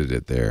you can edit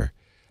it there.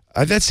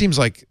 That seems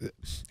like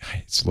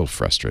it's a little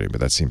frustrating, but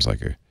that seems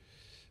like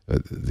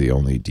the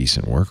only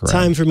decent workaround.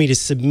 Time for me to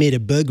submit a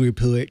bug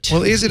report.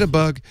 Well, is it a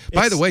bug?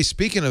 By the way,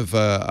 speaking of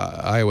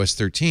iOS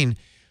 13,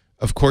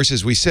 of course,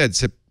 as we said,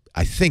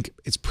 I think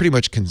it's pretty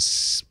much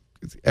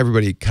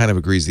everybody kind of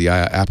agrees the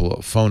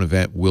Apple phone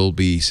event will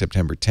be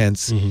September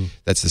 10th.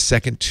 That's the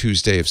second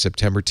Tuesday of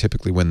September,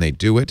 typically when they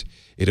do it.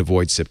 It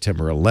avoids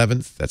September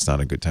 11th. That's not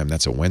a good time.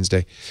 That's a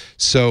Wednesday.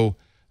 So,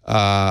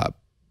 and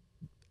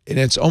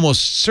it's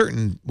almost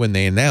certain when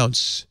they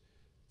announce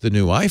the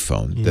new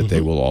iPhone that they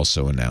will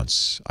also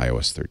announce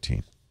iOS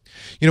 13.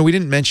 You know, we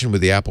didn't mention with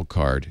the Apple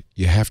Card,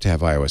 you have to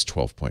have iOS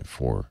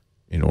 12.4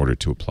 in order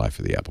to apply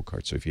for the Apple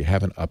Card. So if you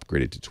haven't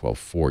upgraded to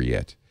 12.4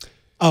 yet.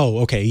 Oh,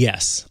 okay,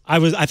 yes.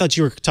 I thought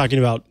you were talking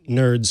about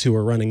nerds who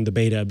are running the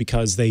beta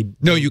because they...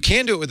 No, you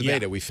can do it with the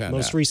beta, we found out.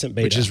 Most recent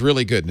beta. Which is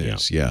really good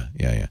news. Yeah.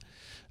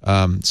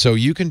 So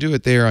you can do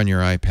it there on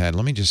your iPad.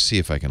 Let me just see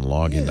if I can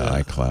log into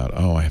iCloud.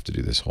 Oh, I have to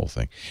do this whole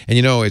thing. And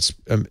you know, it's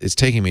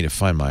taking me to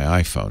find my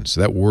iPhone, so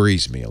that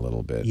worries me a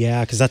little bit.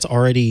 Yeah, because that's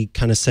already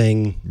kind of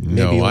saying maybe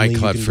no only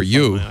iCloud you for can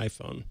you. find my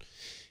iPhone.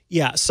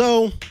 Yeah,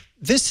 so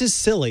this is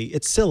silly.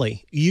 It's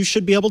silly. You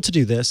should be able to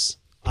do this,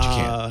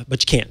 but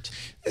you can't.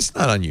 It's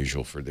not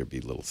unusual for there to be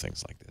little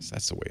things like this.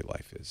 That's the way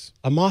life is.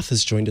 A moth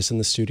has joined us in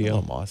the studio.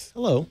 Hello, moth.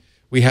 Hello.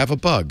 We have a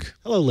bug.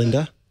 Hello,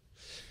 Linda.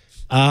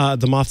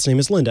 The moth's name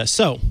is Linda.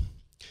 So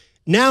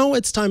now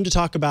it's time to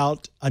talk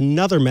about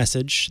another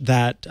message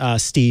that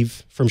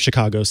Steve from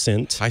Chicago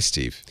sent. Hi,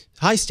 Steve.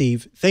 Hi,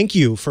 Steve. Thank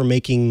you for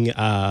making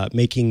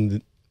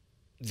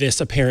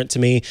this apparent to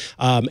me.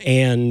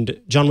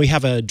 And John, we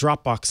have a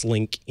Dropbox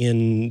link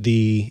in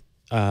the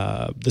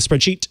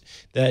spreadsheet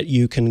that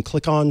you can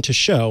click on to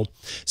show.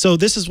 So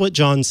this is what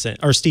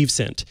Steve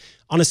sent.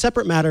 On a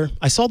separate matter,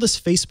 I saw this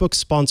Facebook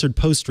sponsored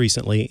post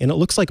recently, and it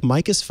looks like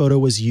Mikah's photo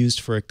was used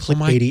for a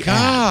clickbaity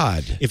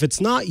ad. If it's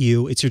not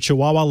you, it's your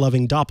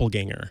Chihuahua-loving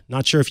doppelganger.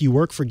 Not sure if you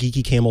work for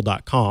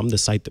geekycamel.com, the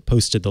site that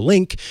posted the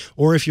link,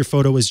 or if your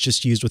photo was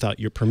just used without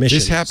your permission.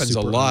 This happens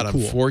a lot,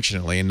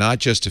 unfortunately, and not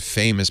just to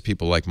famous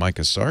people like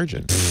Mikah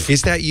Sargent.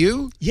 Is that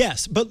you?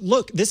 Yes, but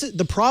look, this is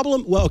the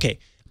problem. Well, okay.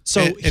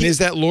 So and is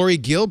that Lori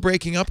Gill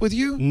breaking up with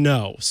you?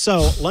 No.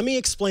 So let me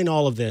explain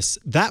all of this.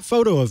 That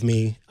photo of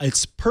me,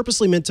 it's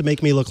purposely meant to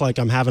make me look like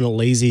I'm having a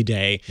lazy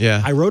day.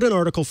 Yeah. I wrote an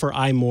article for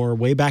iMore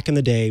way back in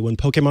the day when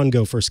Pokemon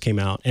Go first came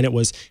out, and it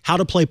was how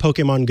to play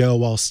Pokemon Go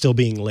while still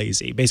being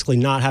lazy. Basically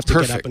not have to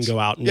get up and go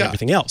out and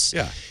everything else.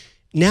 Yeah.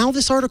 Now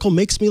this article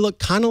makes me look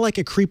kind of like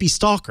a creepy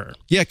stalker.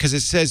 Yeah, because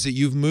it says that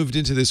you've moved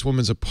into this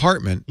woman's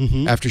apartment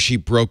after she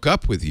broke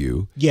up with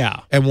you.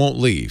 Yeah. And won't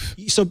leave.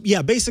 So,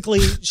 yeah,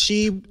 basically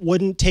she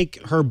wouldn't take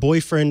her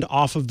boyfriend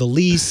off of the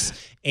lease,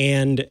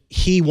 and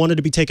he wanted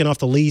to be taken off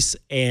the lease,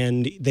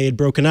 and they had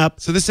broken up.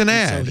 So this is an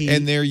ad,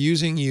 and they're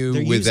using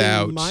you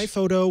without... using my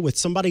photo with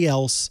somebody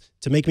else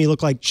to make me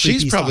look like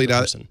she's probably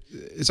not person.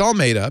 It's all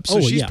made up,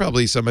 so she's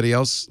probably somebody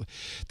else.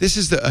 This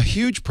is a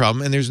huge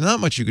problem, and there's not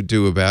much you could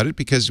do about it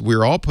because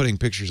we're all putting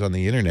pictures on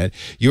the internet.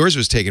 Yours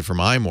was taken from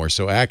iMore,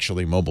 so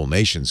actually Mobile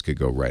Nations could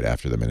go right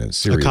after them in a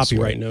serious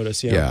copyright way.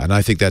 notice. Yeah, and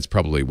I think that's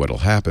probably what'll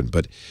happen.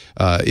 But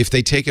if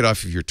they take it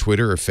off of your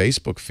Twitter or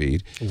Facebook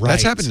feed,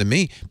 that's happened to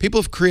me. People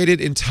have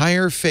created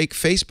entire fake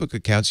Facebook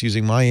accounts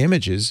using my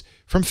images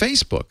from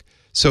Facebook.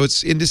 So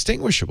it's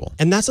indistinguishable.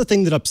 And that's the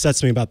thing that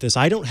upsets me about this.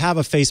 I don't have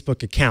a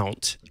Facebook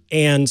account,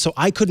 and so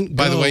I couldn't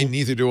go. By the way,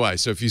 neither do I.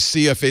 So if you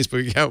see a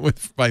Facebook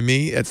account by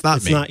me, it's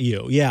not me. It's not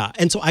you, yeah.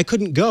 And so I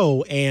couldn't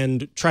go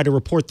and try to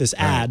report this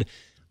ad.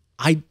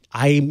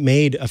 I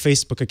made a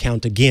Facebook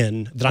account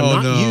again that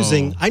I'm not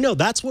using. I know,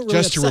 that's what really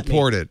upset me. Just to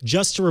report it.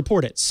 Just to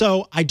report it.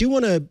 So I do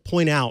want to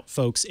point out,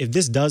 folks, if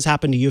this does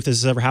happen to you, if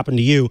this has ever happened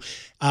to you,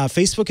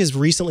 Facebook has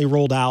recently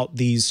rolled out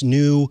these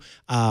new,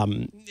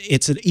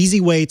 it's an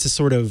easy way to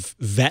sort of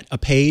vet a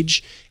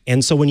page.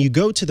 And so when you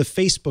go to the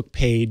Facebook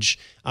page,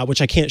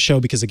 which I can't show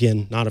because,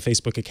 again, not a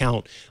Facebook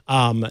account,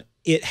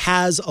 it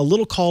has a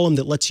little column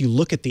that lets you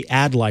look at the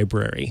ad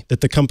library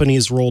that the company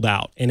has rolled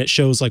out. And it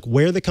shows like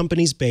where the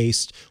company's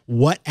based,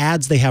 what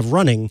ads they have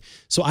running.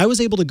 So I was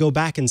able to go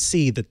back and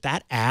see that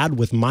that ad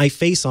with my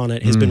face on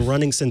it has been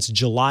running since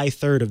July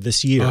 3rd of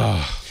this year.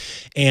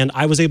 And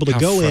I was able to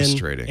go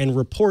in and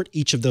report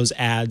each of those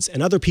ads,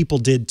 and other people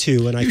did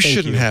too. And you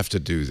shouldn't have to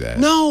do that.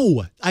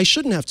 No, I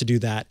shouldn't have to do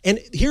that. And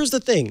here's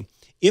the thing.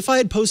 If I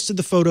had posted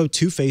the photo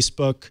to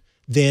Facebook,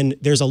 then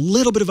there's a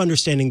little bit of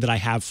understanding that I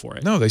have for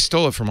it. No, they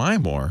stole it from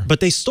iMore. But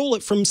they stole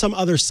it from some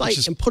other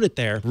site and put it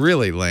there.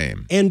 Really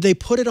lame. And they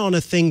put it on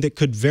a thing that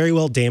could very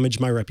well damage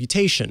my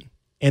reputation.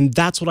 And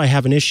that's what I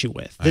have an issue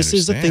with. This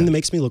is a thing that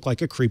makes me look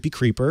like a creepy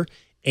creeper.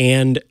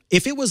 And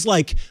if it was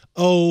like,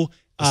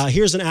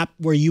 here's an app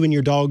where you and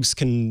your dogs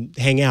can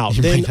hang out,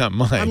 then I'm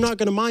not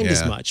going to mind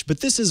as much. But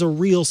this is a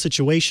real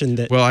situation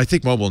that... Well, I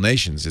think Mobile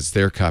Nations, it's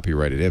their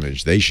copyrighted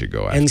image. They should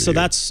go after And so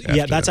that's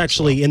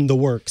actually in the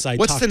works.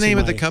 What's the name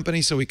of the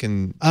company so we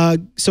can...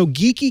 So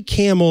Geeky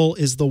Camel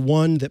is the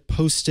one that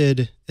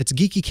posted... It's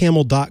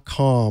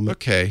geekycamel.com.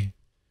 Okay.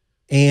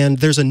 And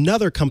there's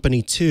another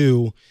company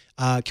too.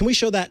 Can we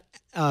show that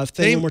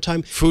thing one more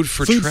time? Food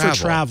for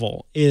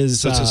Travel is...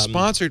 So it's a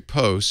sponsored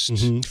post.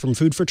 From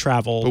Food for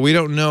Travel. But we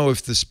don't know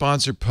if the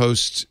sponsored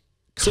post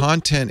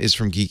content is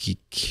from Geeky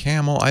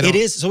Camel. It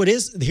is. So it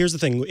is. Here's the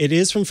thing. It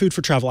is from Food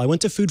for Travel. I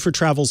went to Food for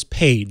Travel's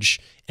page,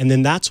 and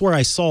then that's where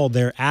I saw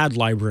their ad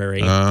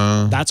library.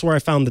 That's where I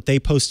found that they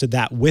posted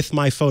that with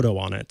my photo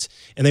on it.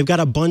 And they've got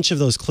a bunch of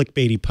those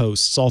clickbaity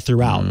posts all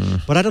throughout.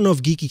 But I don't know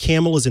if Geeky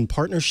Camel is in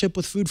partnership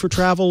with Food for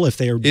Travel, if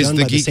they are done by the same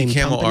company. Is the Geeky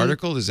Camel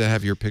article, does that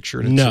have your picture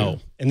in it No.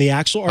 too? And the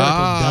actual article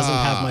doesn't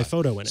have my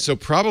photo in it. So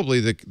probably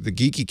the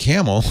Geeky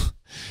Camel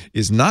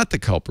is not the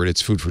culprit.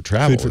 It's Food for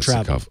Travel. Food for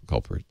Travel. The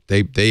culprit.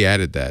 They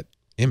added that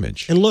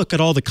image. And look at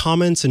all the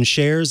comments and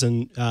shares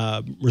and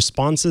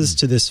responses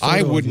to this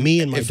photo of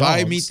me and my dogs. If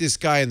I meet this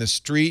guy in the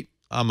street,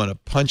 I'm going to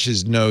punch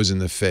his nose in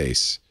the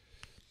face.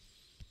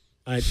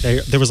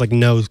 There was like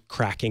no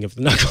cracking of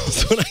the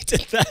knuckles when I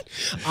did that.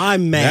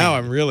 I'm mad. Now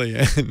I'm really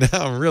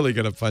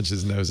going to punch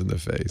his nose in the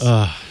face.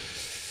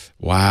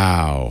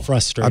 Wow.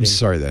 Frustrating. I'm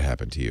sorry that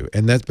happened to you.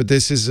 But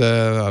this is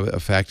a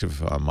fact of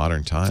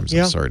modern times,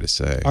 I'm sorry to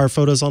say. Our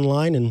photos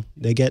online, and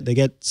they get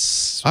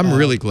I'm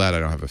really glad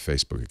I don't have a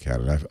Facebook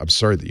account. And I'm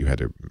sorry that you had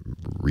to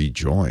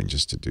rejoin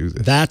just to do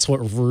this. That's what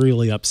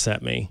really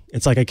upset me.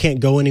 It's like I can't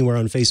go anywhere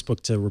on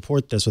Facebook to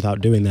report this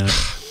without doing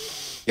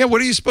that. Yeah,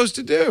 what are you supposed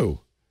to do?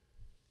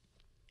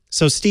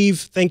 So, Steve,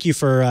 thank you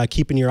for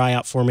keeping your eye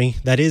out for me.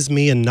 That is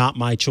me and not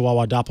my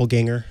Chihuahua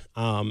doppelganger.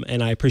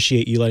 And I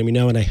appreciate you letting me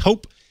know. And I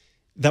hope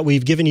that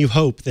we've given you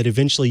hope that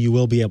eventually you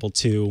will be able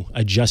to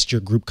adjust your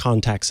group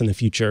contacts in the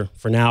future.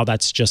 For now,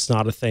 that's just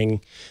not a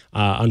thing,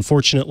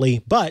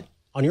 unfortunately. But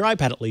on your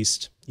iPad, at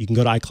least, you can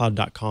go to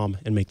iCloud.com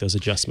and make those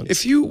adjustments.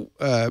 If you,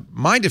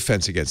 my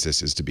defense against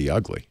this is to be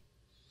ugly.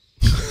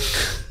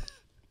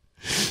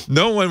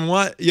 No one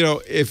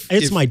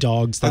if my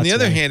dogs. On the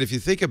other hand, if you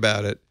think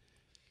about it,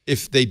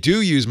 if they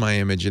do use my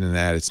image in an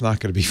ad, it's not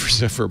going to be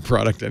for a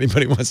product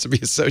anybody wants to be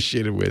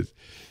associated with.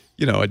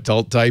 You know,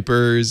 adult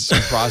diapers,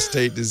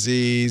 prostate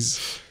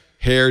disease,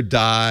 hair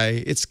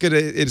dye. It's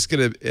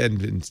gonna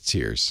end in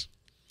tears.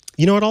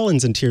 You know, it all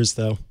ends in tears,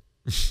 though.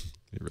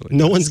 Really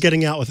no one's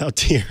getting out without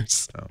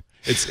tears. No.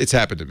 It's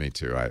happened to me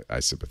too.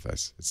 I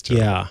sympathize. It's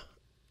terrible. Yeah.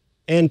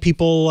 And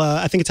people,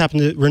 I think it's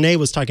happened to, Renee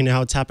was talking to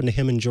how it's happened to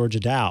him and Georgia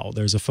Dow.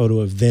 There's a photo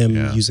of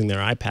them using their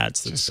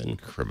iPads. That's been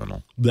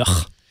criminal.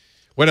 Ugh.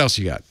 What else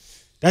you got?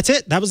 That's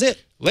it. That was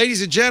it.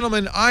 Ladies and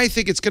gentlemen, I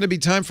think it's going to be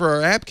time for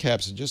our app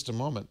caps in just a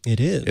moment. It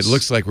is. It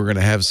looks like we're going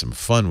to have some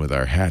fun with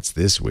our hats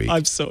this week.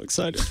 I'm so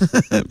excited.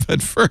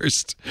 But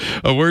first,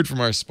 a word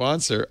from our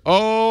sponsor.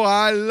 Oh,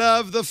 I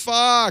love the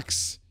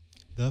Fox.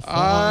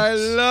 I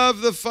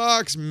love the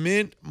Fox.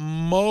 Mint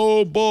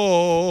Mobile.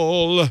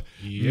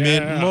 Yeah.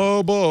 Mint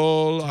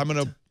Mobile. I'm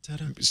going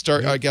to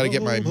start. I got to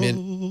get my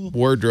Mint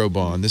wardrobe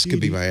on. This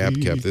could be my app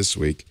cap this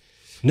week.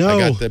 No.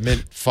 I got the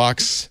Mint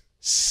Fox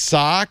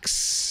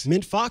socks.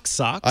 Mint Fox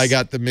socks. I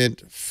got the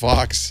Mint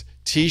Fox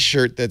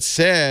t-shirt that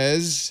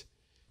says,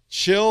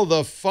 chill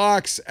the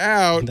fox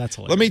out. That's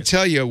hilarious. Let me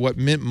tell you what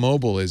Mint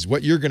Mobile is.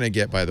 What you're going to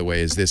get, by the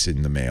way, is this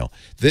in the mail.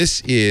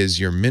 This is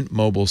your Mint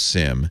Mobile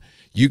SIM.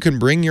 You can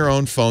bring your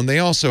own phone. They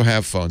also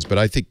have phones, but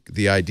I think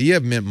the idea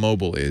of Mint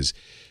Mobile is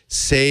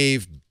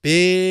save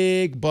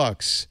big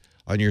bucks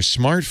on your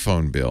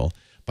smartphone bill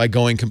by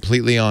going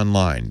completely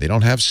online. They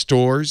don't have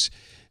stores.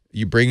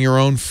 You bring your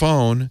own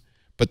phone.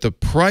 But the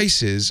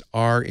prices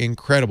are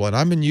incredible. And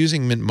I've been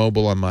using Mint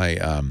Mobile on my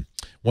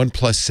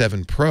OnePlus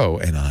 7 Pro,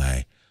 and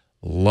I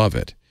love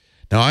it.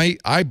 Now,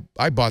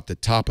 I bought the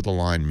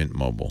top-of-the-line Mint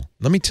Mobile.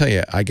 Let me tell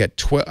you, I get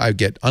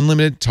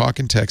unlimited talk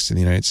and text in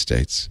the United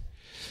States.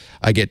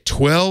 I get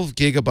 12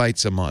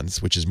 gigabytes a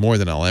month, which is more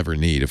than I'll ever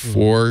need, of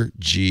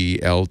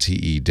 4G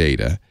LTE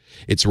data.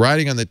 It's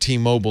riding on the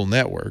T-Mobile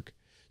network,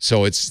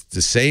 so it's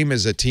the same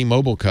as a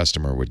T-Mobile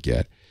customer would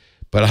get.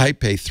 But I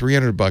pay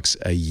 $300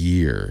 a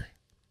year.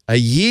 A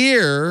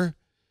year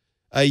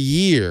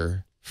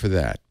for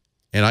that.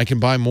 And I can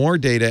buy more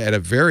data at a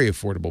very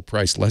affordable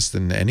price, less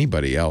than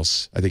anybody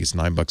else. I think it's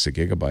 $9 a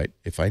gigabyte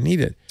if I need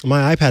it.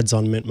 My iPad's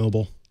on Mint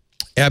Mobile.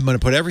 I'm going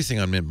to put everything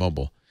on Mint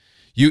Mobile.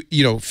 You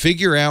know,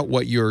 figure out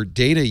what your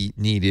data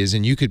need is,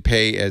 and you could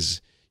pay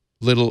as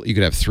little. You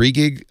could have 3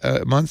 gig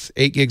a month,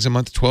 8 gigs a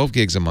month, 12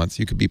 gigs a month.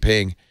 You could be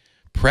paying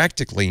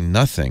practically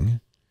nothing.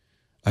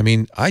 I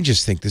mean, I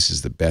just think this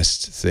is the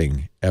best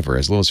thing ever.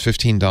 As low as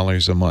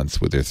 $15 a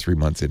month with their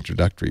 3-month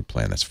introductory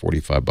plan. That's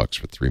 $45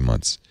 for 3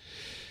 months.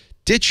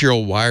 Ditch your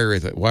old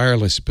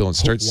wireless bill and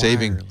start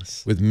saving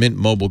with Mint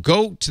Mobile.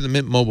 Go to the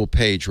Mint Mobile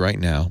page right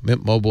now,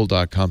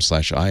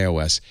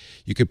 mintmobile.com/iOS.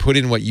 You could put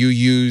in what you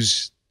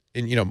use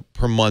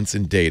per month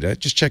in data.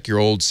 Just check your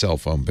old cell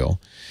phone bill.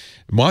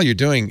 And while you're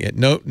doing it,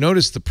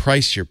 notice the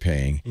price you're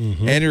paying.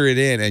 Enter it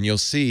in, and you'll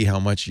see how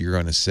much you're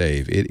going to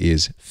save. It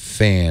is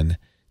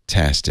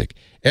fantastic.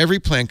 Every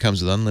plan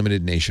comes with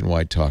unlimited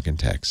nationwide talk and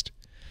text.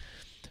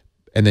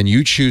 And then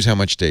you choose how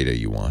much data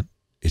you want.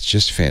 It's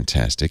just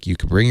fantastic. You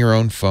can bring your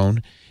own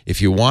phone.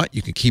 If you want,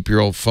 you can keep your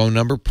old phone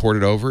number, port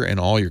it over, and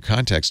all your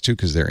contacts too,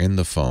 because they're in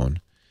the phone.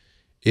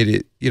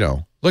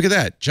 Look at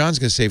that. John's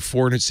going to save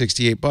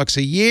 $468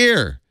 a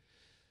year.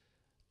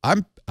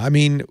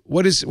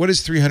 What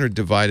is 300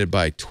 divided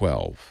by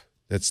 12?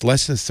 That's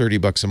less than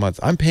 $30 a month.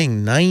 I'm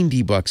paying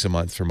 $90 a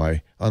month for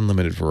my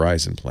unlimited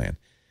Verizon plan.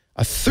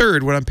 A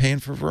third what I'm paying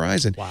for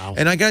Verizon. Wow.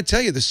 And I got to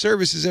tell you, the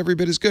service is every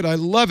bit as good. I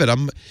love it.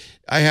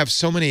 I have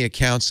so many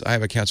accounts. I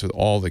have accounts with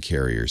all the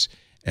carriers.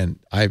 And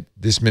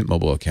this Mint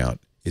Mobile account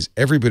is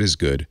every bit as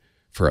good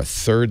for a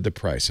third the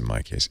price in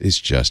my case. It's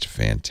just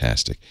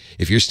fantastic.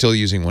 If you're still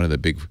using one of the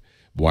big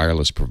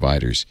wireless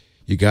providers,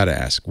 you got to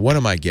ask, what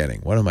am I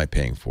getting? What am I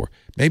paying for?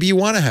 Maybe you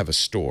want to have a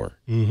store.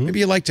 Maybe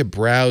you like to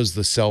browse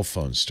the cell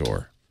phone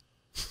store.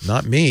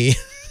 Not me.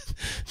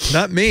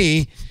 Not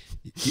me.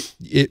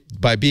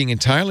 By being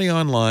entirely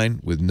online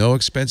with no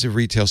expensive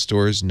retail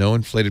stores, no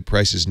inflated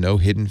prices, no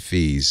hidden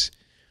fees,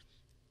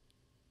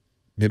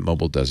 Mint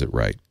Mobile does it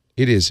right.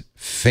 It is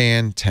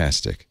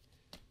fantastic.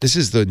 This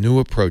is the new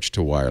approach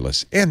to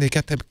wireless. And they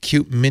got that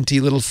cute, minty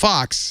little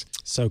fox.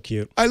 So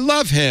cute. I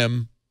love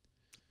him.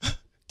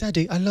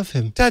 Daddy, I love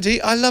him.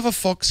 Daddy, I love a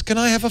fox. Can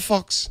I have a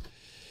fox?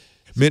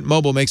 Mint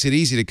Mobile makes it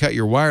easy to cut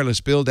your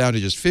wireless bill down to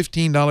just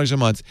 $15 a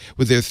month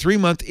with their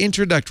 3-month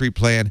introductory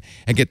plan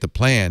and get the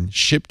plan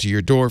shipped to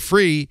your door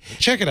free.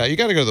 Check it out. You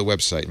got to go to the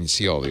website and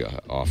see all the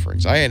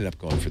offerings. I ended up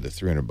going for the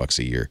 $300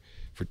 a year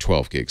for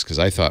 12 gigs because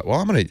I thought, well,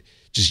 I'm going to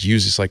just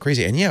use this like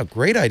crazy. And yeah,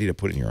 great idea to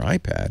put in your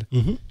iPad.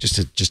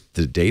 Just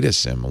the data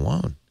sim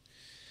alone.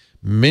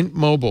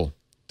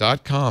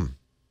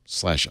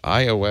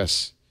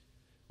 Mintmobile.com/iOS.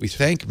 We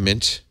thank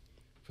Mint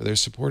for their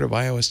support of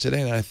iOS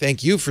today. And I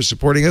thank you for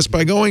supporting us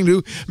by going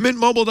to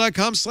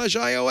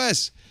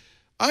mintmobile.com/iOS.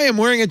 I am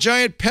wearing a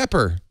giant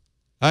pepper.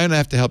 I'm going to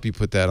have to help you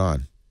put that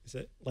on. Is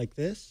it like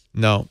this?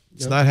 No,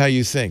 it's not how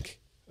you think.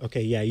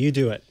 Okay, yeah, you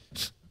do it.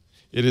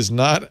 It is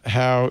not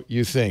how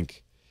you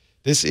think.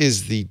 This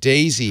is the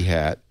daisy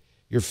hat.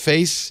 Your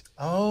face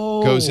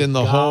goes in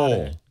the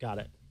hole. Got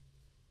it.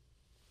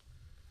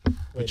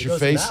 Wait, it your goes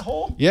face? in that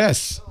hole?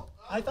 Yes.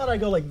 I thought I'd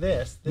go like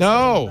this.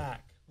 No.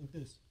 Back. Like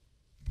this.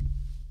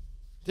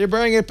 They're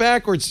wearing it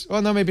backwards. Oh,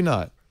 no, maybe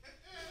not.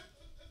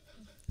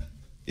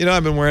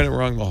 I've been wearing it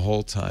wrong the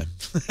whole time.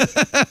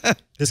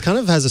 This kind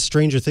of has a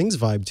Stranger Things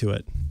vibe to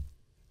it.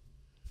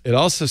 It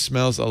also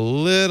smells a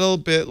little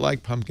bit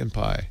like pumpkin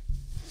pie.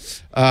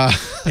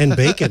 And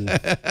bacon.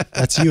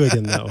 That's you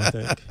again, though, I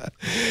think.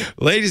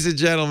 Ladies and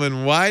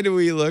gentlemen, why do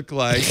we look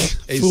like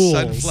a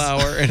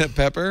sunflower and a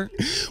pepper?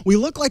 We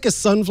look like a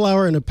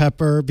sunflower and a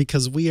pepper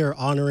because we are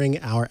honoring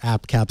our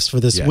app caps for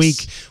this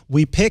week.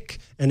 We pick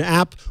an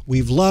app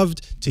we've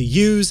loved to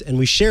use, and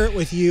we share it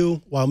with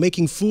you while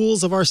making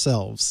fools of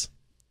ourselves.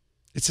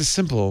 It's a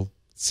simple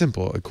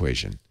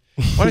equation.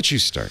 Why don't you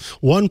start?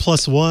 1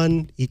 +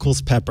 1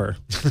 = pepper.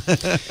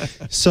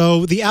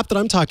 So the app that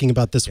I'm talking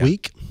about this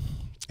week,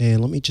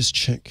 and let me just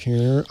check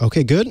here.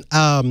 Okay, good.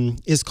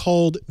 Is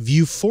called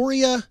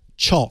Vuforia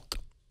Chalk.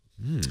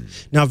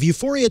 Now,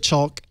 Vuforia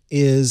Chalk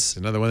is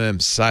another one of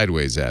them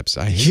sideways apps.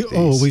 I hate these.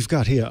 Oh, we've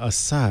got here a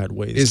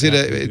sideways. Is it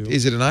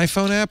an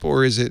iPhone app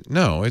or is it?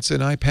 No, it's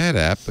an iPad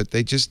app, but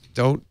they just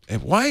don't.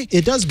 Why?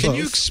 It does Can both.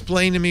 you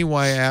explain to me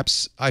why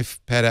iPad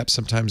apps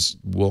sometimes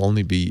will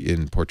only be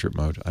in portrait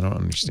mode? I don't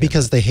understand.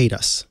 Because they hate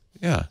us.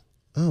 Yeah.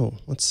 Oh,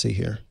 let's see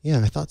here.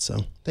 Yeah, I thought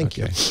so. Thank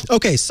you.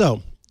 Okay,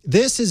 so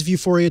this is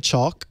Vuforia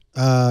Chalk.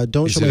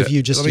 Don't show my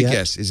view just yet. Let me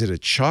guess. Is it a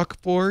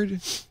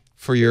chalkboard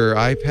for your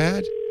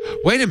iPad?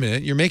 Wait a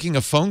minute. You're making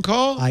a phone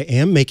call? I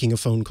am making a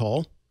phone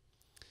call.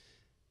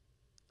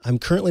 I'm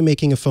currently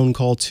making a phone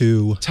call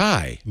to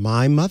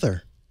my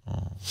mother.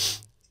 Oh.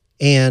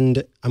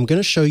 And I'm going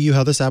to show you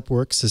how this app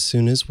works as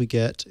soon as we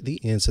get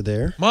the answer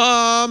there.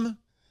 Mom!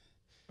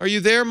 Are you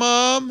there,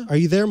 Mom? Are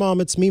you there,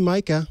 Mom? It's me,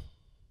 Mikah.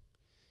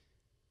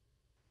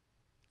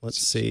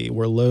 Let's see.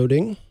 We're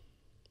loading.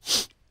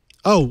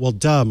 Oh, well,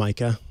 duh,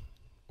 Mikah.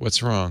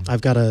 What's wrong?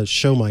 I've got to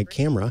show my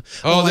camera.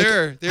 Oh,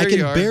 there you are. I can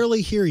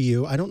barely hear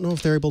you. I don't know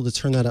if they're able to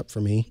turn that up for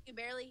me. You can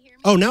barely hear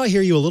me? Oh, now I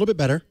hear you a little bit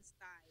better.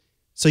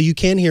 So you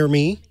can hear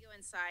me? I'm going to go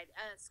inside.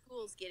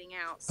 School's getting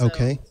out. So.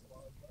 Okay.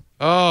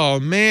 Oh,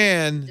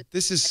 man.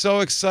 This is so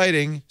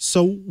exciting.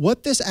 So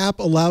what this app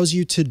allows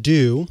you to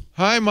do...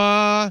 Hi,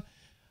 Ma.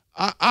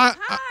 Hi.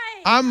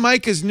 I'm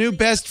Micah's new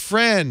best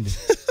friend.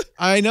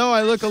 I know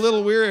I look a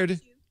little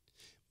weird.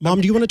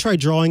 Mom, do you want to try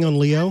drawing on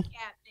Leo?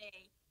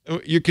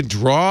 You can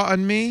draw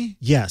on me?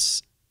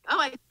 Yes.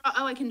 I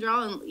can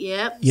draw on.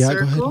 Yep. Yeah,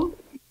 circle. go ahead.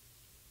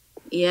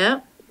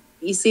 Yep.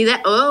 You see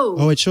that? Oh.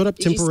 Oh, it showed up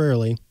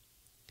temporarily.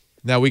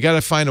 Now we got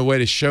to find a way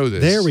to show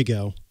this. There we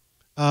go.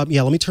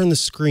 Yeah, let me turn the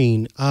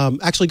screen.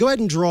 Actually, go ahead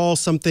and draw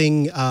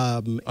something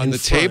on the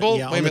table.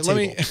 Yeah, Wait a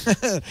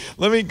minute.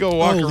 Let me go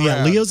walk around.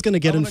 Yeah, Leo's going to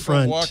get in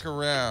front. Walk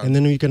around, and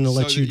then we're going to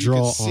let you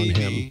draw on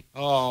him.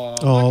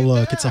 Oh,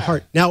 look, it's a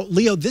heart. Now,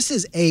 Leo, this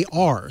is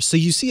AR. So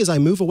you see, as I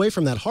move away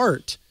from that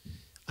heart,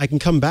 I can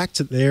come back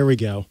to. There we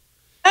go.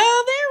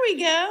 Oh, there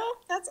we go.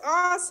 That's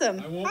awesome.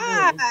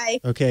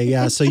 Hi. Okay,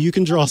 yeah. So you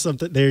can draw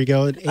something. There you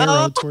go, an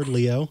arrow toward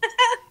Leo.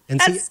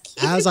 And see,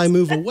 as I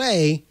move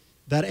away,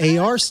 that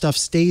AR stuff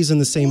stays in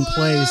the same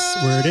place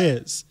where it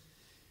is.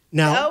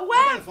 Now,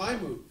 If I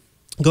move?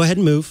 Go ahead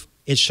and move.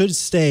 It should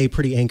stay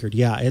pretty anchored.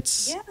 Yeah,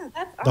 it's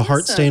the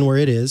heart staying where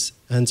it is.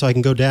 And so I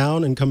can go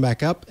down and come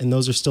back up, and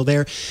those are still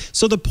there.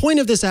 So the point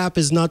of this app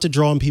is not to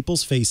draw on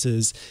people's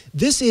faces.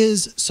 This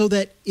is so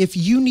that if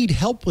you need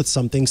help with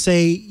something,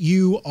 say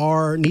you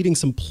are needing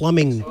some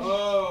plumbing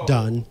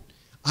done,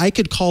 I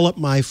could call up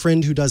my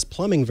friend who does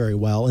plumbing very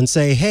well and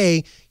say,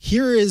 hey,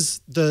 here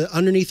is the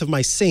underneath of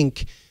my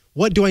sink.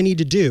 What do I need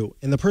to do?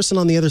 And the person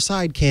on the other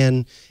side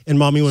can, and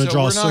Mom, you want to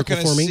draw a circle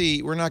for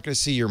me? We're not going to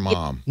see your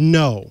mom.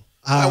 No.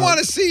 I want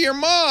to see your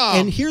mom.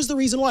 And here's the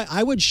reason why.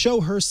 I would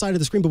show her side of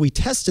the screen, but we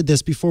tested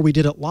this before we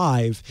did it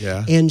live.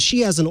 Yeah. And she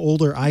has an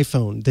older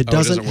iPhone that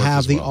doesn't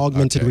have the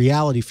augmented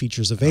reality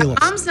features available.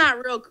 Mom's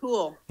not real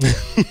cool.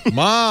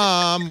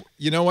 Mom,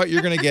 you know what?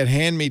 You're going to get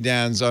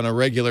hand-me-downs on a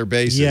regular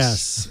basis.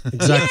 Yes,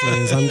 exactly,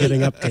 as I'm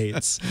getting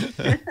updates.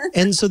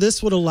 And so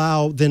this would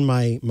allow then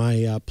my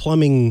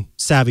plumbing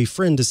savvy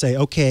friend to say,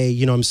 okay,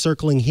 you know, I'm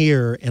circling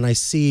here and I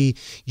see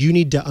you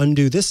need to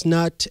undo this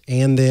nut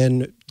and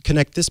then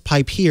connect this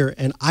pipe here,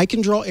 and I can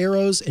draw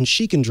arrows and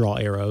she can draw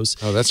arrows.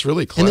 Oh, that's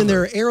really clever. And then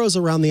there are arrows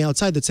around the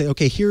outside that say,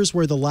 okay, here's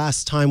where the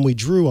last time we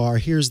drew are.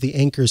 Here's the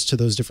anchors to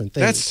those different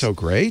things. That's so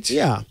great.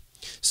 Yeah.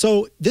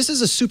 So this is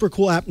a super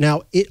cool app.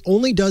 Now, it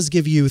only does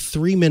give you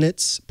 3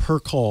 minutes per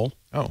call.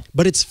 Oh.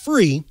 But it's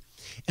free.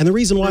 And the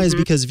reason why is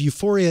because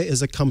Vuforia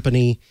is a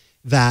company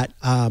that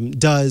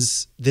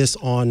does this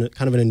on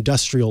kind of an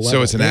industrial level.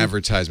 So it's an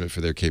advertisement for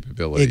their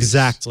capabilities.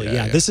 Exactly.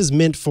 Yeah. This is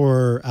meant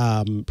for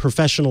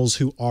professionals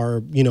who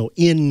are, you know,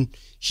 in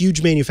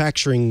huge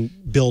manufacturing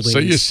buildings. So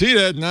you see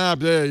that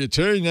knob there, you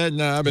turn that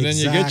knob, and then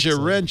you get your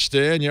wrench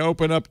there, and you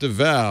open up the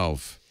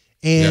valve.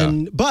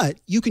 And but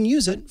you can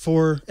use it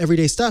for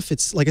everyday stuff.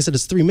 It's like I said,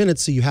 it's 3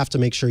 minutes, so you have to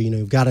make sure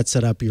you've got it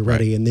set up, you're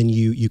ready, and then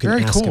you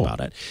can ask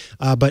about it.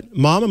 But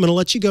Mom, I'm going to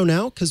let you go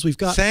now because we've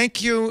got.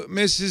 Thank you,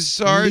 Mrs.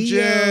 Sargent.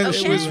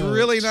 It was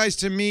really nice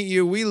to meet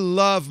you. We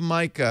love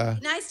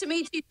Mikah. Nice to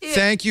meet you too.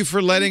 Thank you for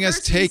letting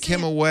us take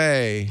him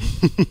away.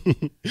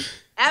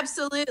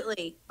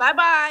 Absolutely.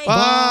 Bye-bye.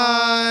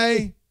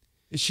 Bye.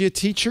 Is she a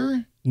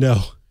teacher? No.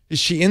 Is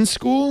she in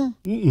school?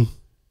 Mm-mm.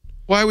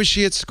 Why was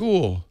she at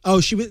school?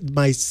 Oh, she was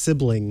my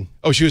sibling.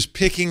 Oh, she was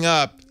picking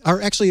up.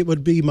 Or actually, it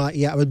would be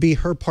it would be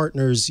her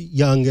partner's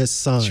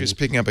youngest son. She was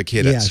picking up a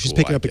kid at school. Yeah, she's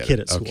picking up a kid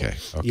at school. Okay.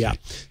 Yeah.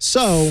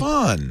 So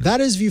fun.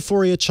 That is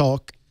Vuforia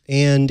Chalk.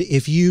 And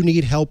if you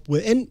need help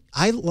with, and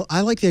I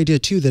like the idea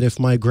too that if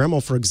my grandma,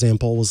 for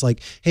example, was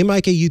like, "Hey,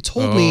 Mikah, you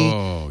told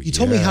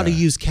me how to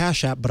use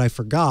Cash App, but I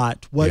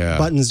forgot. What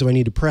buttons do I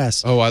need to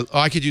press?" Oh,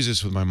 I could use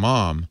this with my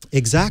mom.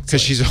 Exactly,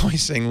 because she's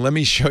always saying, "Let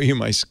me show you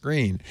my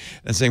screen,"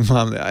 and saying,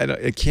 "Mom,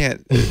 it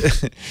can't.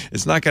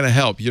 It's not going to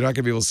help. You're not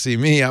going to be able to see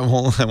me. I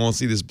won't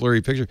see this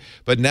blurry picture."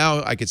 But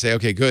now I could say,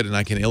 "Okay, good," and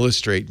I can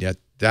illustrate. Yeah,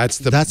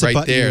 that's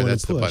right there.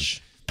 That's the button.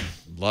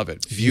 Love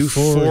it.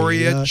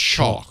 Vuforia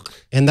Chalk.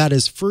 And that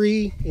is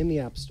free in the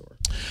App Store.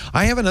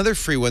 I have another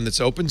free one that's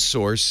open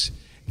source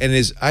and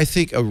is, I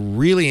think, a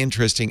really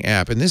interesting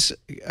app. And this,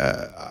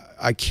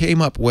 I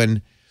came up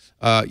when,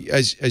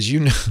 as you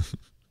know,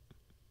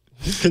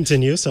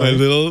 continue. Sorry. My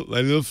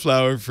little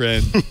flower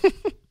friend,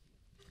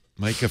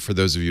 Mikah. For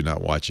those of you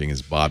not watching,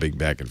 is bobbing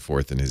back and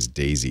forth in his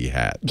daisy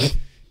hat.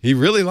 He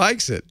really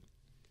likes it.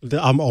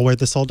 I'll wear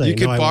this all day. You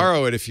can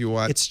borrow it if you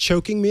want. It's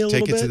choking me a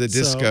little bit. Take it to the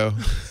disco.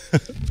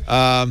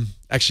 So.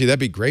 Actually, that'd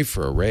be great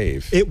for a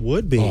rave. It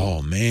would be.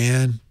 Oh,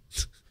 man.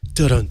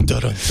 Dun, dun,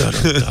 dun, dun,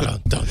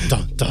 dun, dun,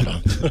 dun, dun,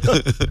 dun.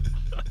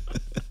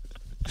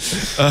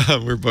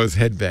 We're both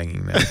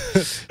headbanging now.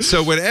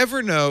 So when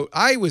Evernote,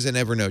 I was an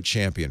Evernote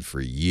champion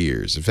for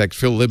years. In fact,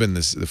 Phil Libin,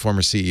 the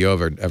former CEO of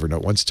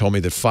Evernote, once told me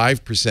that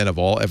 5% of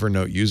all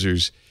Evernote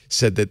users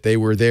said that they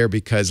were there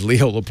because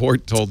Leo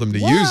Laporte told them to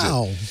use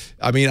it.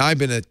 I mean, I've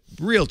been a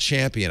real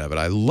champion of it.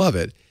 I love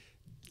it.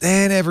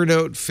 Then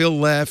Evernote, Phil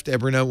left.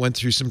 Evernote went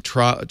through some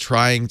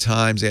trying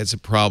times. They had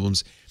some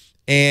problems.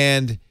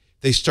 And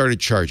they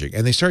started charging.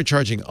 And they started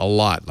charging a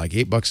lot, like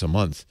 $8 a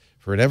month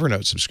for an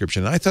Evernote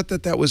subscription. And I thought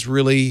that was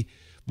really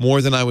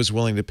more than I was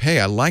willing to pay.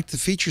 I liked the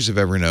features of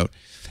Evernote.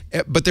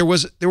 But there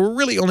were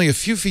really only a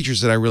few features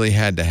that I really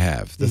had to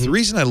have. The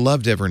reason I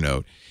loved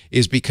Evernote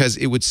is because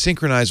it would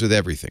synchronize with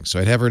everything.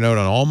 So I'd have Evernote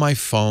on all my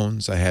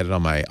phones. I had it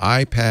on my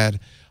iPad.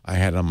 I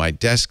had it on my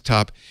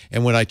desktop,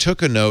 and when I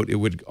took a note, it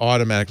would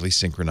automatically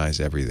synchronize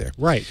everywhere.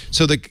 Right.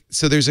 So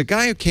there's a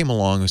guy who came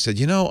along who said,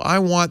 you know, I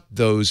want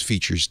those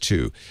features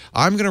too.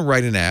 I'm going to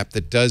write an app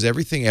that does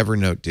everything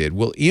Evernote did.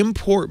 Will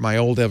import my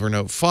old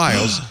Evernote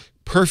files,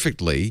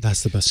 perfectly.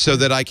 That's the best so part.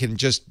 that I can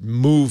just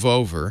move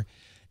over.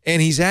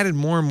 And he's added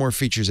more and more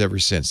features ever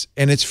since.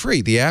 And it's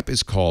free. The app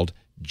is called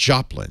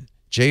Joplin,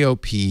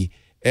 Joplin.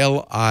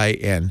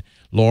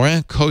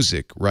 Laurent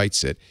Kozik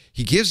writes it.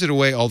 He gives it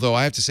away, although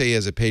I have to say he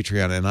has a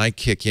Patreon, and I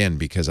kick in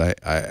because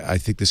I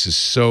think this is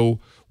so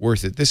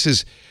worth it. This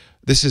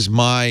is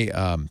my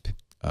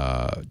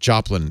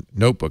Joplin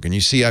notebook, and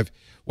you see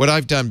what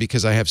I've done,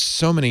 because I have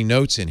so many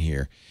notes in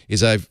here,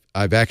 is I've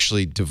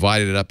actually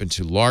divided it up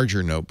into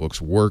larger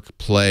notebooks: work,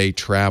 play,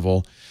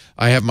 travel.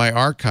 I have my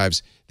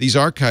archives. These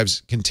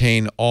archives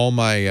contain all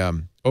my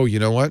oh, you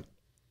know what?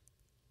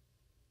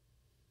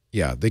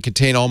 Yeah, they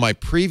contain all my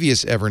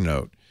previous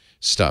Evernote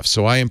stuff.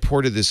 So I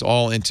imported this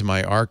all into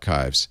my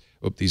archives.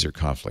 Oop, these are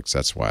conflicts.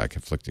 That's why I'm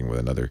conflicting with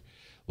another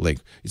link.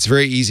 It's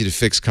very easy to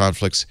fix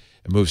conflicts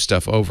and move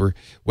stuff over.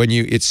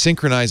 It's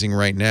synchronizing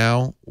right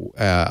now.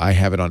 I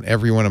have it on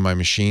every one of my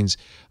machines.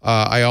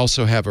 I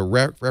also have a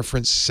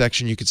reference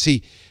section. You can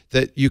see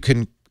that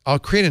I'll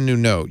create a new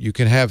note. You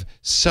can have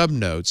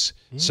subnotes.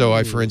 So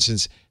I, for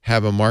instance,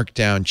 have a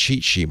Markdown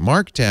cheat sheet.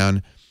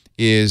 Markdown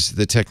is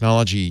the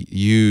technology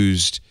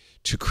used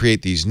to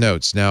create these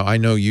notes. Now, I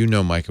know you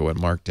know, Mikah, what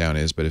Markdown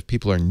is, but if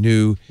people are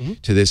new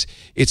to this,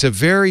 it's a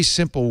very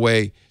simple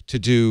way to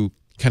do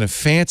kind of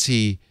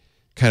fancy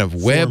kind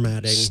of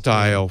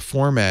web-style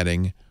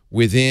formatting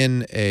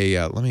within a,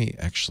 let me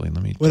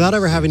without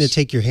ever having to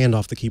take your hand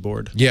off the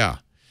keyboard. Yeah.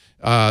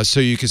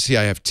 So you can see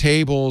I have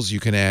tables, you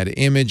can add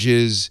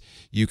images,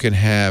 you can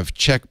have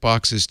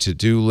checkboxes,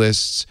 to-do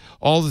lists,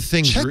 all the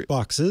things.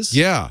 Checkboxes?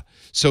 Yeah.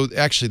 So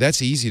actually,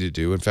 that's easy to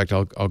do. In fact,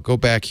 I'll go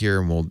back here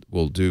and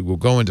we'll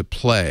go into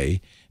play,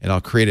 and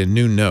I'll create a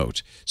new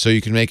note. So you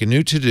can make a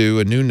new to-do,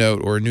 a new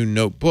note, or a new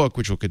notebook,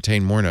 which will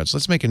contain more notes.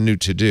 Let's make a new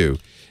to-do,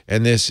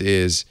 and this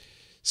is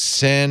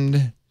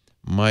send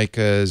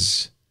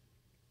Mikah's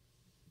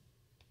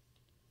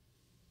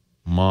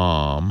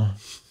mom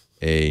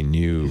a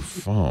new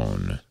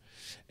phone.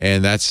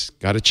 And that's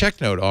got a check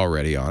note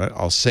already on it.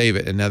 I'll save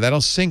it, and now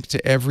that'll sync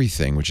to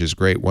everything, which is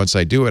great. Once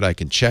I do it, I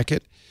can check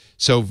it.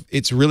 So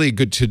it's really a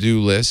good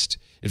to-do list.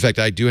 In fact,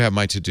 I do have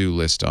my to-do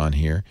list on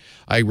here.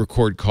 I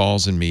record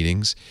calls and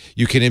meetings.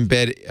 You can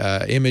embed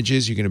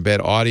images. You can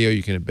embed audio.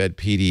 You can embed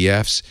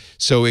PDFs.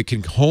 So it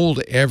can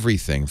hold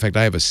everything. In fact,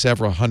 I have a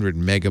several hundred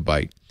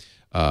megabyte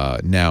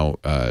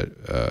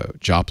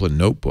Joplin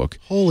notebook.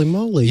 Holy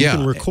moly. Yeah. You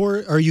can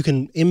record, or you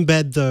can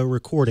embed the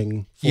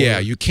recording. Yeah,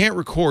 you can't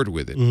record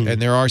with it. And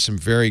there are some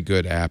very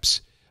good apps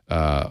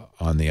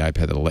on the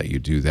iPad that'll let you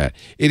do that.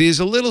 It is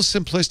a little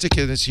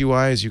simplistic in its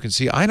UI, as you can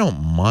see. I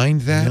don't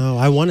mind that. No,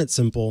 I want it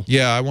simple.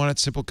 Yeah, I want it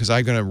simple because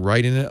I'm going to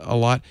write in it a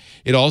lot.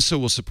 It also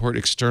will support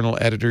external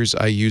editors.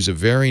 I use a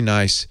very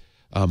nice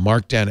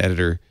Markdown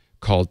editor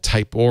called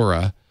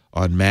Typora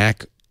on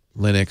Mac,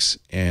 Linux,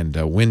 and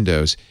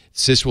Windows.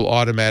 This will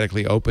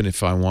automatically open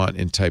if I want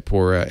in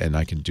Typora, and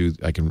I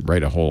can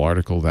write a whole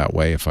article that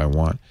way if I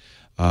want.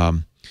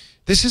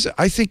 This is,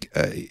 I think,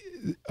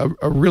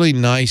 a really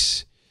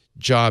nice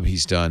job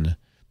he's done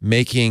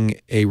making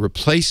a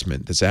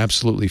replacement that's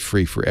absolutely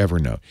free for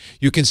Evernote.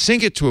 You can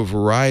sync it to a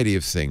variety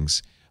of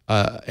things.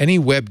 Any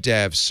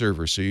WebDAV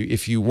server. So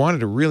if you wanted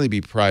to really be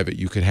private,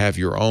 you could have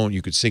your own.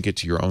 You could sync it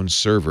to your own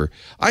server.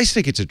 I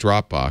sync it to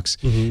Dropbox,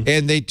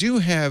 and they do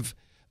have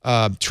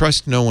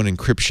trust no one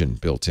encryption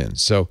built in.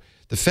 So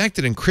the fact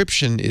that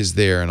encryption is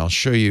there, and I'll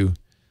show you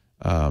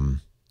the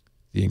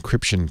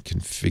encryption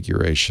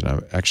configuration. I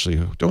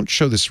actually don't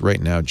show this right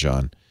now,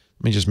 John.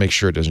 Let me just make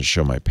sure it doesn't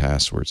show my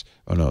passwords.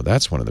 Oh no,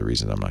 that's one of the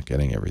reasons I'm not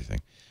getting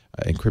everything.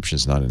 Encryption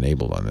is not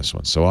enabled on this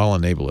one, so I'll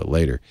enable it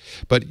later.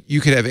 But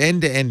you could have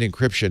end-to-end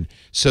encryption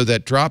so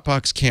that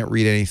Dropbox can't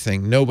read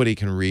anything. Nobody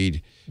can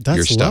read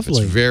your stuff.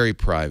 Lovely. It's very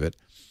private.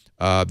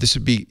 This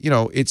would be,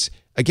 it's,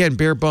 again,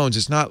 bare bones.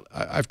 It's not,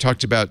 I've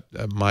talked about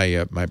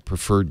my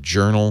preferred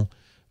journal,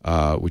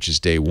 which is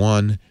day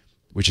one,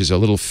 which is a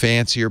little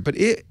fancier, but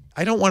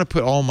I don't want to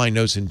put all my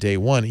notes in day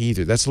one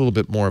either. That's a little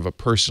bit more of a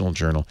personal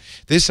journal.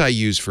 This I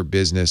use for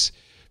business.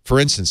 For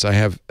instance,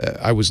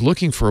 I was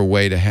looking for a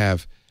way to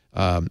have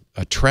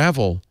a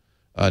travel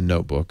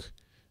notebook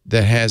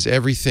that has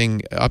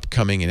everything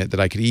upcoming in it that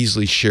I could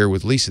easily share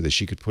with Lisa, that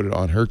she could put it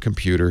on her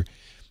computer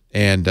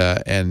and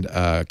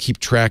keep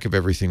track of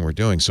everything we're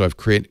doing. So I've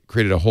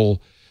created a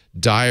whole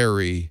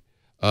diary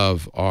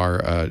of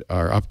our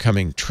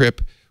upcoming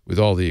trip with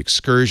all the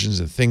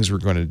excursions and things we're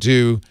going to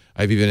do.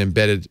 I've even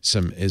embedded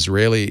some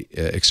Israeli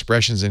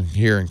expressions in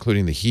here,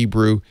 including the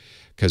Hebrew,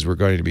 because we're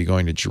going to be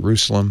going to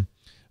Jerusalem.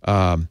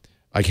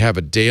 I have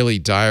a daily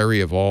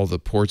diary of all the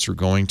ports we're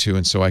going to,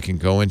 and so I can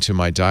go into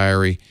my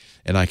diary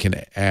and I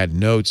can add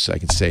notes. I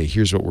can say,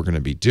 here's what we're going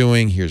to be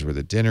doing, here's where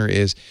the dinner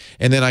is,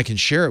 and then I can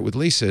share it with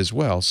Lisa as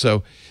well.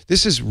 So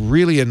this is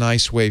really a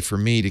nice way for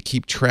me to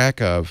keep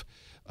track of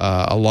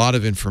a lot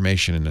of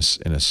information in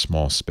a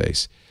small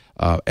space.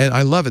 And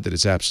I love it that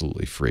it's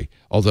absolutely free.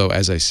 Although,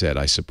 as I said,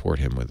 I support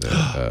him with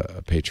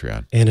a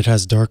Patreon. And it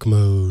has dark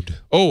mode.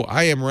 Oh,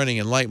 I am running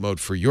in light mode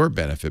for your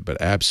benefit, but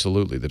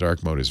absolutely, the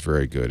dark mode is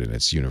very good and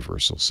it's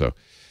universal. So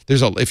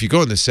if you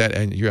go in the set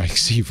and I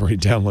see you've already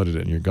downloaded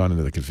it and you're gone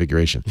into the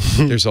configuration,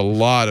 there's a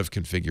lot of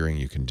configuring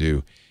you can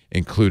do,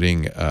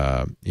 including,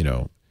 I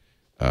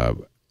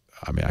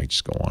mean, I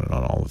just go on and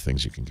on all the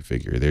things you can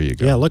configure. There you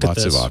go. Yeah, look at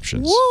this. this. Lots of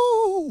options.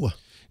 Woo!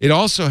 It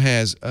also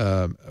has,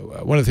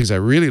 one of the things I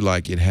really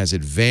like, it has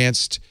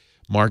advanced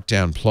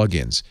Markdown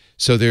plugins.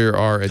 So there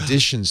are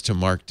additions to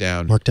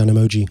Markdown. Markdown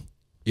emoji.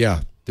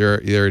 Yeah, there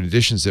are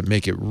additions that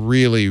make it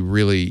really,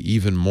 really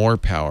even more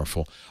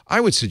powerful. I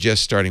would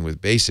suggest starting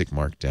with basic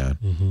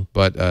Markdown,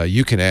 but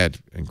you can add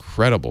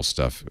incredible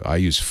stuff. I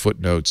use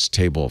footnotes,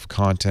 table of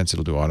contents.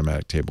 It'll do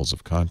automatic tables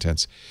of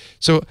contents.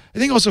 So I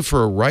think also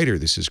for a writer,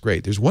 this is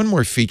great. There's one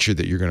more feature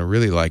that you're going to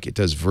really like. It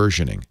does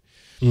versioning.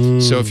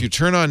 So if you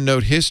turn on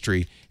note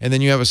history and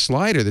then you have a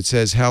slider that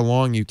says how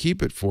long you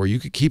keep it for, you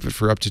could keep it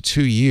for up to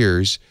 2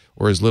 years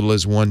or as little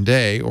as 1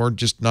 day or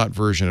just not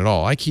version at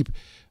all. I keep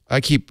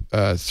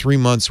 3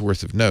 months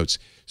worth of notes.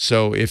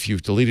 So if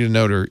you've deleted a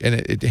note and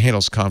it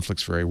handles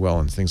conflicts very well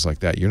and things like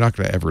that, you're not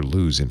going to ever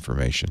lose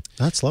information.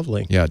 That's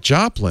lovely. Yeah,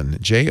 Joplin,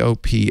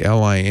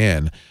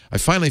 Joplin. I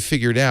finally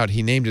figured out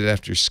he named it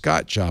after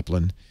Scott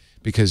Joplin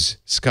because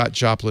Scott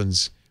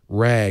Joplin's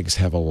rags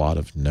have a lot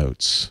of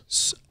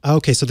notes.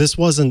 Okay, so this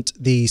wasn't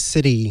the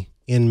city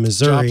in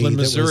Missouri. Joplin,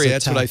 Missouri. That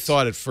That's what I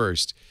thought at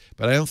first.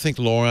 But I don't think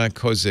Laurent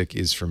Kozik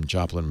is from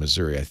Joplin,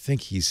 Missouri. I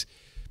think he's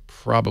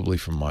probably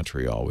from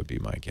Montreal would be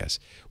my guess.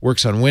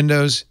 Works on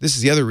Windows. This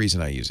is the other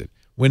reason I use it.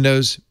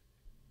 Windows,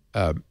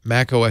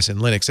 Mac OS, and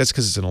Linux. That's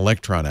because it's an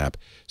Electron app.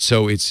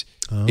 So it's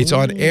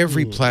on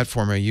every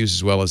platform I use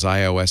as well as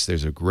iOS.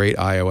 There's a great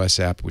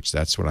iOS app, which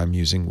that's what I'm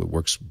using. It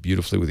works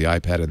beautifully with the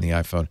iPad and the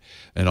iPhone,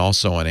 and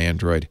also on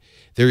Android.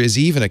 There is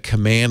even a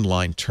command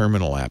line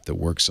terminal app that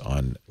works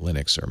on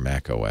Linux or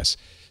Mac OS.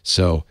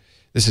 So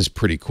this is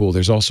pretty cool.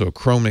 There's also a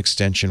Chrome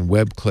extension,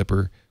 Web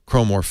Clipper,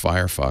 Chrome or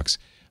Firefox.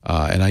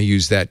 And I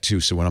use that too,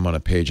 so when I'm on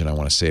a page and I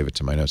want to save it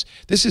to my notes.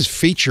 This is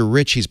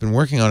feature-rich. He's been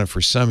working on it for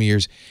some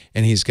years,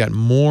 and he's got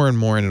more and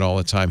more in it all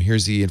the time.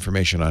 Here's the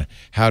information on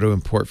how to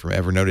import from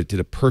Evernote. It did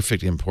a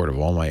perfect import of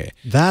all my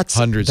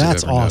hundreds of Evernotes.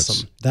 That's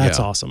awesome. That's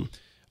awesome.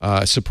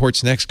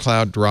 Supports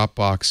Nextcloud,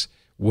 Dropbox,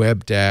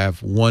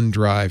 WebDAV,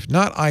 OneDrive,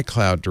 not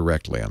iCloud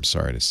directly, I'm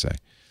sorry to say.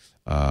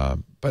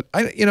 But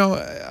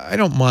I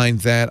don't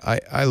mind that.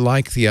 I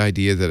like the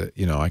idea that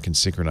I can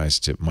synchronize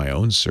to my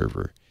own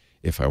server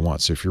if I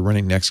want. So if you're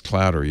running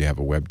Nextcloud or you have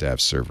a WebDAV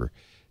server,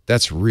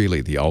 that's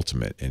really the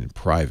ultimate in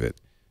private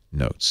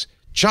notes.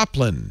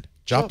 Joplin,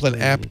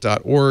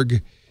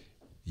 joplinapp.org.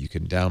 You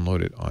can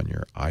download it on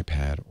your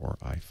iPad or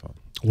iPhone.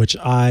 Which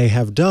I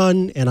have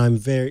done, and I'm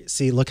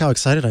look how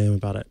excited I am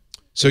about it.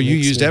 So you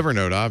used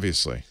Evernote,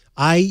 obviously.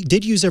 I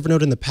did use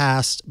Evernote in the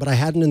past, but I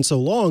hadn't in so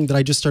long that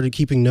I just started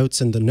keeping notes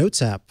in the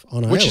Notes app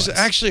on iOS. Which is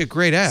actually a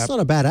great app. It's not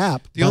a bad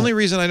app. The only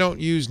reason I don't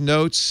use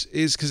Notes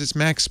is because it's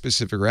Mac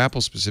specific or Apple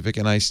specific,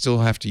 and I still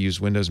have to use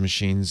Windows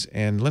machines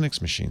and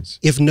Linux machines.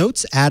 If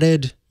Notes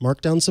added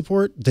Markdown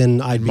support,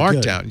 then I'd be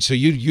Markdown. good. So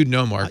you'd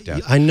know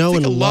Markdown. I know, I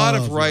think and a lot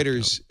of love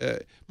writers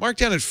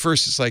Markdown at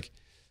first. It's like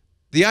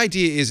the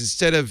idea is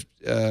instead of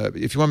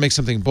if you want to make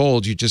something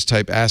bold, you just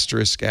type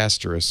asterisk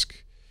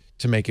asterisk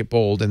to make it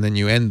bold, and then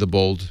you end the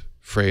bold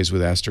phrase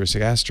with asterisk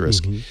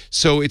asterisk.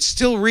 So it's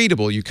still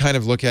readable. You kind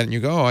of look at it and you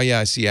go, oh yeah,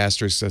 I see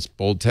asterisk, that's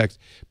bold text,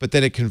 but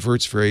then it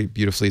converts very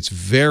beautifully. It's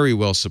very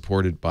well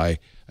supported by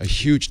a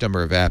huge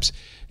number of apps.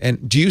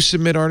 And do you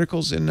submit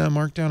articles in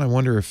Markdown? I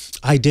wonder if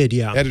I did,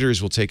 yeah. Editors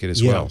will take it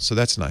as well. So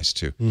that's nice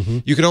too.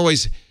 You can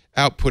always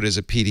output as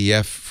a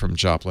PDF from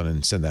Joplin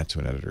and send that to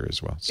an editor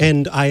as well. So.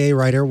 And IA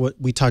Writer, what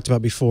we talked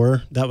about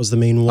before, that was the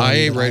main one.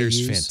 IA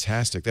Writer's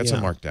fantastic. That's a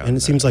Markdown. And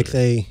it seems like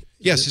they...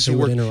 Yes, this will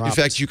work. In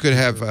fact, you could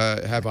have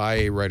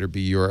IA Writer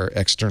be your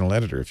external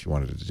editor if you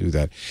wanted to do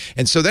that.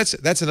 And so that's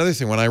another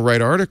thing. When I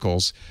write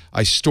articles,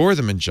 I store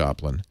them in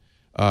Joplin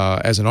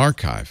as an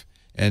archive.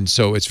 And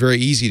so it's very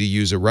easy to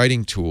use a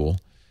writing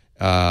tool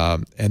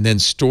and then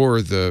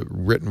store the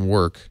written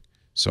work.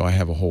 So I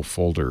have a whole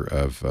folder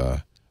of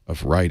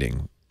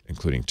writing,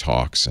 including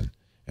talks and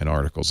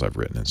articles I've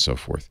written and so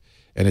forth.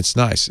 And it's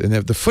nice. And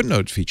the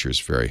footnote feature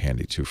is very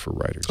handy too for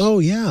writers. Oh,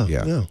 yeah.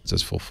 Yeah. It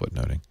says full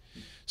footnoting.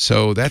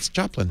 So that's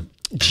Joplin.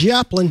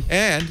 Joplin.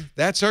 And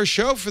that's our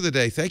show for the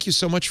day. Thank you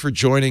so much for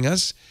joining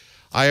us.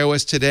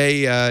 iOS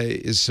Today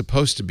is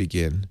supposed to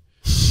begin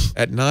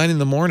at 9 in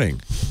the morning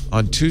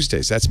on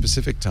Tuesdays. That's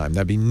Pacific time.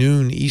 That'd be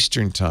noon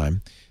Eastern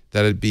time.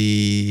 That'd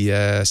be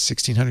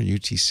 1600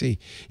 UTC.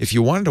 If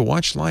you wanted to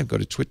watch live, go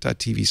to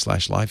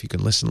twit.tv/live. You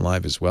can listen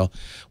live as well.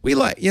 We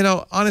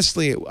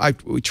honestly,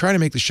 we try to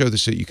make the show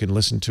so that you can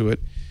listen to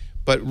it.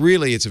 But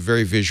really, it's a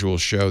very visual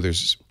show.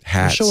 There's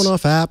hats. They're showing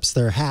off apps.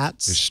 There are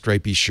hats. There's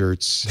stripy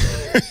shirts.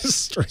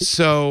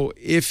 So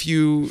if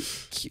you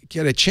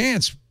get a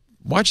chance,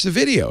 watch the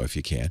video if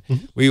you can.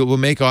 We will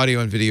make audio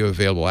and video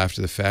available after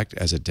the fact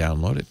as a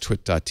download at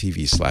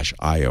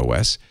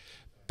twit.tv/iOS.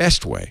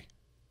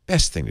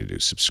 Best thing to do,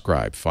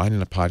 subscribe. Find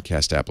in a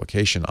podcast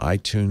application,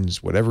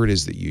 iTunes, whatever it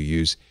is that you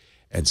use,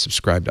 and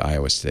subscribe to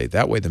iOS Today.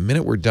 That way, the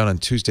minute we're done on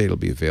Tuesday, it'll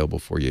be available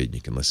for you, and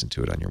you can listen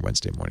to it on your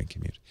Wednesday morning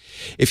commute.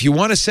 If you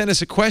want to send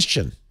us a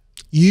question,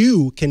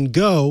 You can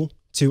go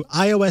to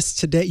iOS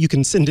Today. You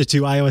can send it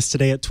to iOS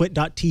Today at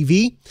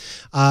twit.tv.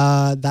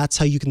 That's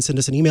how you can send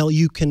us an email.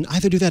 You can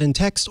either do that in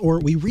text, or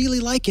we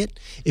really like it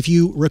if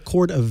you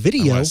record a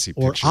video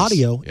or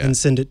audio and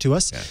send it to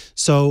us. Yeah.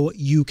 So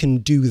you can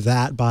do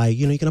that by,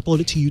 you can upload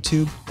it to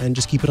YouTube and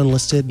just keep it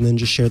unlisted and then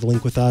just share the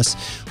link with us.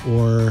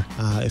 Or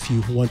if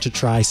you want to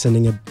try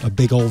sending a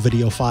big old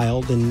video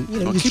file, then,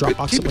 use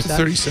Dropbox. Keep it to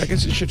 30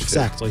 seconds. It should fit.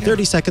 Exactly.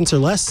 30 seconds or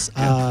less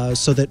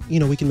so that,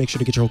 we can make sure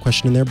to get your whole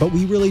question in there. But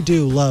we really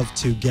do love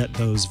to get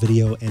those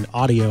video and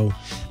audio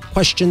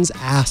questions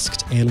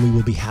asked, and we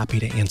will be happy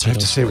to answer those. I have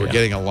to say, we're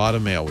getting a lot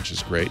of mail, which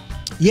is great.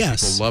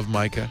 Yes. People love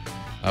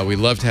Mikah. We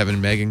loved having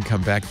Megan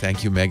come back.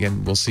 Thank you,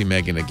 Megan. We'll see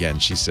Megan again.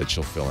 She said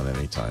she'll fill in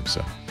anytime,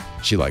 so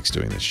she likes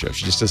doing this show.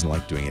 She just doesn't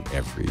like doing it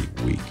every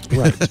week.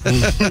 Right.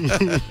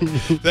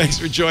 Thanks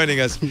for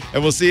joining us,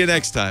 and we'll see you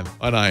next time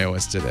on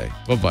iOS Today.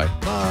 Bye-bye.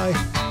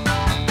 Bye.